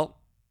 well,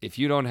 if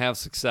you don't have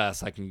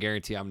success, I can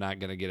guarantee I'm not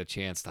going to get a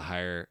chance to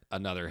hire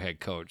another head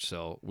coach.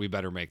 So we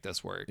better make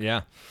this work.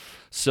 Yeah.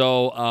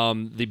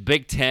 So the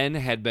Big Ten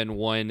had been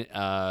won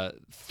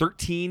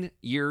 13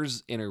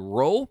 years in a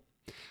row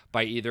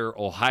by either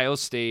Ohio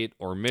State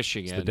or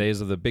Michigan. It's the days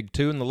of the Big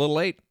Two and the Little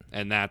Eight.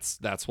 And that's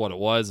what it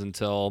was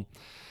until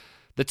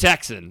the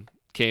Texan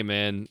came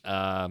in,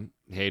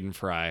 Hayden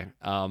Fry.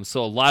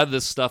 So a lot of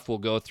this stuff we'll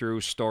go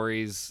through,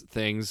 stories,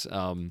 things.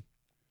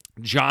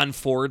 John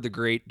Ford, the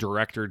great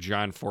director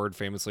John Ford,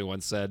 famously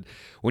once said,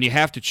 when you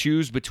have to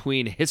choose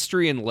between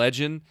history and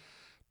legend,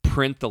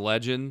 print the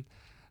legend.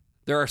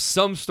 There are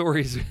some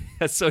stories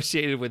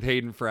associated with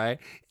Hayden Fry.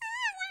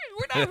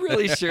 We're not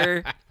really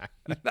sure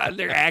on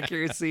their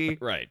accuracy.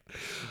 Right.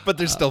 But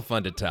they're still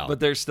fun to tell.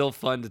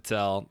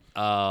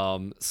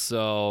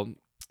 So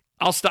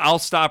I'll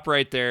stop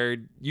right there.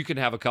 You can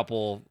have a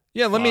couple.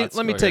 Yeah, let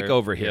me take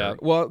over here. Yeah.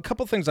 Well, a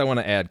couple things I want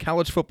to add.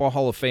 College Football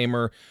Hall of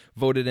Famer,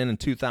 voted in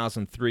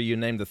 2003. You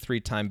named the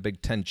 3-time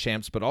Big Ten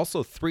champs, but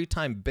also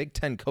 3-time Big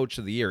Ten Coach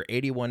of the Year,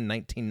 81,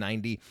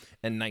 1990,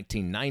 and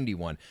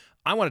 1991.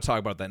 I want to talk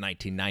about that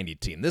 1990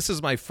 team. This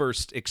is my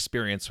first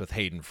experience with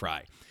Hayden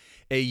Fry.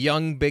 A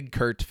young Big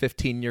Kurt,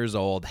 15 years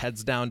old,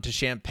 heads down to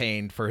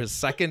Champaign for his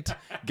second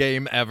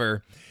game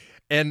ever.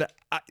 And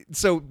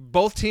so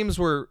both teams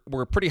were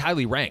pretty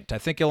highly ranked. I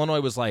think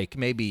Illinois was like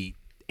maybe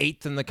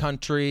 8th in the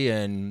country,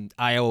 and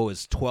Iowa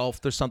was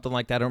 12th or something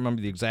like that. I don't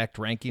remember the exact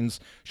rankings.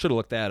 Should have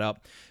looked that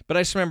up. But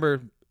I just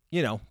remember,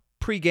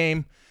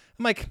 pregame,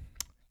 I'm like,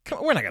 come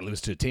on, we're not going to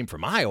lose to a team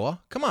from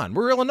Iowa. Come on,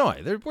 we're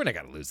Illinois. We're not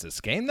going to lose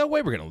this game. No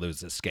way we're going to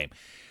lose this game.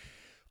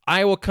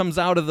 Iowa comes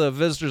out of the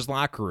visitors'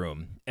 locker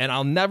room, and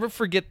I'll never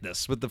forget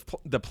this, with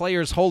the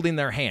players holding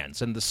their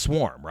hands and the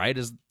swarm, right?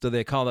 Do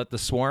they call that the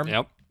swarm?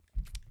 Yep.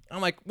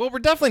 I'm like, well, we're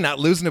definitely not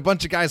losing a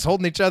bunch of guys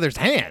holding each other's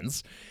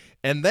hands.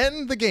 And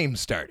then the game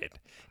started.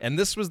 And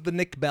this was the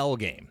Nick Bell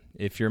game,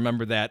 if you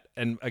remember that.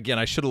 And again,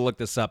 I should have looked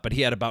this up, but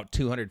he had about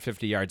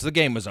 250 yards. The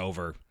game was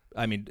over.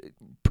 I mean,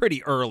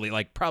 pretty early,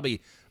 like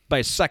probably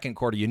by second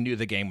quarter, you knew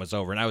the game was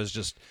over, and I was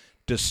just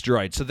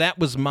destroyed. So that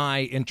was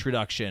my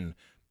introduction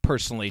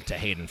personally to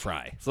Hayden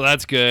Fry. So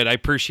that's good. I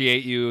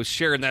appreciate you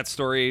sharing that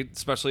story,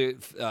 especially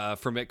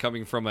from it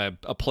coming from a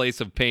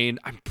place of pain.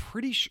 I'm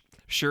pretty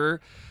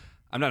sure,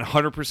 I'm not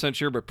 100%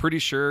 sure, but pretty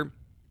sure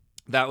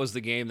that was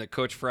the game that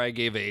Coach Fry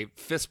gave a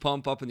fist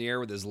pump up in the air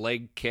with his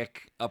leg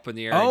kick up in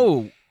the air.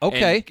 Oh,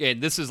 okay.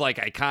 And this is like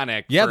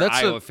iconic for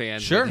that's Iowa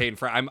fans. Sure. With Hayden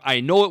Fry. I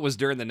know it was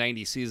during the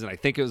 90 season. I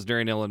think it was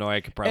during Illinois.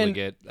 I could probably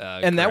get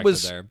and that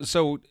was there.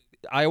 So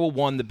Iowa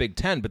won the Big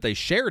Ten, but they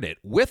shared it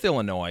with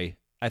Illinois.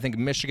 I think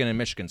Michigan and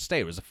Michigan State.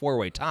 It was a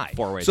four-way tie.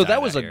 So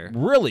that was a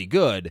really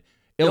good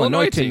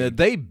Illinois team that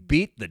they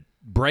beat the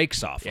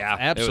brakes off. Yeah, of.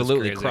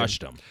 Absolutely it was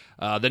crushed them.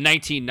 The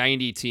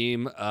 1990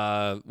 team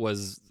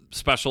was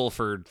special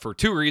for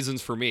two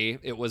reasons for me.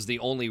 It was the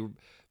only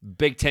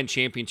Big Ten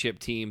championship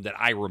team that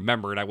I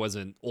remembered. I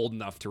wasn't old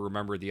enough to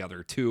remember the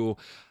other two.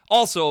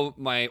 Also,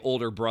 my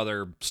older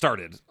brother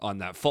started on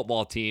that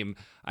football team.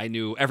 I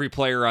knew every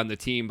player on the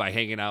team by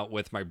hanging out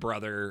with my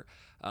brother.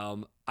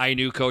 I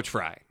knew Coach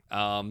Fry.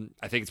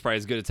 I think it's probably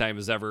as good a time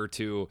as ever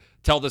to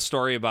tell the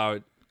story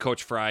about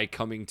Coach Fry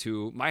coming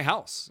to my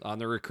house on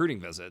the recruiting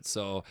visit.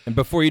 So, and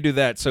before you do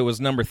that, so it was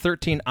number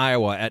 13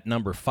 Iowa at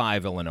number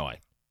 5 Illinois.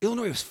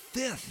 Illinois was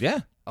 5th.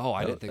 Yeah. Oh,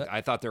 I didn't think.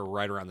 I thought they were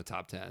right around the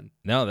top 10.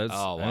 No, that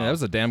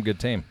was a damn good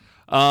team.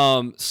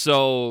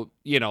 So,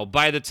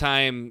 by the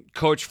time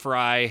Coach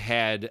Fry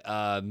had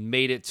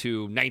made it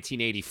to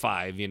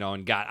 1985,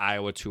 and got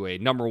Iowa to a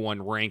number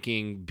 1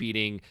 ranking,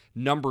 beating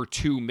number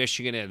 2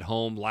 Michigan at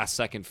home, last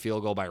second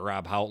field goal by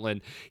Rob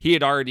Houtland, he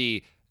had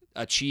already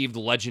achieved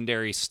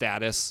legendary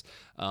status.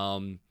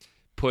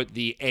 Put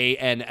the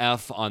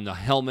ANF on the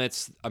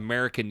helmets.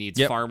 America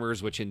Needs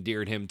Farmers, which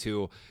endeared him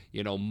to,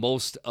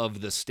 most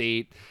of the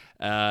state.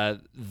 So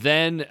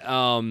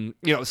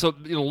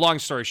long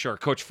story short,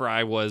 Coach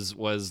Fry was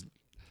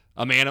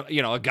a man,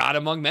 a god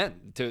among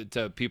men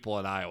to people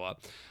in Iowa.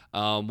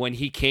 When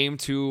he came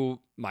to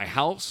my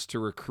house to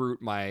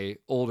recruit my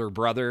older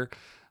brother,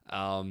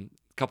 a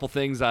couple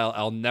things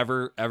I'll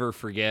never ever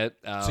forget.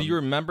 So you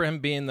remember him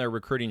being there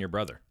recruiting your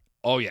brother?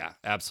 Oh yeah,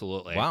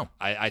 absolutely. Wow.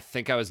 I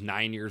think I was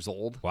 9 years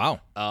old.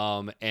 Wow.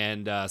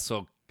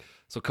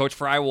 So Coach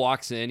Fry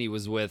walks in. He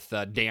was with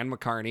Dan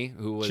McCarney,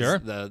 who was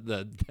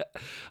the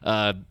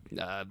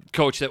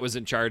coach that was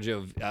in charge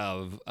of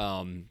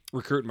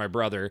recruiting my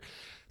brother.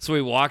 So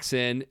he walks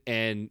in,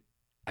 and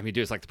I mean,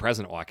 dude, it's like the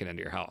president walking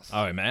into your house.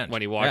 Oh man!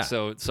 When he walks,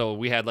 so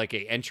we had like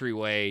a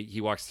entryway.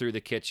 He walks through the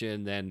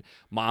kitchen. Then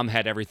Mom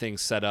had everything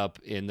set up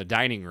in the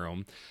dining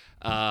room.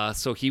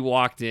 So he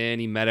walked in,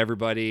 he met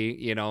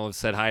everybody,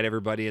 said hi to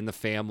everybody in the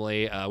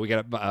family. We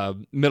got a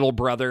middle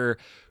brother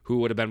who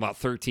would have been about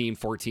 13,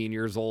 14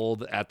 years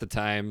old at the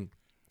time.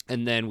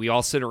 And then we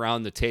all sit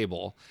around the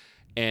table.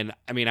 And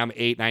I mean, I'm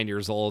 9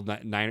 years old.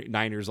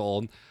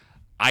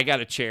 I got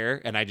a chair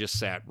and I just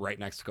sat right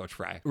next to Coach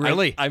Fry.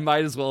 Really? I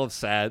might as well have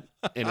sat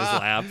in his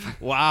lap.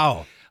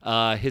 Wow.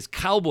 His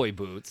cowboy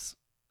boots,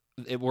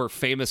 were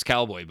famous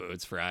cowboy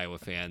boots for Iowa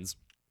fans.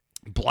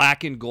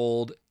 black and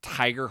gold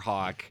tiger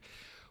hawk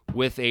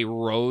with a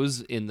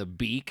rose in the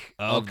beak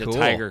of the cool.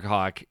 tiger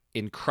hawk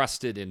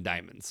encrusted in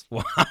diamonds.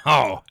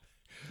 Wow.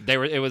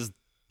 It was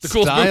the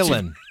coolest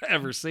Styling. boots you've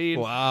ever seen.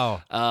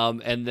 Wow.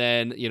 And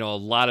then, a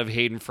lot of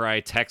Hayden Fry,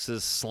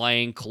 Texas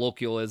slang,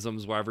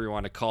 colloquialisms, whatever you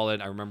want to call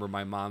it. I remember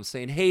my mom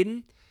saying,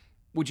 "Hayden,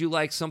 would you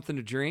like something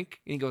to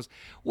drink?" And he goes,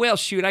 "Well,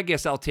 shoot, I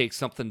guess I'll take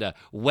something to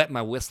wet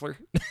my whistler."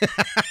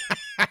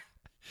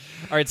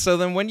 All right, so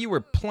then when you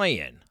were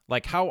playing,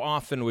 like how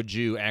often would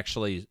you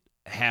actually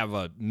have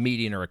a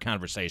meeting or a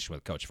conversation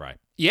with Coach Fry?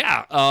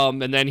 Yeah,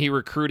 and then he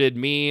recruited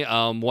me.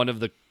 One of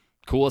the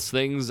coolest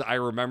things I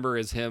remember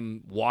is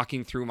him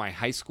walking through my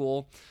high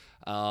school.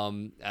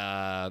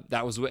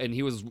 That was, and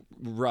he was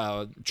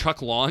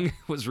Chuck Long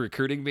was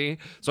recruiting me.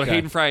 So Okay.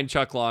 Hayden Fry and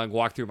Chuck Long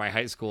walked through my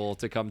high school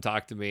to come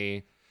talk to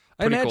me.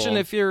 I Pretty imagine cool.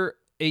 if you're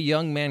a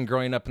young man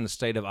growing up in the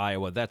state of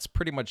Iowa, that's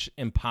pretty much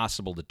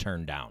impossible to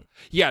turn down.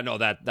 Yeah, no,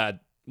 that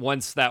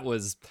once that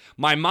was,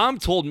 my mom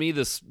told me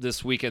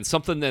this weekend,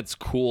 something that's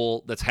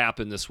cool that's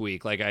happened this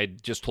week. Like I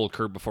just told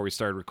Kurt before we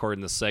started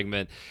recording this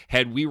segment,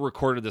 had we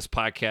recorded this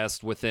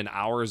podcast within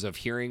hours of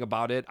hearing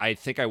about it, I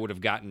think I would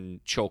have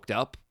gotten choked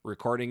up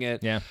recording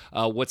it. Yeah.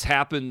 What's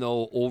happened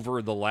though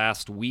over the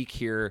last week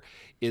here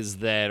is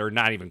that, or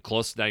not even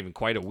close, not even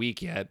quite a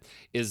week yet,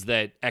 is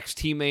that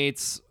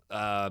ex-teammates,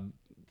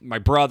 my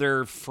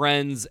brother,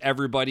 friends,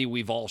 everybody,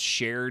 we've all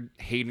shared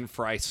Hayden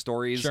Fry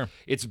stories. Sure.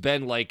 It's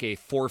been like a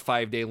 4 or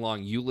 5 day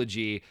long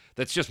eulogy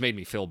that's just made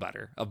me feel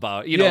better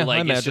about, I like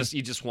it's imagine. just,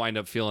 you just wind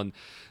up feeling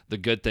the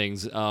good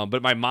things.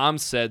 But my mom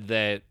said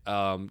that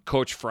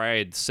Coach Fry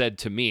had said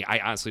to me, I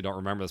honestly don't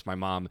remember this. My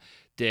mom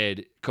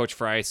did. Coach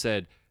Fry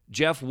said,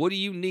 "Jeff, what do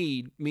you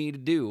need me to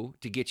do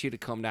to get you to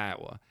come to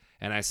Iowa?"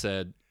 And I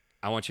said,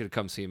 "I want you to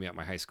come see me at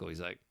my high school." He's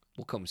like,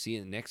 "We'll come see you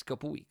in the next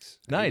couple weeks."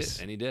 Nice.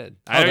 And he did.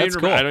 Oh, that's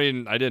cool. I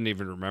didn't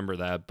even remember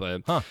that,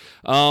 but Huh.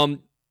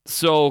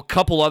 so a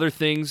couple other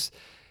things.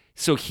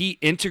 So he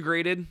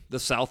integrated the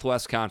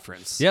Southwest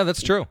Conference. Yeah,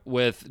 that's true.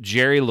 With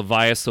Jerry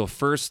Levias, so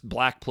first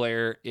black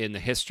player in the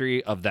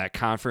history of that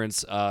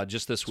conference.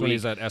 Just this When week,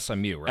 he's at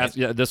SMU, right?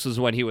 yeah, this was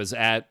when he was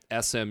at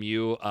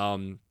SMU.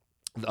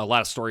 A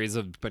lot of stories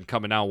have been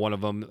coming out. One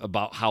of them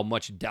about how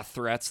much death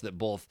threats that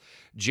both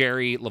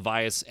Jerry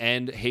Levias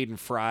and Hayden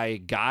Fry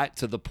got,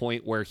 to the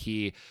point where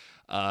he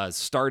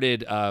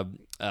started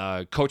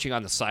coaching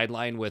on the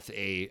sideline with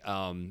a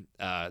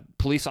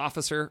police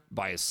officer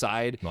by his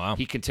side. Wow.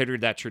 He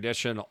continued that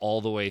tradition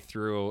all the way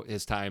through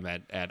his time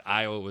at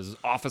Iowa. It was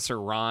Officer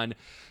Ron.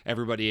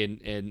 Everybody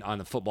in on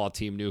the football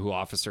team knew who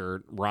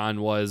Officer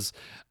Ron was.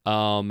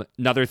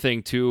 Another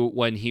thing too,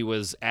 when he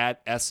was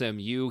at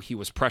SMU, he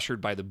was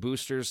pressured by the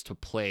boosters to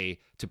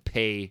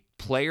pay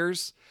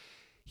players.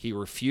 He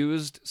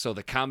refused, so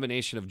the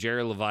combination of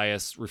Jerry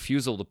Levias'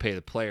 refusal to pay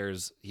the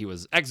players, he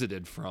was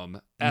exited from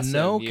SMU.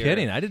 No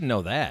kidding. I didn't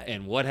know that.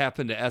 And what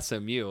happened to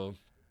SMU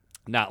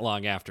not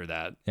long after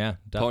that? Yeah.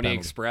 death Pony penalty.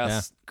 Express,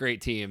 Yeah.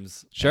 great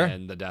teams. Sure.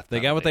 And the death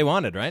They got what they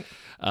penalty. wanted,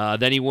 right?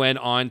 Then he went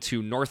on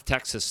to North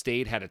Texas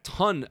State, had a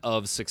ton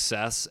of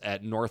success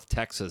at North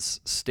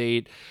Texas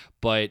State,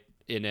 but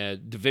in a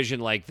division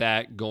like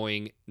that,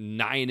 going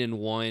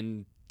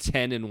 9-1,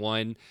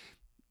 10-1,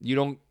 you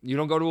don't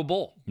go to a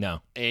bowl. No.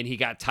 And he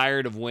got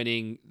tired of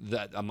winning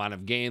that amount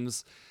of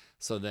games.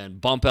 So then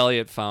Bump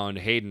Elliott found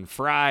Hayden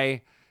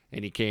Fry,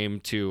 and he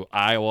came to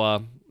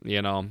Iowa.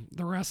 The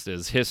rest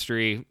is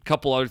history. A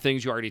couple other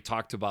things you already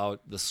talked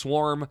about. The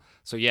Swarm.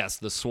 So yes,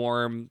 the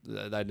Swarm.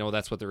 I know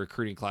that's what the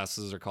recruiting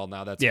classes are called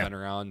now. That's been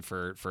around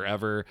for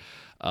forever.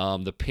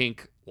 The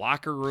pink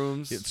locker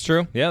rooms. It's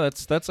true. Yeah,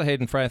 that's a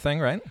Hayden Fry thing,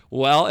 right?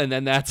 Well, and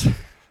then that's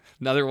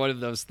another one of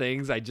those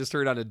things I just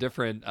heard on a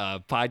different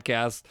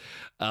podcast.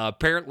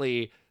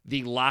 Apparently,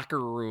 the locker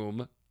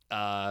room,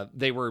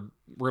 they were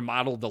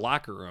remodeled the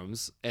locker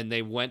rooms, and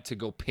they went to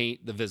go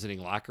paint the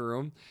visiting locker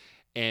room.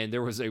 And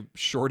there was a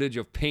shortage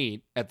of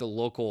paint at the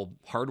local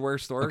hardware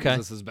store. 'Cause Okay.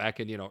 This is back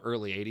in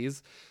early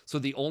 80s. So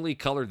the only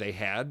color they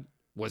had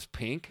was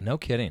pink. No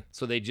kidding.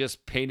 So they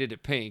just painted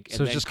it pink. And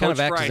So it's then just Coach kind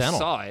of Fry accidental.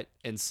 saw it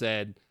and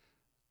said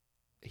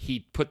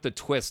he put the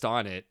twist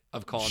on it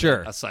of calling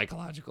Sure. it a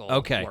psychological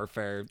Okay.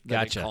 warfare that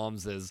Gotcha.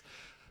 McCombs is.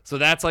 So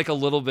that's like a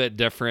little bit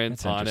different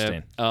That's on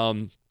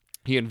it.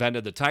 He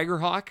invented the Tiger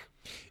Hawk.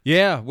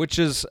 Yeah, which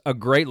is a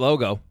great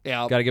logo.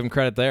 Yeah. Got to give him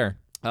credit there.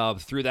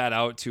 Threw that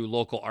out to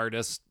local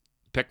artists.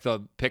 Pick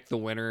the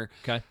winner.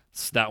 Okay.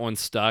 That one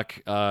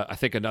stuck. I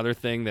think another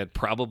thing that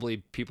probably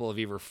people have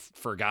either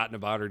forgotten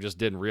about or just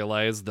didn't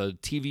realize, the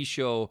TV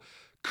show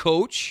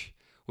Coach,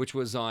 which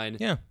was on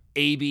Yeah.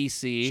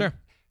 ABC. Sure.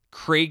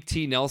 Craig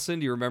T. Nelson.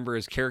 Do you remember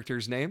his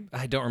character's name?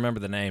 I don't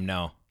remember the name,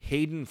 no.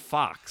 Hayden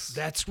Fox.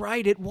 That's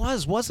right. It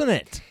was, wasn't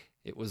it?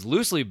 It was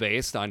loosely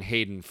based on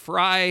Hayden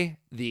Fry.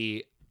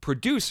 The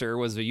producer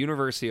was a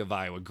University of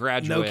Iowa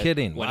graduate. No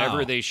kidding. Whenever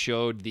Wow. they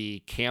showed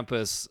the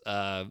campus,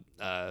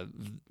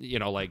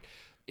 like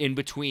in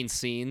between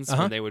scenes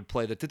when they would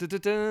play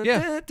the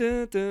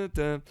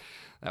Yeah.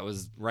 That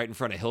was right in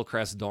front of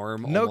Hillcrest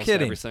Dorm. No almost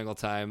kidding. every single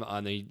time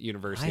on the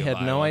University I of had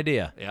Iowa. no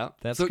idea. Yeah.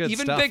 That's so good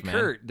even stuff, Big man.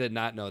 Kurt did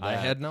not know that. I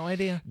had no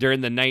idea.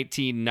 During the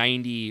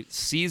 1990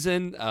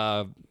 season,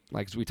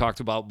 like we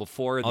talked about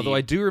before. Although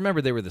I do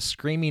remember they were the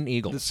Screaming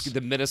Eagles.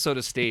 the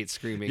Minnesota State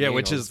Screaming yeah, Eagles.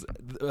 which is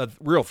a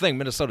real thing.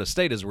 Minnesota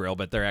State is real,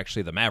 but they're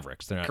actually the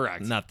Mavericks. They're not,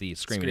 Correct. not the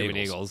Screaming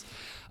Eagles.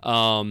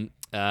 During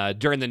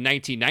the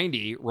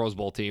 1990 Rose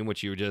Bowl team,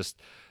 which you just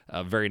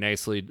very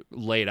nicely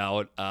laid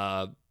out,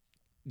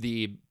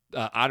 the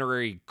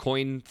honorary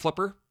coin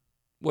flipper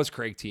was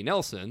Craig T.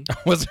 Nelson.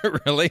 Was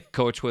it really?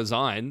 Coach was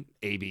on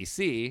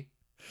ABC.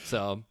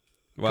 So,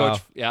 Wow.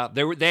 Coach, yeah,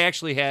 they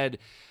actually had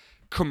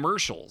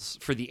commercials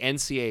for the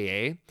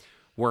NCAA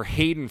where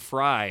Hayden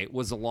Fry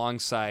was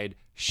alongside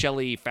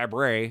Shelley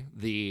Fabre,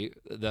 the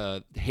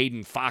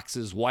Hayden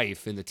Fox's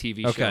wife in the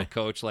TV show Okay.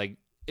 Coach. Like,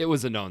 it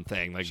was a known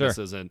thing. Like, Sure. this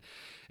isn't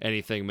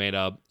anything made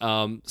up.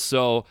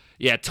 So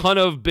yeah, ton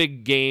of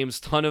big games,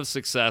 ton of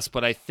success,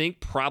 but I think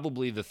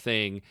probably the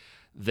thing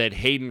that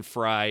Hayden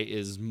Fry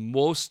is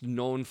most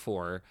known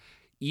for,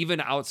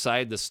 even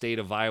outside the state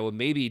of Iowa,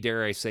 maybe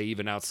dare I say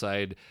even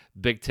outside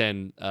Big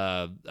Ten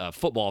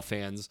football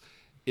fans,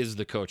 is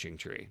the coaching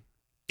tree.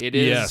 It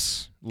is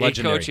Yes. a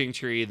Legendary. coaching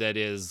tree that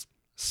is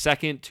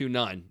second to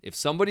none. If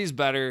somebody's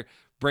better,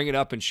 bring it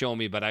up and show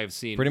me. But I've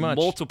seen Pretty much.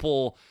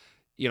 multiple,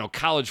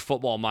 college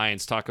football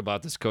minds talk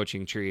about this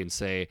coaching tree and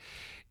say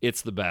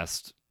it's the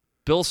best.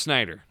 Bill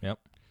Snyder, Yep.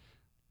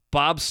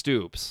 Bob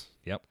Stoops,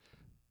 Yep.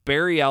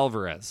 Barry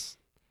Alvarez,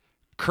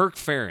 Kirk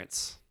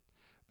Ferentz,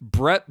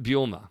 Brett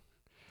Bielema,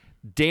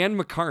 Dan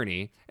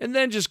McCarney, and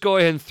then just go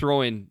ahead and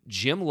throw in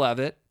Jim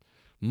Leavitt,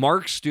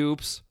 Mark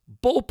Stoops,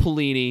 Bo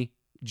Pelini,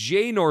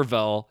 Jay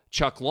Norvell.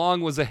 Chuck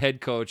Long was a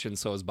head coach, and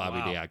so is Bobby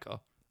Wow. Diaco.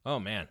 Oh,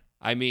 man.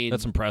 I mean,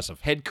 That's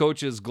impressive. head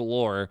coaches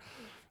galore.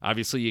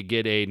 Obviously, you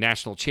get a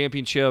national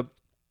championship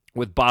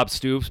with Bob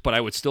Stoops, but I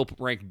would still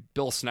rank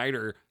Bill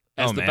Snyder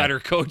as Oh, the man. better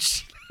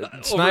coach.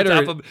 Snyder-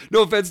 Over top of,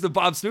 no offense to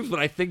Bob Stoops, but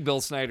I think Bill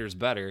Snyder's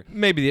better.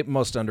 Maybe the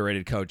most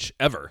underrated coach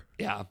ever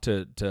Yeah.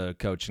 to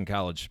coach in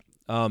college.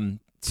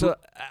 So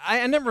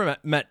I never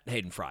met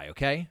Hayden Fry,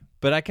 okay?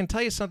 But I can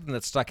tell you something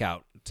that stuck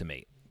out to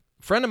me.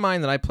 A friend of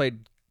mine that I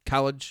played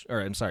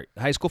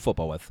high school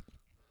football with,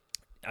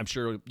 I'm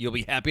sure you'll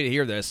be happy to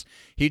hear this,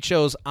 he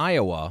chose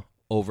Iowa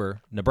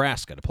over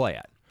Nebraska to play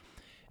at.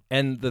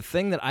 And the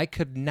thing that I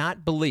could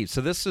not believe, so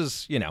this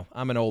is,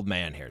 I'm an old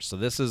man here, so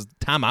this is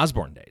Tom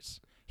Osborne days.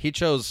 He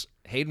chose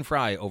Hayden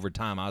Fry over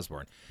Tom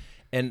Osborne.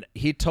 And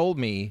he told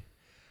me,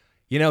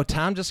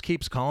 Tom just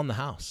keeps calling the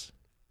house,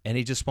 and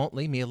he just won't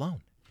leave me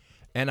alone.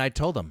 And I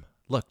told him,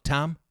 look,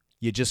 Tom,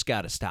 you just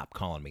got to stop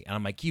calling me. And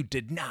I'm like, you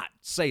did not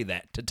say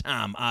that to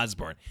Tom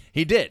Osborne.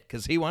 He did,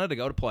 because he wanted to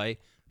go to play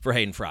for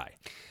Hayden Fry.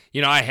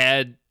 I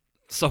had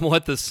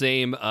somewhat the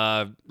same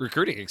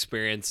recruiting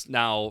experience.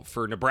 Now,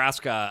 for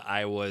Nebraska,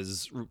 I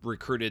was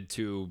recruited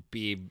to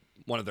be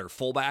one of their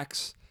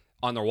fullbacks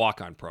on their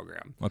walk-on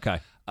program. Okay.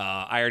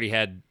 I already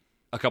had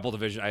I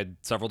had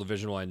several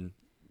Division I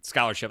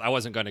scholarship. I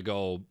wasn't going to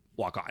go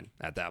walk on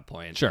at that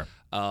point. Sure.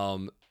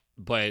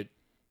 But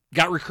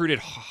got recruited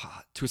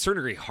to a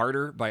certain degree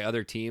harder by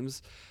other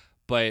teams.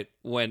 But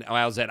when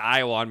I was at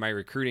Iowa on my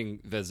recruiting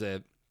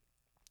visit,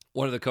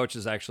 one of the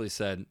coaches actually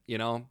said,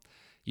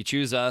 you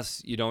choose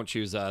us, you don't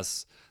choose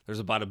us. There's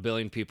about 1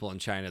 billion people in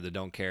China that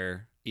don't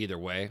care either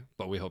way,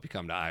 but we hope you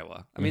come to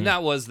Iowa. I mean,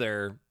 that was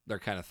their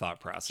kind of thought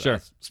process. Sure.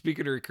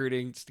 Speaking of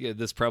recruiting,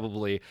 this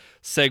probably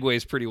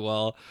segues pretty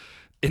well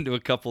into a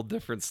couple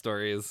different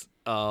stories.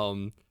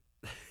 I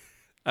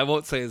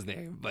won't say his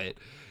name, but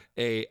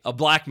a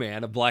black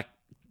man, a black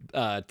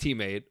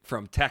teammate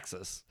from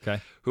Texas,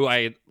 Okay. who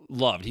I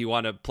loved. He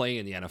wound up playing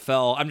in the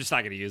NFL. I'm just not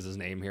going to use his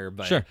name here,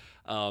 but Sure.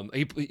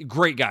 He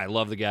great guy.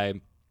 Love the guy.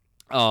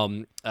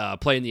 Playing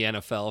the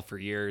NFL for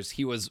years.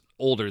 He was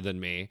older than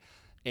me,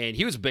 and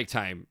he was a big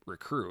time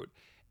recruit.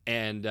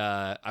 And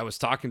I was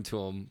talking to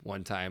him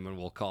one time, and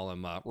we'll call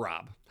him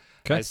Rob.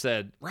 Okay. I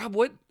said, Rob,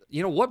 what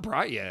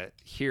brought you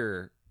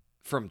here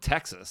from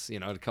Texas,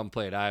 to come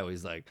play at Iowa?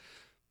 He's like,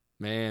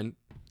 man,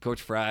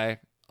 Coach Fry,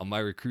 on my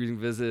recruiting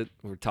visit,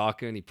 we're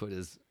talking. He put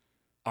his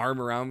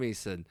arm around me. He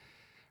said,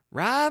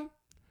 Rob,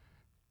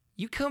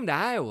 you come to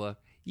Iowa,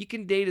 you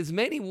can date as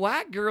many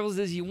white girls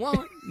as you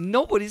want.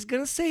 Nobody's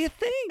going to say a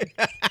thing.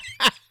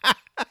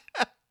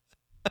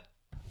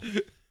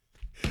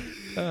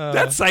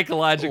 That's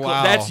psychological.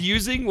 Wow. That's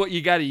using what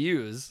you got to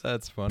use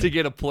That's funny. to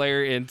get a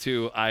player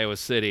into Iowa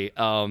City.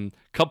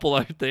 Couple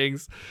other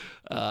things.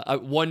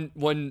 One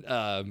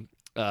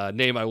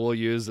name I will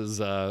use is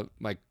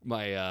my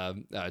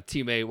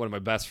teammate, one of my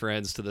best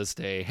friends to this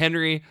day,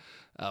 Henry,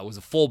 was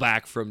a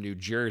fullback from New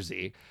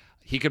Jersey.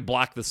 He could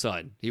block the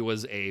sun. He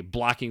was a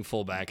blocking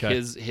fullback. Okay.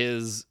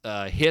 His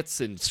hits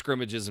and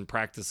scrimmages and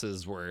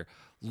practices were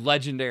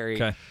legendary.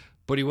 Okay.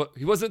 But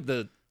he wasn't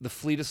the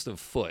fleetest of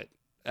foot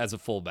as a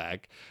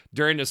fullback.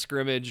 During a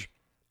scrimmage,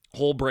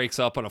 hole breaks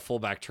up on a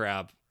fullback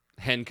trap.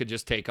 Hen could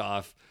just take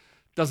off.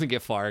 Doesn't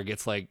get far.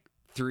 Gets like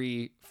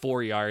 3-4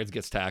 yards.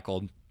 Gets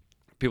tackled.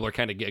 People are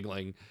kind of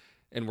giggling.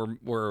 and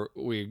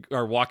we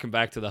are walking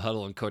back to the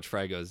huddle, and Coach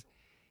Fry goes,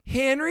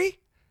 "Henry,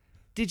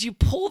 did you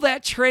pull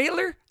that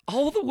trailer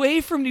all the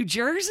way from New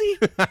Jersey?"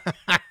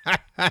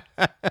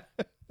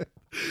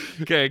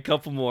 Okay, a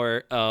couple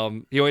more.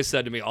 He always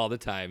said to me all the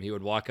time, he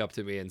would walk up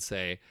to me and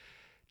say,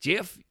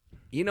 "Jeff,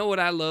 you know what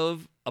I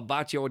love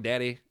about your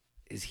daddy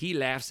is he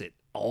laughs at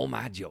all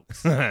my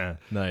jokes."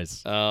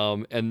 Nice.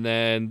 And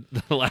then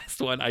the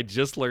last one, I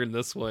just learned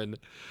this one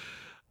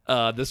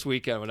this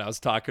weekend when I was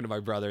talking to my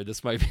brother.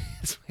 This might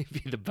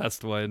be the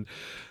best one.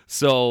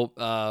 So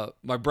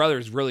my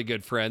brother's really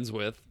good friends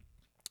with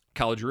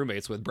college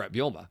roommates with Brett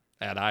Bielema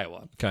at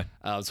Iowa. Okay.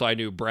 So I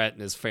knew Brett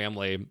and his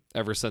family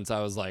ever since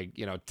I was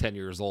 10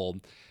 years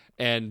old.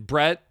 And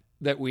Brett,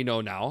 that we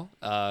know now,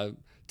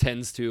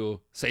 tends to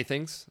say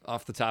things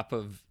off the top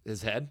of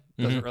his head,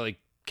 doesn't really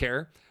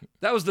care.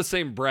 That was the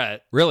same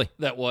Brett Really?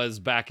 that was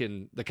back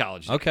in the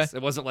college days. Okay.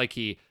 It wasn't like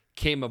he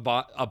came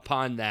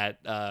upon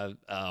that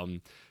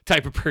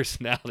type of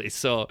personality.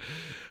 So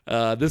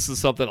this is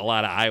something a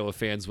lot of Iowa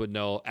fans would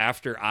know.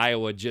 After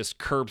Iowa just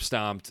curb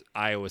stomped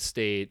Iowa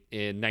State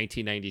in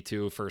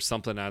 1992 for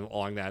something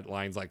along that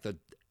lines, like the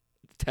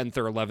 10th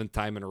or 11th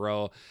time in a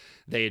row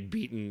they had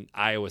beaten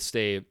Iowa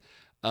State.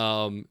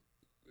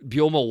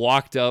 Bielema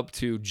walked up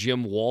to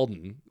Jim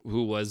Walden,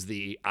 who was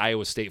the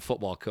Iowa State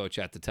football coach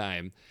at the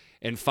time,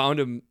 and found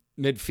him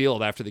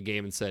midfield after the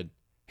game and said,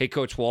 "Hey,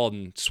 Coach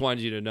Walden, just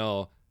wanted you to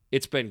know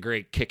it's been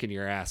great kicking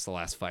your ass the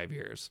last 5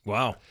 years."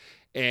 Wow.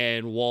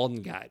 And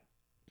Walden got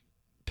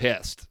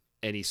pissed,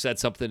 and he said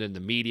something in the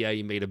media.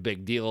 He made a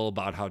big deal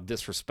about how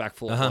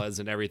disrespectful it was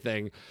and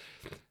everything.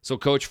 So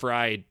Coach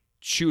Fry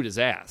chewed his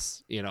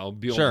ass,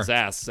 Bielema's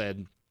ass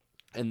said.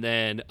 And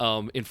then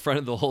in front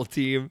of the whole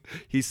team,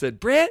 he said,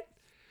 "Brett,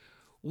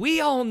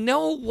 we all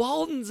know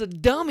Walden's a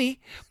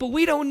dummy, but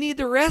we don't need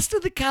the rest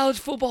of the college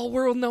football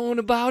world knowing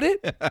about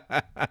it."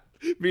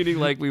 Meaning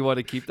we want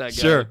to keep that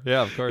guy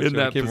Yeah, of course. in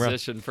that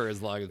position for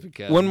as long as we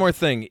can. One more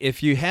thing.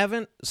 If you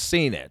haven't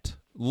seen it,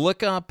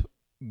 look up,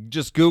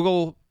 just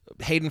Google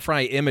Hayden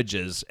Fry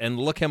images and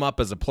look him up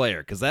as a player,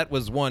 because that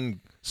was one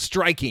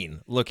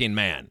striking-looking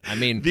man. I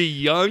mean, the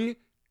young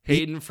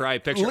Hayden Fry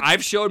picture.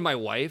 I've showed my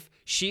wife.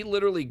 She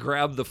literally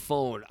grabbed the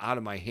phone out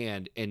of my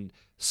hand and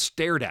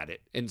stared at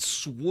it and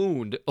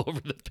swooned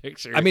over the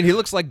picture. I mean, he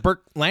looks like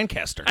Burt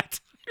Lancaster.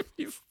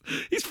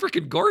 He's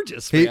freaking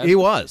gorgeous, man. He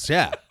was,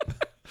 yeah.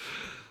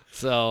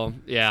 So,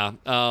 yeah.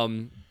 I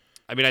mean,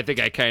 I think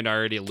I kind of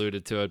already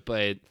alluded to it,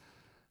 but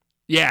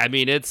yeah, I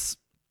mean, it's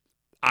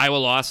Iowa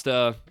lost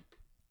a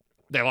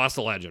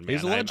legend, man.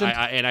 He's a legend.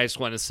 And I just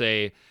want to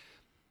say,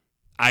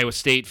 Iowa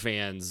State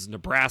fans,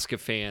 Nebraska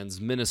fans,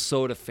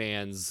 Minnesota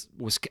fans,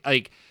 was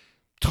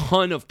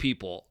ton of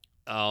people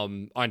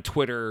on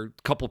Twitter.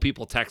 A couple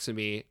people texted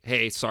me,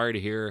 "Hey, sorry to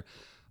hear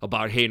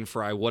about Hayden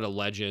Fry. What a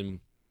legend."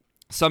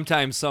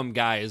 Sometimes some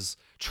guys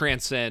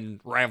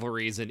transcend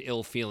rivalries and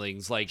ill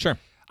feelings. Sure.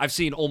 I've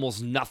seen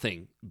almost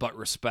nothing but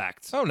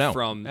respect from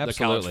Absolutely. the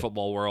college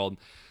football world.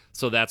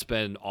 So that's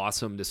been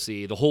awesome to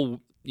see. The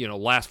whole,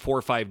 last 4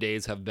 or 5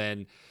 days have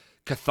been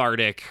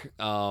cathartic.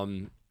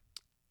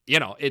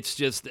 It's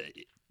just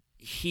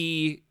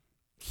he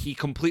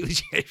completely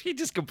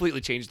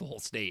changed the whole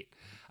state.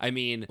 I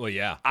mean, Well,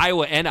 yeah.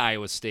 Iowa and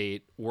Iowa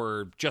State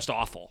were just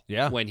awful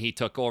when he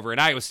took over, and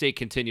Iowa State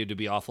continued to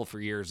be awful for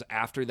years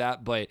after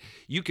that. But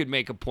you could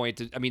make a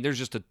point there's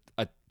just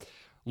a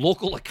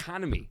local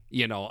economy,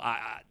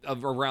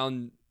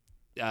 around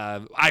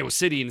Iowa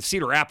City and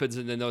Cedar Rapids,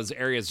 and then those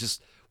areas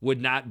just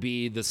would not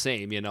be the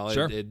same,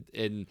 Sure.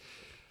 And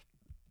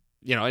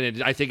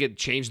I think it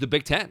changed the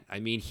Big Ten.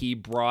 I mean, he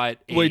brought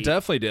Well, he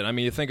definitely did. I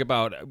mean, you think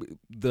about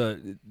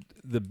the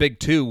Big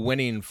Two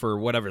winning for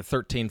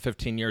 13,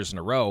 15 years in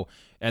a row,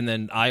 and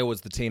then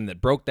Iowa's the team that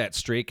broke that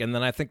streak, and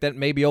then I think that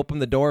maybe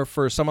opened the door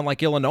for someone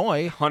like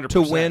Illinois 100%.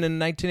 to win in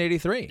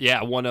 1983.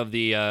 Yeah, one of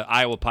the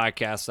Iowa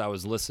podcasts I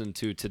was listening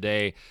to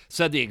today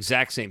said the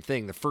exact same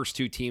thing. The first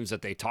two teams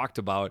that they talked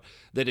about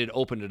that had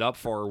opened it up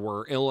for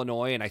were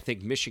Illinois and I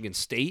think Michigan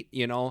State,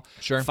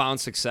 Sure. found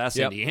success.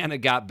 Yep. Indiana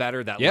got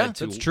better.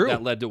 That's true.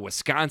 That led to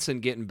Wisconsin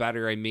getting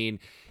better. I mean,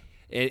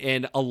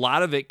 and a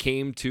lot of it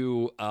came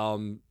to,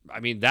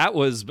 that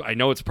was, I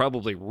know it's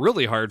probably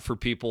really hard for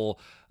people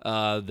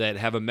that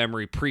have a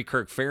memory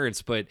pre-Kirk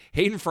Ferentz, but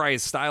Hayden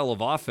Fry's style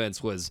of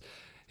offense was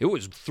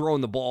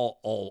throwing the ball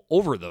all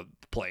over the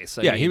place.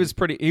 I mean, he was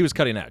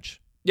cutting edge.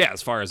 Yeah,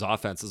 as far as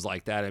offenses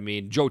like that, I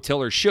mean, Joe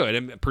Tiller should,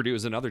 and Purdue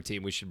is another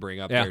team we should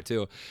bring up there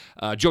too.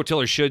 Joe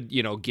Tiller should,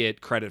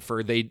 get credit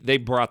for they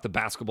brought the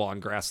basketball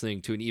and grass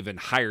thing to an even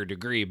higher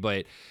degree,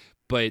 but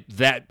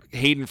that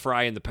Hayden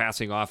Fry and the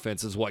passing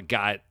offense is what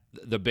got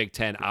the Big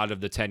Ten out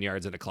of the 10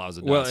 yards in a cloud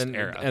of dust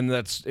era. And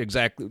that's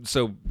exactly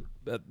so.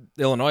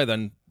 Illinois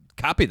then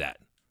copied that.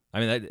 I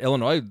mean,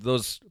 Illinois,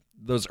 those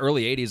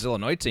early '80s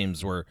Illinois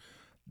teams were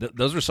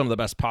those were some of the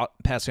best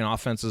passing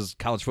offenses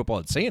college football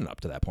had seen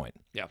up to that point.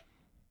 Yeah.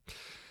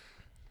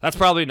 That's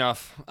probably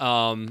enough.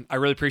 I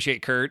really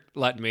appreciate Kurt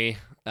letting me,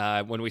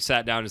 when we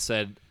sat down and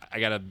said, I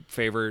got a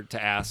favor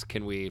to ask,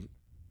 can we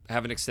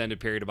have an extended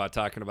period about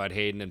talking about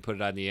Hayden and put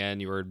it on the end?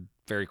 You were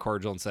very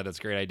cordial and said it's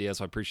a great idea.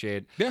 So I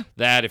appreciate Yeah.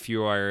 that. If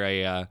you are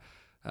a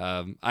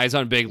Eyes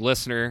on Big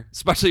listener,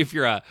 especially if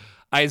you're a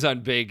Eyes on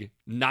Big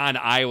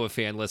non-Iowa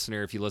fan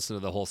listener, if you listen to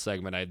the whole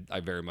segment, I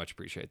very much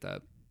appreciate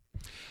that.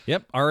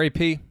 Yep.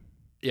 RAP.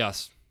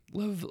 Yes.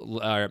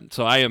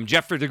 So I am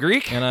Jeff the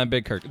Greek. And I'm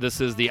Big Kirk.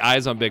 This is the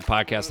Eyes on Big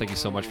podcast. Thank you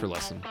so much for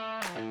listening.